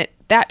way. And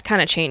that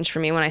kind of changed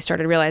for me when I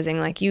started realizing,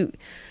 like,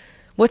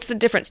 what's the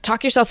difference?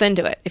 Talk yourself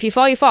into it. If you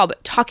fall, you fall,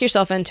 but talk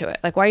yourself into it.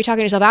 Like, why are you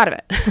talking yourself out of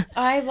it?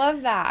 I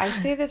love that. I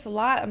say this a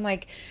lot. I'm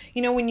like,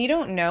 you know, when you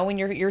don't know, when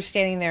you're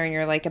standing there and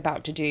you're, like,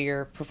 about to do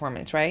your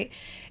performance, right?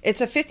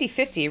 It's a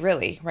 50-50,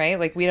 really, right?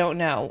 Like, we don't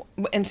know.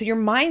 And so your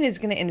mind is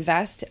going to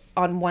invest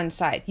on one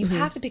side. You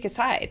have to pick a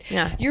side.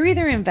 Yeah. You're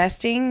either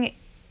investing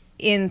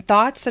in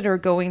thoughts that are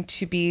going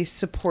to be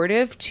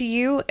supportive to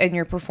you and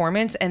your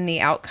performance and the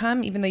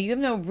outcome, even though you have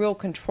no real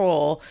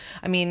control.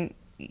 I mean,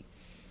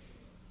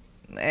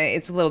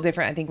 it's a little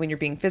different, I think, when you're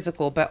being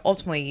physical, but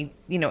ultimately,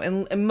 you know,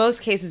 in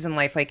most cases in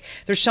life, like,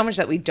 there's so much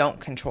that we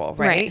don't control,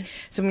 right?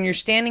 So when you're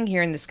standing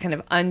here in this kind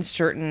of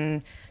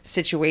uncertain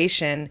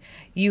situation,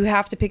 you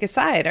have to pick a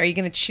side. Are you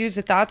going to choose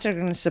the thoughts that are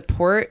going to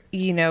support,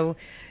 you know,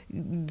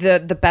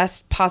 the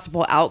best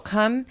possible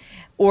outcome,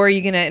 or are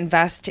you going to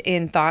invest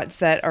in thoughts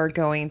that are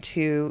going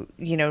to,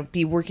 you know,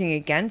 be working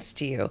against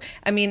you?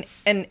 I mean,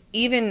 and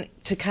even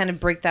to kind of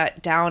break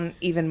that down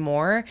even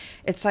more,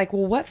 it's like,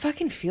 well, what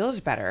fucking feels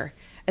better?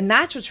 And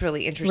that's what's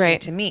really interesting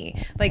to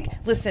me. Like,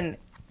 listen,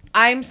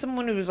 I'm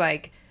someone who's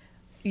like,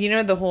 you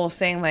know, the whole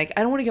saying, like,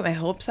 I don't want to get my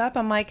hopes up.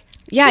 I'm like,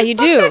 yeah, you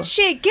do that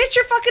shit. Get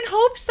your fucking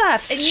hopes up.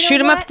 And you know shoot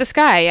them up the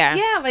sky. Yeah.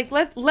 Yeah. Like,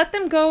 let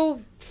them go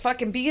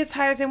fucking be as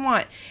high as they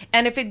want.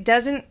 And if it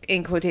doesn't,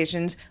 in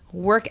quotations,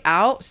 work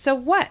out, so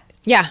what?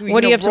 Yeah.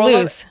 What do you have to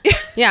lose?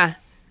 Yeah.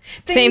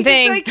 Same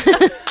thing. Like,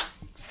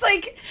 it's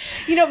like,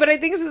 you know, but I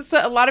think it's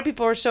a lot of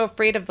people are so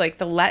afraid of, like,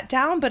 the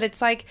letdown, but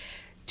it's like,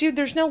 dude,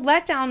 there's no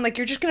letdown. Like,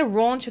 you're just going to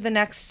roll into the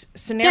next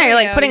scenario. Yeah, you're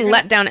like putting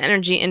letdown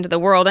energy into the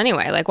world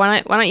anyway. Like,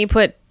 why don't you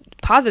put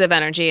positive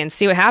energy and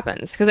see what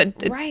happens? Because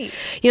right.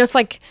 You know, it's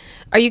like,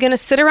 are you going to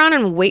sit around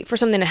and wait for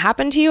something to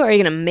happen to you, or are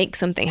you going to make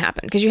something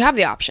happen? Because you have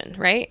the option,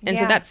 right? And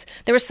so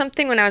there was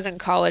something when I was in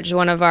college,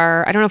 one of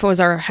our, I don't know if it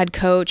was our head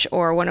coach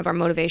or one of our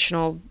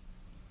motivational,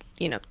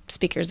 you know,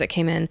 speakers that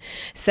came in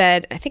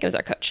said, I think it was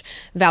our coach,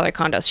 Valerie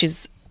Kondos.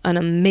 She's an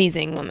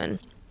amazing woman.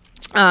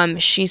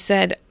 She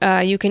said,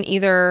 you can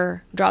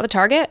either draw the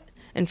target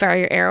and fire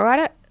your arrow at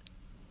it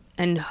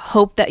and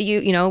hope that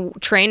you know,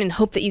 train and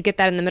hope that you get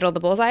that in the middle of the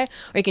bullseye,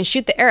 or you can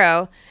shoot the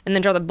arrow and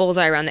then draw the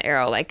bullseye around the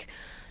arrow. Like,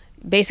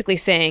 basically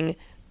saying,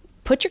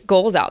 put your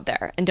goals out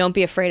there and don't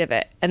be afraid of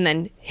it, and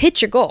then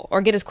hit your goal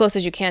or get as close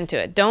as you can to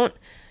it. Don't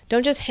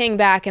just hang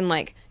back and,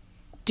 like,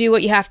 do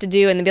what you have to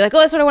do and then be like, oh,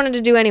 that's what I wanted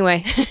to do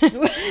anyway.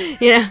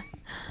 You know,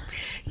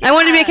 I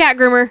wanted to be a cat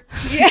groomer.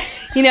 Yeah.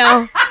 You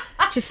know,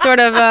 just sort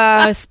of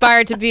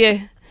aspired to be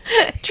a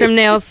trim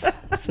nails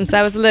since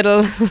I was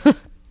little.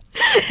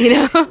 You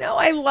know? No,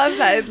 I love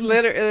that. It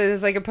literally, it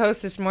was like a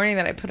post this morning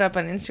that I put up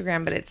on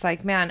Instagram, but it's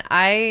like, man,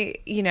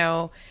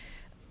 I'm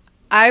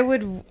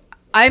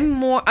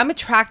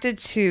attracted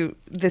to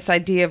this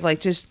idea of like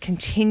just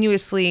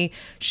continuously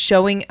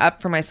showing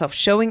up for myself,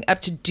 showing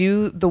up to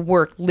do the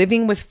work,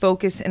 living with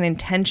focus and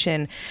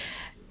intention.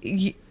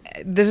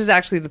 This is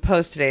actually the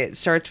post today. It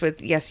starts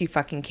with, yes, you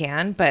fucking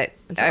can. But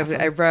awesome.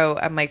 I wrote,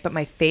 I'm like, but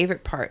my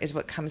favorite part is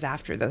what comes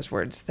after those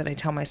words that I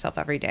tell myself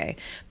every day.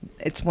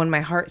 It's when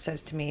my heart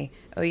says to me,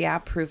 oh yeah,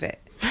 prove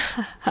it.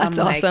 That's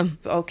I'm awesome.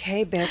 Like,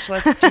 okay, bitch,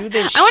 let's do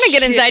this. I want to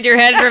get inside your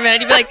head for a minute.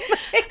 You'd be like,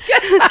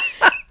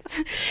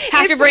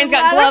 half your brain's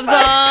got gloves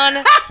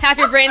on. Half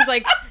your brain's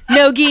like,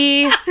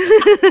 no-gi.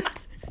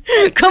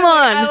 Come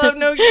on. I love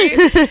no-gi.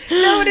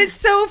 No, and it's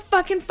so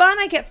fucking fun.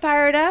 I get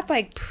fired up.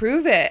 Like,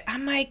 prove it.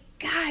 I'm like,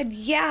 God,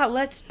 yeah,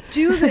 let's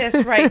do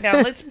this right now.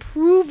 Let's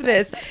prove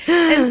this.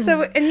 And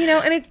so, and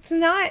it's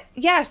not,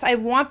 yes, I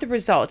want the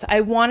results.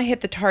 I want to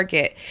hit the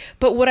target.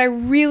 But what I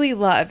really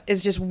love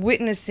is just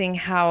witnessing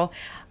how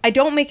I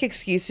don't make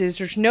excuses.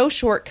 There's no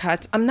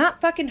shortcuts. I'm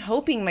not fucking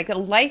hoping. Like, a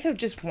life of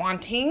just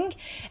wanting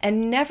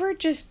and never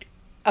just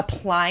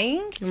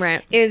applying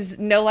is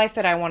no life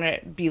that I want to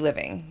be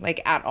living,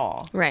 like, at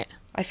all. Right.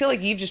 I feel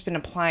like you've just been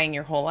applying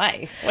your whole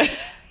life.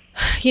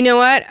 You know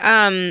what?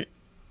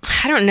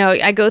 I don't know.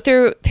 I go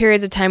through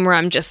periods of time where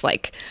I'm just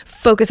like,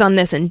 focus on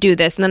this and do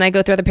this. And then I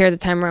go through other periods of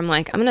time where I'm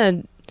like, I'm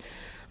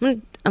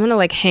gonna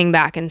like hang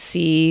back and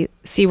see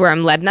where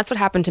I'm led. And that's what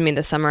happened to me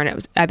this summer.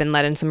 And I've been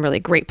led in some really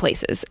great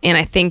places. And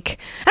I just think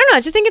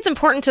it's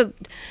important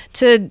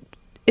to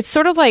it's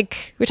sort of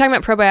like, we were talking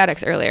about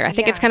probiotics earlier. I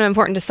think it's kind of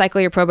important to cycle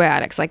your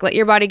probiotics. Like, let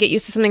your body get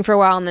used to something for a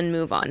while and then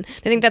move on.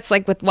 I think that's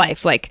like with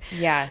life. Like,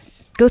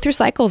 yes, go through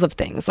cycles of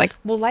things. Like,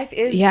 well, life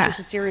is just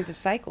a series of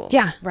cycles.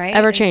 Yeah. Right.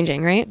 Ever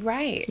changing, right?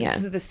 Right. Yeah.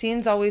 So the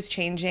scene's always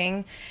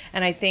changing.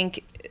 And I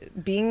think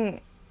being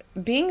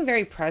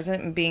very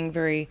present and being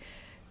very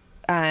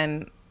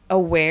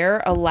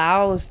aware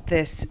allows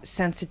this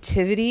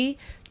sensitivity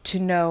to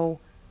know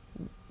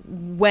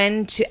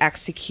when to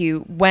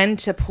execute, when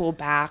to pull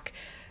back,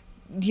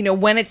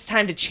 when it's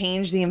time to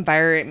change the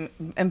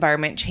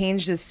environment,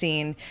 change the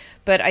scene.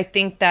 But I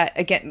think that,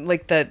 again,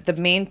 like the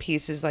main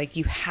piece is like,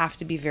 you have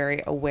to be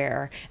very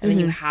aware, and then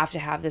you have to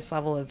have this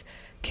level of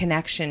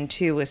connection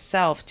too with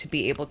self to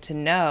be able to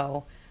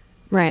know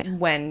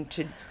when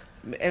to,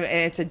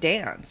 it's a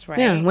dance, right?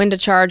 Yeah. When to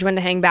charge, when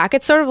to hang back.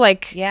 It's sort of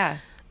like,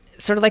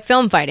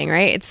 film fighting,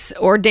 right? It's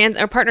or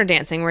partner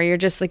dancing, where you're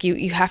just like,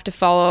 you have to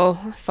follow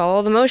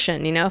the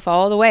motion,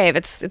 follow the wave.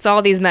 It's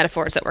all these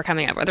metaphors that we're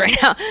coming up with right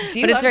now. Do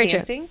you love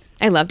dancing?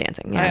 I love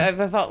dancing. Yeah.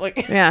 I felt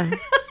like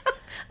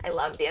I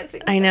love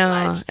dancing. I know.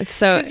 Much. It's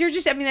so, because you're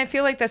just, I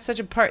feel like that's such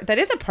a part. That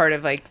is a part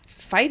of like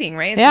fighting,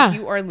 right? It's like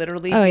you are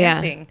literally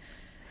dancing.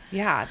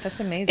 Yeah, that's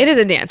amazing. It is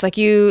a dance. Like,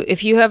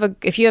 if you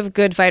have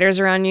good fighters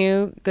around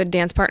you, good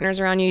dance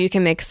partners around you, you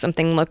can make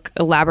something look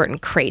elaborate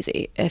and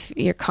crazy. If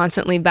you're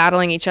constantly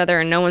battling each other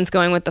and no one's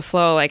going with the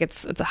flow, like,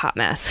 it's a hot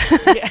mess.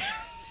 Yeah.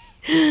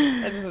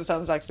 That doesn't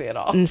sound sexy at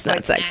all. It's not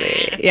like,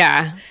 sexy.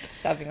 Yeah.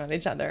 Stepping on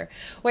each other.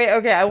 Wait,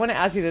 okay, I want to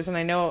ask you this, and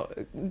I know,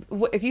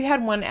 if you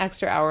had one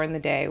extra hour in the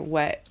day,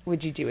 what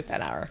would you do with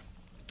that hour?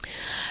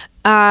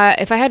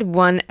 If I had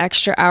one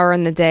extra hour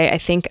in the day, I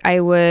think I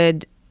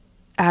would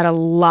add a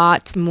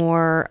lot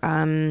more.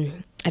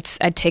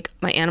 I'd take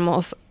my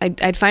animals.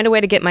 I'd find a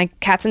way to get my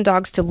cats and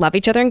dogs to love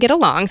each other and get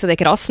along, so they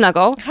could all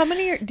snuggle. How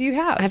many do you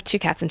have? I have 2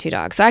 cats and 2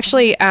 dogs. So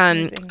actually,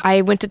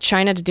 I went to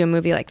China to do a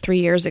movie like 3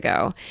 years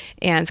ago,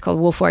 and it's called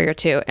Wolf Warrior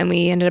 2. And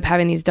we ended up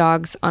having these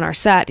dogs on our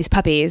set, these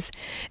puppies.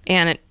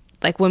 And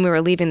when we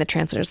were leaving, the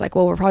translator's like,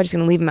 well, we're probably just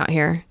going to leave them out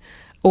here,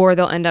 or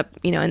they'll end up,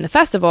 in the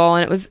festival.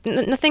 And it was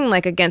nothing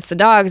like against the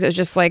dogs. It was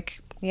just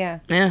like,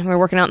 we're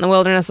working out in the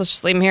wilderness. Let's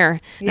just leave them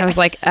here. And I was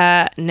like,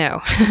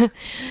 no.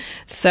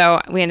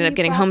 So we ended up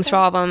getting homes for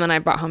all of them, and I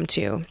brought home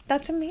 2.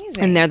 That's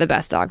amazing. And they're the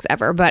best dogs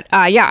ever. But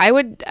I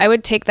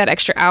would take that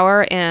extra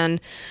hour,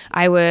 and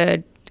I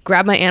would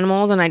grab my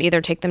animals, and I'd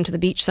either take them to the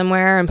beach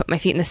somewhere and put my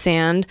feet in the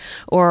sand,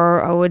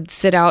 or I would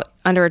sit out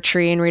under a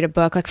tree and read a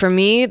book. Like, for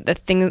me, the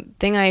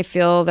thing I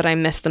feel that I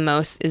miss the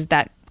most is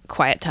that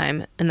quiet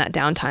time and that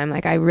downtime.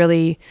 Like, I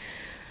really,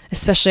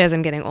 especially as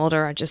I'm getting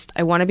older,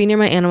 I want to be near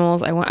my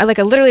animals. I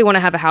literally want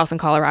to have a house in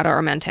Colorado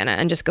or Montana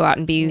and just go out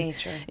and be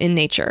in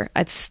nature.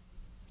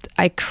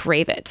 I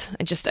crave it.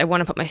 I want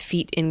to put my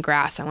feet in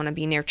grass. I want to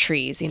be near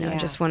trees, I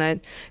just want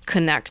to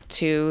connect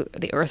to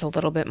the earth a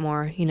little bit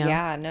more,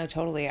 Yeah, no,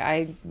 totally.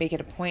 I make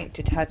it a point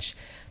to touch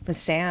the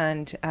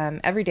sand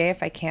every day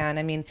if I can.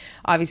 I mean,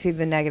 obviously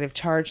the negative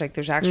charge, like,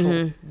 there's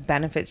actual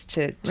benefits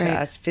to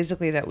us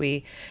physically that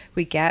we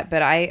get.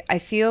 But I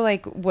feel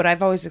like what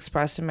I've always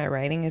expressed in my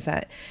writing is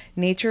that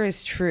nature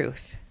is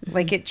truth.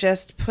 Like, it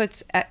just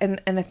puts, and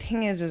the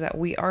thing is that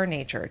we are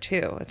nature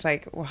too. It's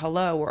like, well,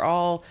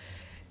 hello,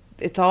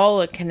 it's all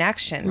a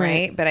connection,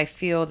 right? But I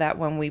feel that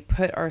when we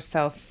put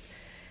ourselves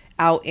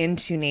out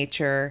into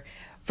nature,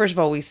 first of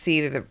all, we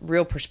see the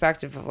real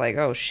perspective of like,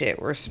 oh shit,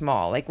 we're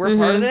small. Like, we're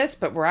part of this,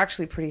 but we're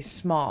actually pretty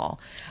small.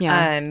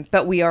 Yeah.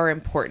 But we are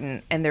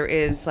important, and there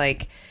is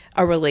like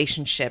a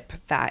relationship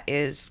that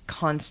is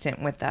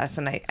constant with us.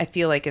 And I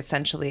feel like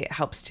essentially it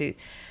helps to,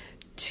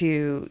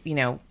 you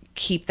know,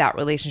 keep that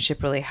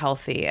relationship really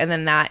healthy. And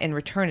then that in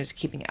return is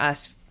keeping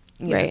us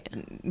know,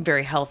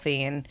 very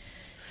healthy and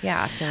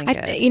feeling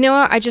good. You know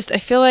what? I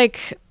feel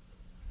like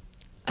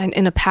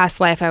in a past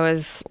life I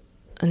was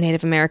a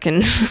Native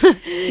American.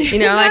 You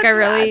know, like I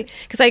really,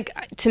 because like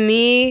to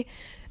me,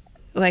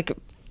 like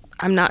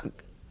I'm not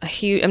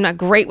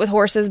great with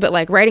horses, but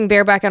like riding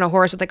bareback on a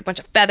horse with like a bunch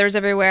of feathers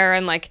everywhere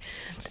and like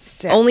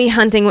only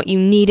hunting what you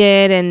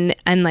needed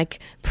and like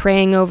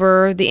praying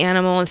over the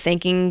animal and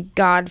thanking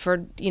God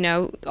for, you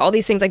know, all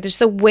these things, like just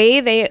the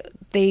way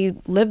they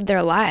lived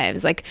their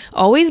lives, like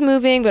always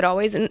moving, but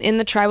always in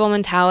the tribal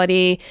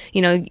mentality.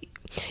 You know,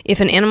 if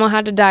an animal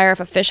had to die or if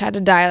a fish had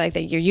to die, like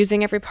that, you're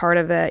using every part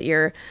of it.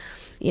 You're,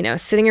 you know,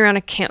 sitting around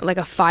a camp, like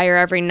a fire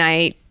every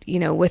night, you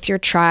know, with your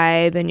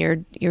tribe, and you're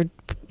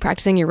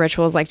practicing your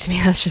rituals. Like, to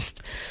me, that's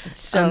just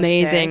so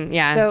amazing. Sick.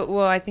 Yeah. So,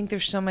 well, I think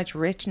there's so much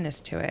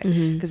richness to it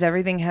because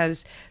everything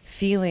has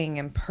feeling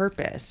and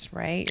purpose,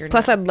 right?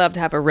 Plus, I'd love to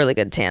have a really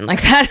good tan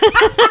like that.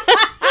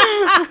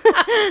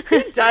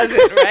 Who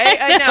doesn't, right?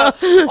 I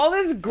know. All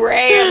this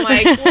gray. I'm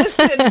like,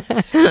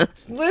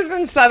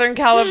 listen, Southern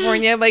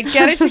California, like,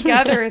 get it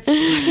together. It's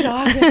fucking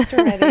August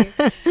already.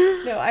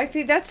 No, I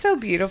think that's so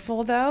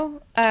beautiful,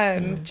 though.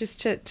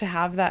 Just to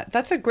have that.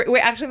 That's a great.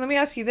 Wait, actually, let me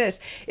ask you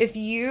this: if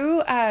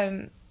you,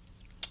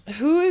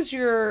 who is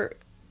your?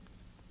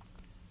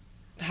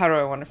 How do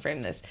I want to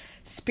frame this?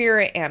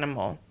 Spirit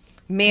animal,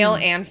 male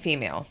and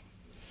female.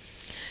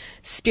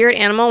 Spirit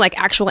animal, like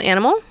actual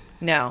animal?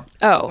 No.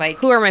 Oh, like,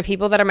 who are my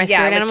people that are my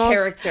spirit animals?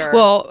 Character.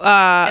 Well,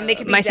 and they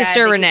could be my dead,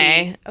 sister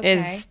Renee okay.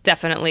 is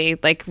definitely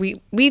like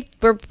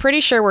we're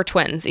pretty sure we're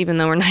twins, even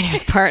though we're 9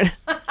 years apart.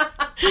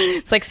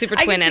 It's like super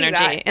twin energy,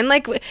 that. And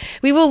like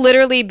we will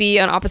literally be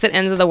on opposite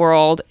ends of the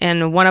world,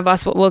 and one of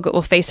us will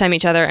FaceTime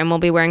each other, and we'll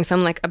be wearing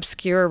some like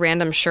obscure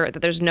random shirt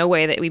that there's no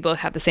way that we both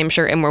have the same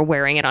shirt, and we're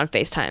wearing it on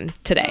FaceTime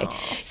today.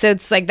 Aww. So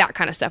it's like that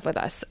kind of stuff with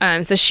us.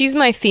 So she's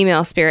my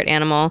female spirit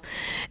animal,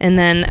 and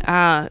then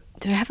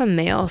do I have a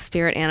male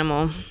spirit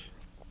animal?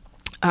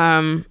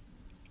 I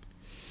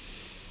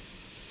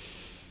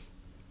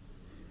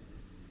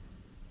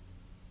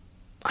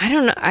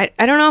don't know. I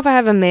don't know if I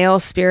have a male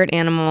spirit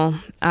animal.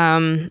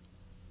 I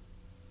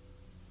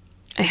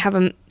have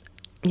a.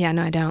 Yeah,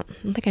 no, I don't. I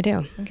don't think I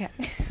do. Okay.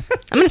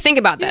 I'm gonna think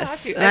about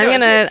this. And I'm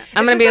gonna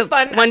be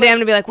one day. I'm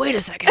gonna be like, wait a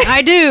second,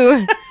 I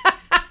do.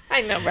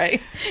 I know,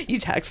 right? You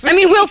text me. I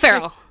mean, Will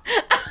Ferrell.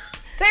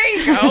 There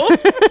you go.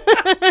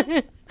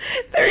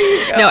 There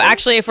you go. No,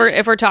 actually, if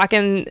we're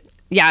talking,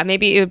 yeah,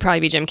 maybe it would probably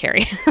be Jim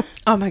Carrey.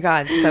 Oh my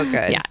God, so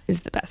good. Yeah,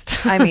 he's the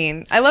best. I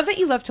mean, I love that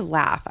you love to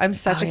laugh. I'm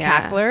such a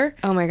cackler.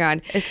 Oh my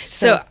God. It's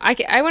so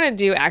I want to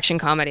do action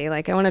comedy.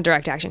 Like, I want to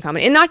direct action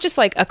comedy, and not just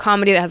like a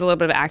comedy that has a little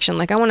bit of action.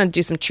 Like, I want to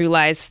do some True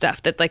Lies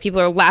stuff that like people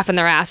are laughing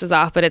their asses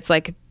off, but it's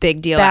like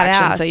big deal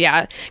action. So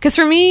yeah, because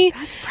for me,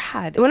 that's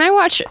rad. When I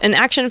watch an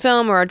action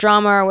film or a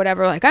drama or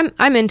whatever, like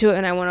I'm into it,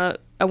 and I want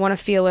to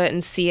feel it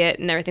and see it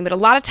and everything. But a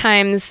lot of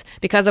times,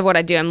 because of what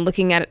I do, I'm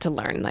looking at it to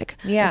learn. Like,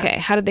 okay,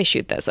 how did they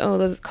shoot this? Oh,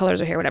 those colors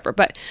are here, whatever.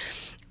 But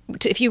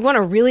if you want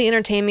to really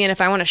entertain me, and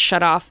if I want to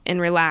shut off and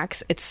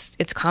relax, it's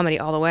comedy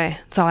all the way.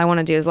 That's all I want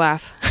to do is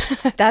laugh.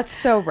 That's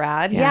so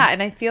rad. Yeah.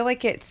 And I feel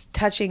like it's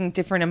touching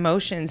different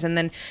emotions, and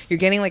then you're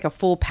getting like a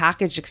full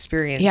package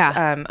experience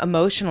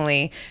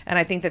emotionally. And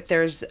I think that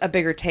there's a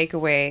bigger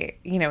takeaway,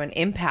 you know, an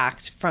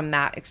impact from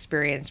that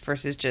experience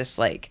versus just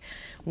like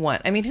one.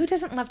 I mean, who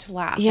doesn't love to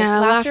laugh? Yeah,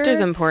 like,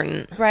 laughter's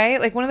important. Right?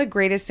 Like, one of the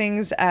greatest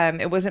things,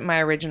 it wasn't my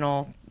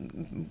original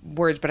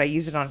words, but I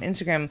used it on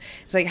Instagram.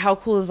 It's like, how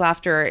cool is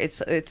laughter?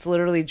 It's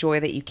literally joy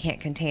that you can't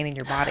contain in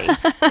your body. Isn't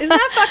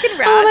that fucking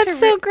rad? Oh, that's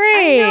so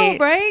great. I know,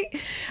 right?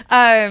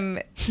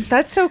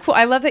 That's so cool.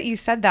 I love that you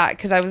said that,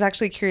 because I was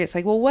actually curious,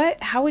 like, well,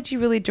 how would you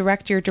really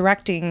direct your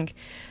directing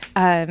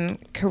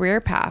career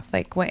path?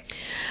 Like, what?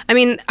 I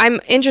mean, I'm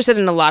interested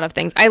in a lot of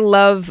things. I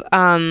love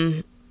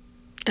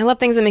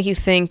things that make you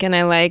think, and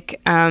I like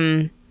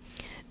kind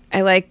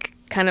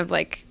of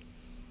like,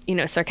 you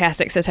know,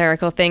 sarcastic,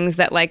 satirical things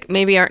that like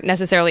maybe aren't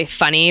necessarily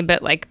funny,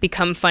 but like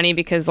become funny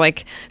because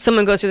like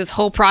someone goes through this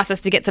whole process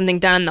to get something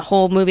done. The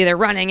whole movie they're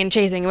running and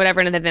chasing and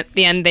whatever, and then at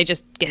the end they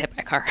just get hit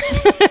by a car.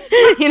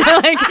 You know,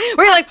 like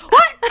where you're like,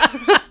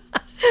 what?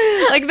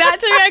 Like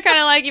that to me, I kind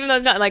of like, even though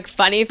it's not like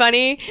funny,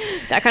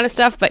 that kind of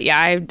stuff. But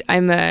yeah,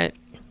 I'm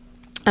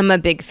a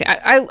big fan.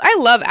 I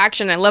love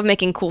action. I love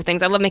making cool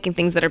things. I love making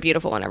things that are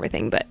beautiful and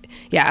everything. But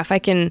yeah, if I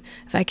can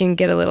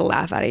get a little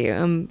laugh out of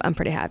you, I'm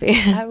pretty happy.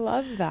 I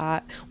love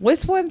that.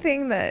 What's one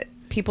thing that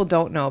people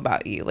don't know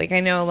about you? Like,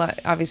 I know a lot,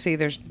 obviously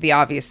there's the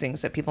obvious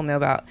things that people know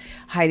about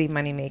Heidi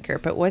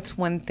Moneymaker, but what's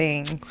one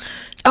thing?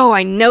 Oh,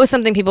 I know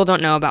something people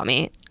don't know about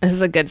me. This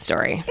is a good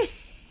story.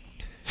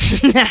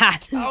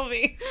 Tell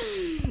me.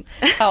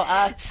 Tell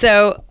us.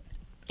 So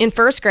in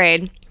first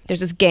grade, there's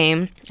this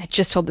game. I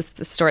just told this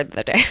story the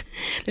other day.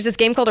 There's this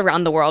game called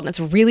Around the World, and it's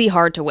really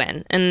hard to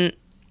win. And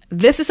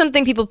this is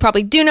something people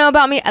probably do know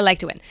about me. I like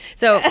to win.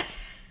 So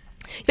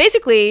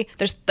basically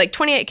there's like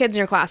 28 kids in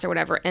your class or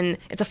whatever, and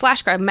it's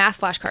a math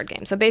flashcard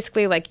game. So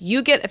basically, like,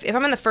 you get, if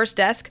I'm on the first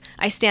desk,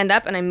 I stand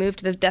up and I move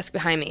to the desk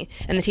behind me,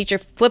 and the teacher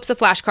flips a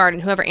flashcard,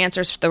 and whoever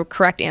answers the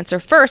correct answer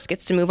first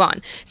gets to move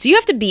on. So you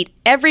have to beat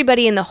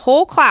everybody in the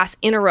whole class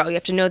in a row. You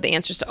have to know the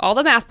answers to all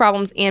the math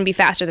problems and be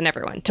faster than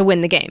everyone to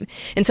win the game.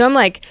 And so I'm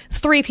like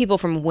 3 people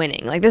from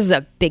winning. Like, this is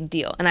a big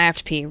deal, and I have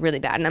to pee really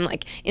bad, and I'm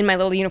like in my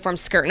little uniform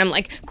skirt, and I'm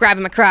like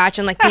grabbing my crotch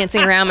and like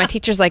dancing around. My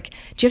teacher's like,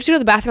 "Do you have to go to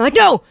the bathroom?" I'm like,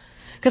 "No,"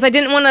 because I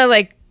didn't want to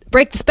like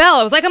break the spell.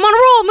 I was like, I'm on a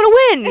roll, I'm gonna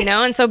win, you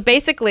know. And so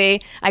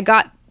basically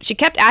she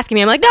kept asking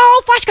me, I'm like, "No,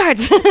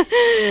 flashcards."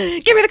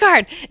 "Give me the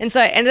card." And so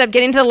I ended up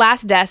getting to the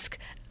last desk,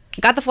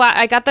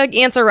 I got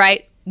the answer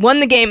right, won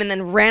the game, and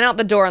then ran out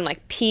the door and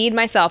like peed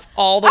myself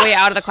all the way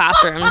out of the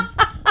classroom.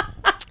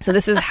 So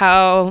this is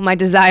how my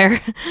desire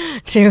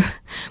to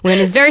win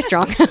is very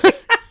strong.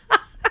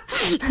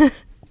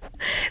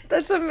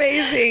 That's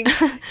amazing.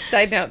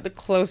 Side note, the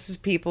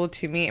closest people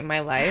to me in my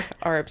life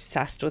are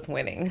obsessed with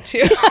winning too.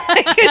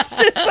 Like, it's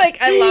just like,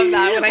 I love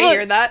that when I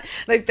hear that.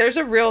 Like, there's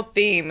a real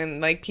theme in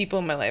like people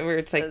in my life where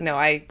it's like, no,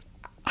 I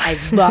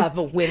love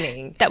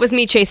winning. That was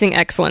me chasing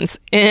excellence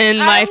in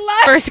my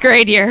first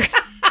grade year.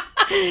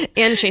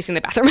 And chasing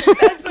the bathroom.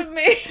 That's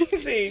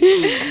amazing.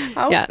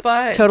 How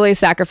fun. Totally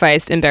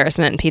sacrificed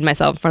embarrassment and peed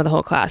myself in front of the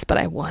whole class, but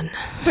I won.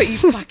 But you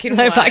fucking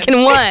won. I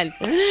fucking won.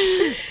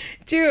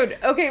 Dude,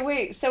 okay,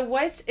 wait. So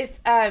what's if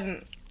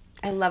I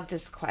love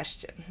this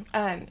question.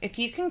 If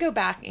you can go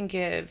back and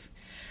give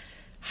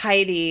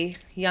Heidi,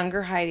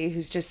 younger Heidi,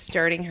 who's just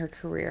starting her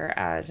career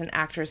as an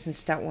actress and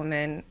stunt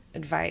woman,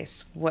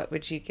 advice, what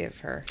would you give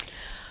her?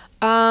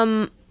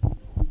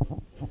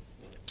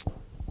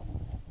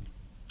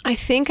 I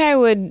think I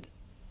would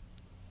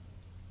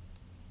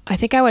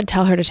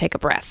tell her to take a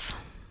breath.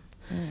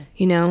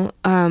 You know,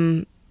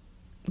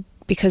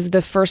 because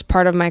the first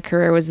part of my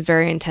career was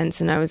very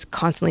intense, and I was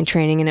constantly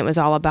training, and it was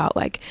all about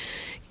like,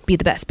 be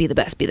the best, be the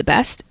best, be the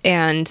best.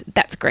 And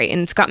that's great.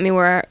 And it's got me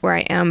where I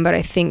am. But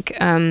I think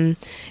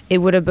it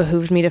would have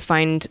behooved me to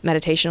find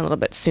meditation a little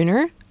bit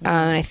sooner.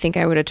 And I think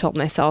I would have told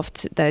myself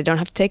that I don't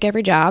have to take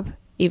every job,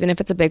 even if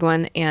it's a big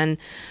one. And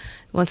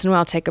once in a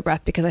while, take a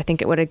breath, because I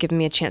think it would have given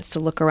me a chance to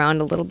look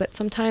around a little bit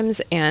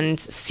sometimes and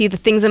see the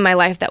things in my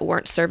life that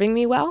weren't serving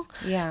me well.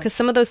 Yeah. Because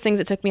some of those things,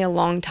 it took me a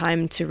long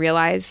time to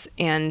realize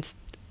and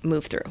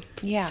move through.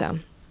 Yeah. So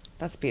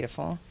that's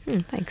beautiful.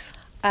 Thanks.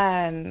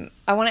 I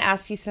want to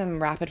ask you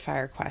some rapid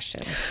fire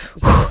questions.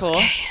 Is that cool?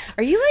 Okay.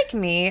 Are you like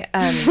me?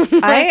 I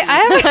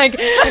have like,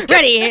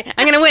 ready.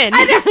 I'm gonna win.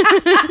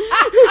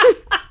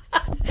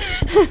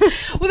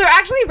 Well, they're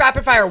actually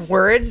rapid fire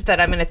words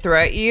that I'm going to throw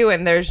at you,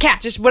 and there's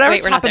just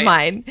whatever's top of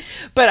mind.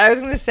 But I was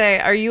going to say,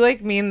 are you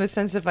like me in the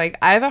sense of like,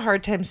 I have a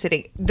hard time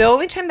sitting. The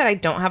only time that I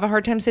don't have a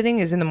hard time sitting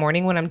is in the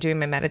morning when I'm doing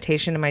my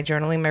meditation and my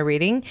journaling, my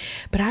reading.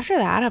 But after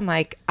that, I'm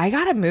like, I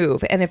got to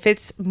move. And if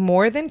it's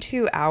more than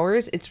 2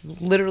 hours, it's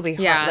literally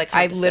hard. Yeah, like,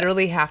 I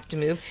literally have to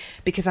move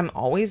because I'm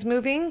always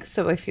moving.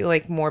 So I feel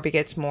like more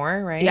begets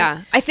more, right?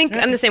 Yeah. I think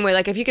I'm the same way.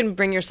 Like, if you can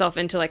bring yourself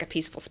into like a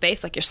peaceful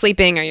space, like you're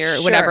sleeping or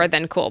you're whatever,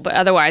 then cool. But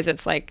otherwise,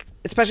 it's like,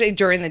 especially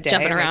during the day,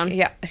 jumping around.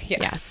 Like,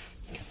 yeah.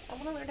 I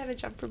want to learn how to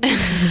jump from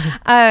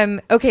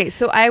here. Okay,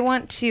 so I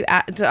want to.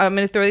 I'm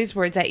going to throw these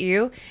words at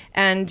you,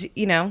 and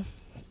you know,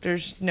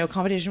 there's no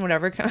competition,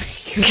 whatever. I'm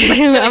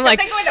like,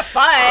 take away the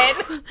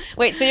fun.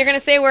 Wait, so you're going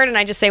to say a word, and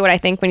I just say what I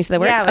think when you say the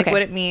word? Yeah, like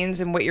what it means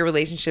and what your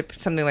relationship,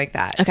 something like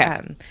that. Okay.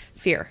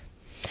 Fear.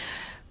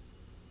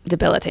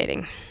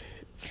 Debilitating.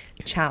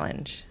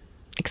 Challenge.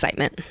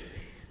 Excitement.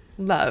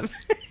 Love.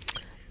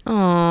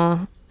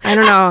 Oh, I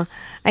don't know.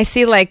 I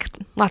see like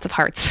lots of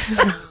hearts.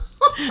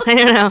 I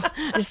don't know.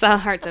 I just saw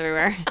hearts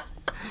everywhere.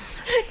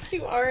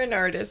 You are an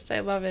artist. I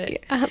love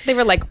it. They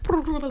were like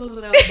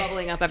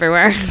bubbling up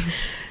everywhere.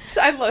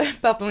 So I love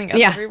bubbling up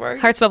everywhere.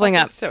 Hearts bubbling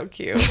up. So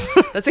cute.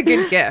 That's a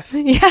good gift.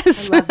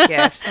 Yes. I love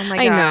gifts. Oh my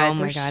God. I know. Oh my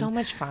They're God. so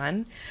much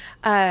fun.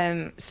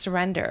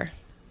 Surrender.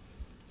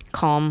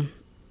 Calm.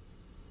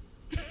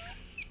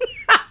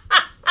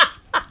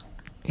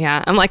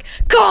 Yeah. I'm like,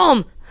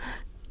 calm.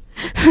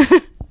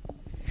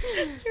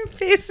 Your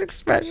face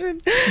expression.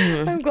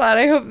 I'm glad.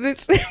 I hope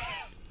this.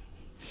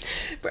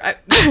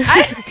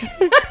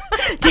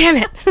 Damn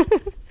it.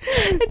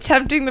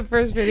 Attempting the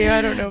first video.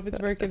 I don't know if it's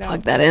working out.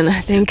 Plug that in,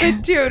 I think.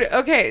 But dude,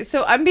 okay.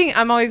 So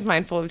I'm always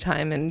mindful of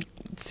time and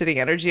sitting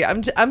energy.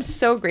 I'm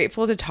so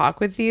grateful to talk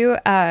with you.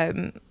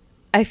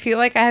 I feel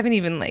like I haven't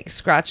even like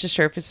scratched the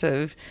surface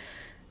of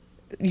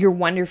your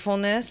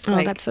wonderfulness. Oh,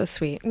 like, that's so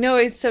sweet. No,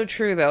 it's so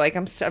true though. Like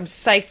I'm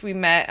psyched we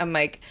met. I'm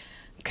like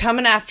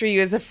coming after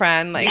you as a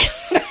friend. Like,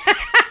 yes.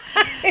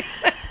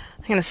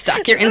 I'm gonna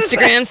stalk your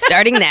Instagram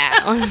starting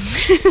now.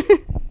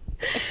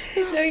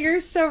 No, you're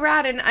so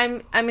rad, and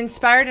I'm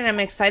inspired, and I'm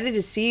excited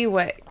to see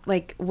what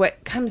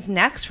comes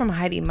next from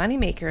Heidi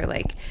Moneymaker.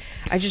 Like,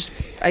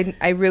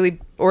 I really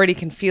already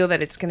can feel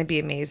that it's going to be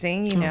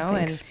amazing, you know,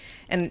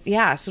 and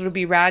yeah, so it'll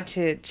be rad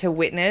to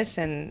witness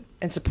and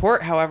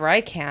support however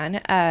I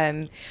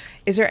can.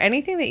 Is there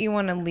anything that you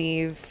want to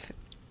leave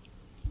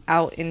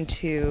out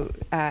into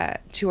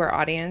to our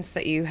audience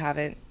that you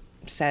haven't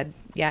said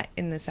yet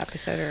in this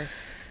episode? Or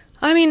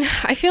I mean,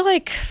 I feel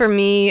like for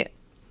me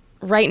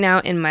right now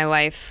in my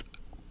life,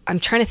 I'm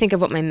trying to think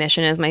of what my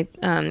mission is. My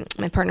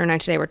partner and I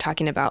today were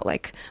talking about,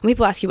 like, when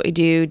people ask you what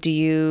you do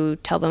you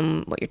tell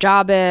them what your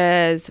job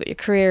is, what your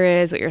career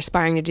is, what you're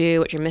aspiring to do,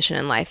 what your mission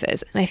in life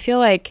is? And I feel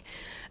like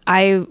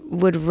I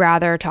would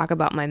rather talk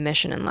about my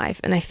mission in life.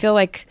 And I feel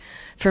like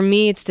for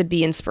me, it's to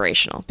be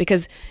inspirational,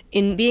 because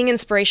in being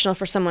inspirational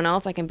for someone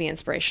else, I can be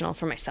inspirational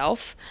for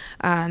myself.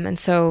 And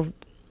so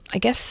I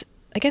guess,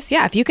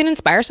 yeah, if you can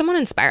inspire someone,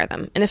 inspire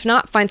them. And if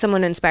not, find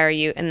someone to inspire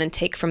you and then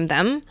take from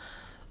them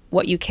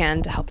what you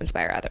can to help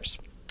inspire others.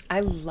 I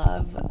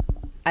love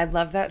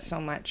that so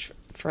much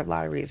for a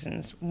lot of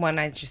reasons. One,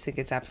 I just think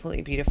it's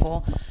absolutely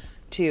beautiful.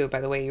 Two,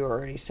 by the way, you were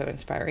already so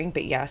inspiring,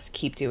 but yes,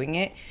 keep doing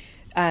it.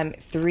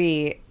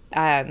 Three,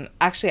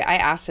 actually, I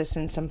asked this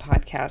in some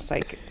podcasts,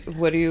 like,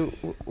 what do you,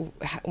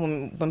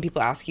 when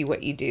people ask you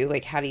what you do,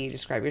 like, how do you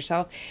describe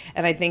yourself?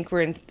 And I think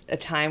we're in a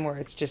time where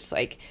it's just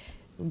like,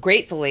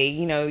 gratefully,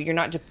 you know, you're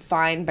not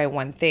defined by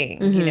one thing.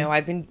 Mm-hmm. You know,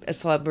 I've been a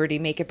celebrity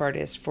makeup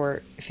artist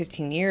for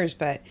 15 years,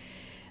 but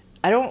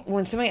I don't,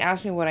 when somebody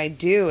asks me what I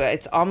do,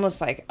 it's almost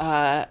like,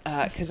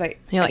 cause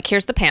you're like,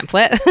 here's the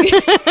pamphlet.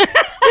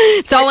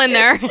 It's all in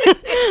there.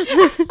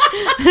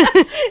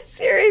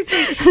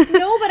 Seriously.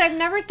 No, but I've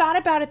never thought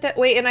about it that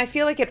way. And I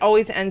feel like it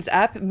always ends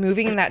up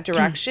moving in that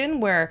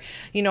direction where,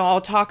 you know,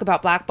 I'll talk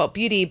about Black Belt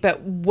Beauty,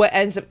 but what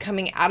ends up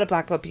coming out of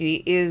Black Belt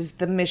Beauty is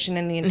the mission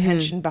and the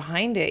intention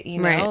behind it. You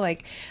know, right.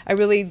 Like, I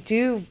really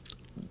do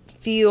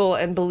feel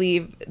and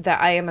believe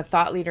that I am a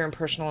thought leader in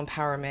personal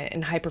empowerment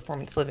and high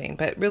performance living,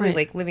 but really right.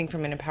 like living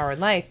from an empowered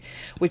life,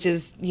 which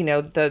is, you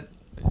know,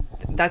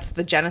 that's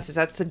the genesis,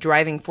 that's the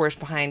driving force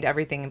behind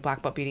everything in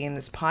Black Belt Beauty in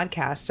this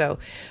podcast. So,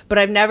 but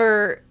I've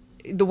never,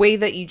 the way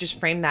that you just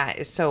frame that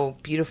is so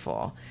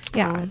beautiful.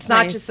 Yeah. It's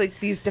not just like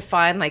these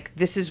defined, like,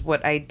 this is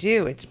what I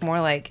do. It's more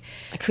like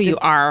who you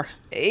are.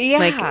 Yeah,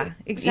 like,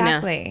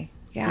 exactly.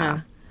 You know.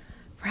 Yeah.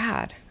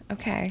 Rad.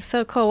 Okay.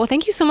 So cool. Well,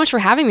 thank you so much for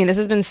having me. This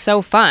has been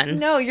so fun.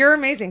 No, you're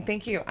amazing.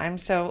 Thank you. I am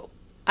so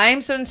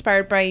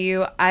inspired by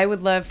you. I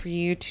would love for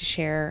you to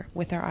share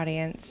with our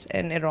audience,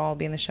 and it'll all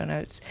be in the show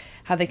notes,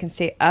 how they can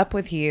stay up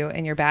with you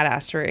and your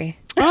badassery.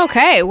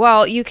 Okay.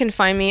 Well, you can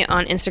find me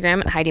on Instagram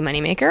at Heidi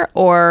Moneymaker,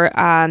 or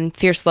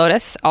Fierce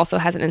Lotus also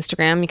has an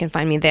Instagram. You can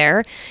find me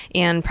there.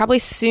 And probably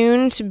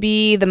soon to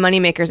be the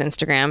Moneymaker's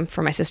Instagram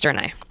for my sister and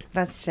I.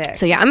 That's sick.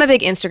 So yeah, I'm a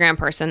big Instagram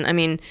person. I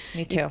mean,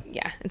 me too.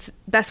 Yeah, it's the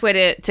best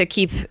way to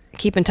keep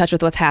in touch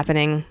with what's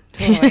happening.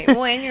 Totally.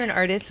 Well, and you're an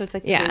artist, so it's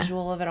like the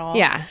visual of it all.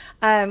 Yeah.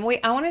 Wait,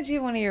 I want to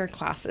do one of your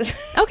classes.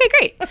 Okay,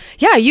 great.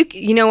 Yeah,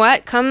 you know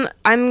what? Come.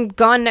 I'm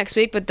gone next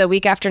week, but the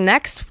week after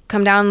next,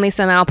 come down,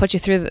 Lisa, and I'll put you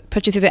through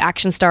the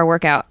Action Star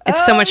workout.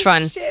 It's so much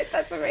fun. Shit,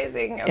 that's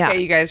amazing.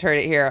 Okay, you guys heard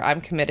it here. I'm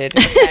committed.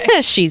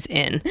 Okay. She's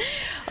in.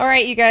 All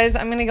right, you guys.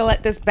 I'm gonna go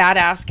let this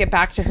badass get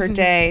back to her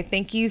day.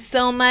 Thank you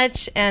so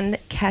much, and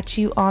catch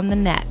you on the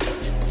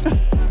next.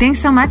 Thanks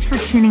so much for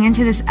tuning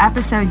into this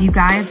episode, you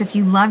guys. If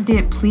you loved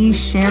it, please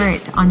share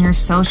it on your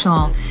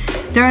social.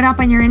 Throw it up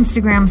on your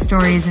Instagram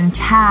stories and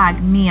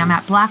tag me. I'm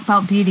at Black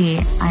Belt Beauty.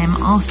 I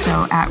am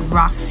also at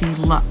Roxy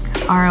Look,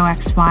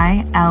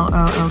 RoxyLook.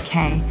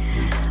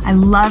 I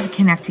love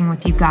connecting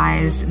with you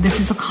guys. This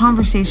is a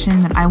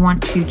conversation that I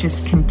want to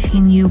just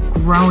continue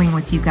growing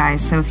with you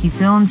guys. So if you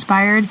feel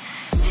inspired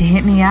to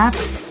hit me up,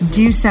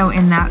 do so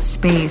in that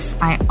space.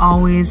 I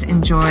always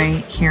enjoy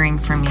hearing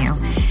from you.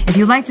 If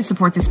you'd like to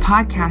support this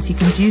podcast, you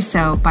can do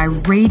so by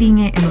rating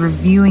it and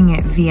reviewing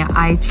it via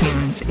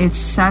iTunes. It's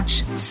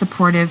such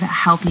supportive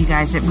help, you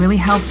guys. It really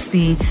helps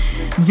the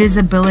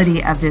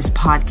visibility of this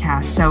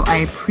podcast. So I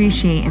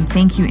appreciate and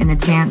thank you in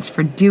advance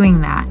for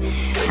doing that.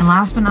 And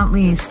last but not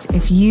least,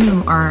 if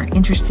you are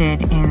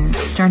interested in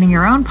starting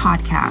your own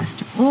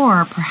podcast,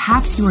 or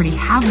perhaps you already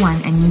have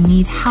one and you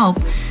need help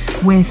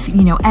with,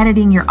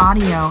 editing your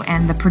audio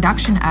and the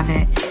production of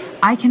it,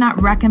 I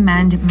cannot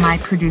recommend my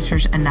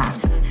producers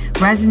enough.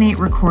 Resonate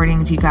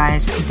Recordings, you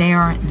guys, they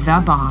are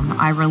the bomb.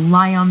 I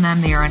rely on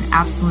them. They are an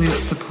absolute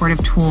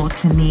supportive tool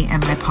to me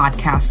and my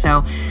podcast.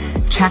 So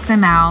check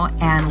them out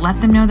and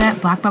let them know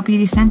that Black Belt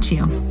Beauty sent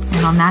you.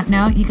 And on that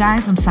note, you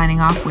guys, I'm signing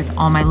off with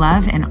all my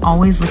love and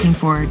always looking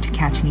forward to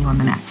catching you on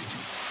the next.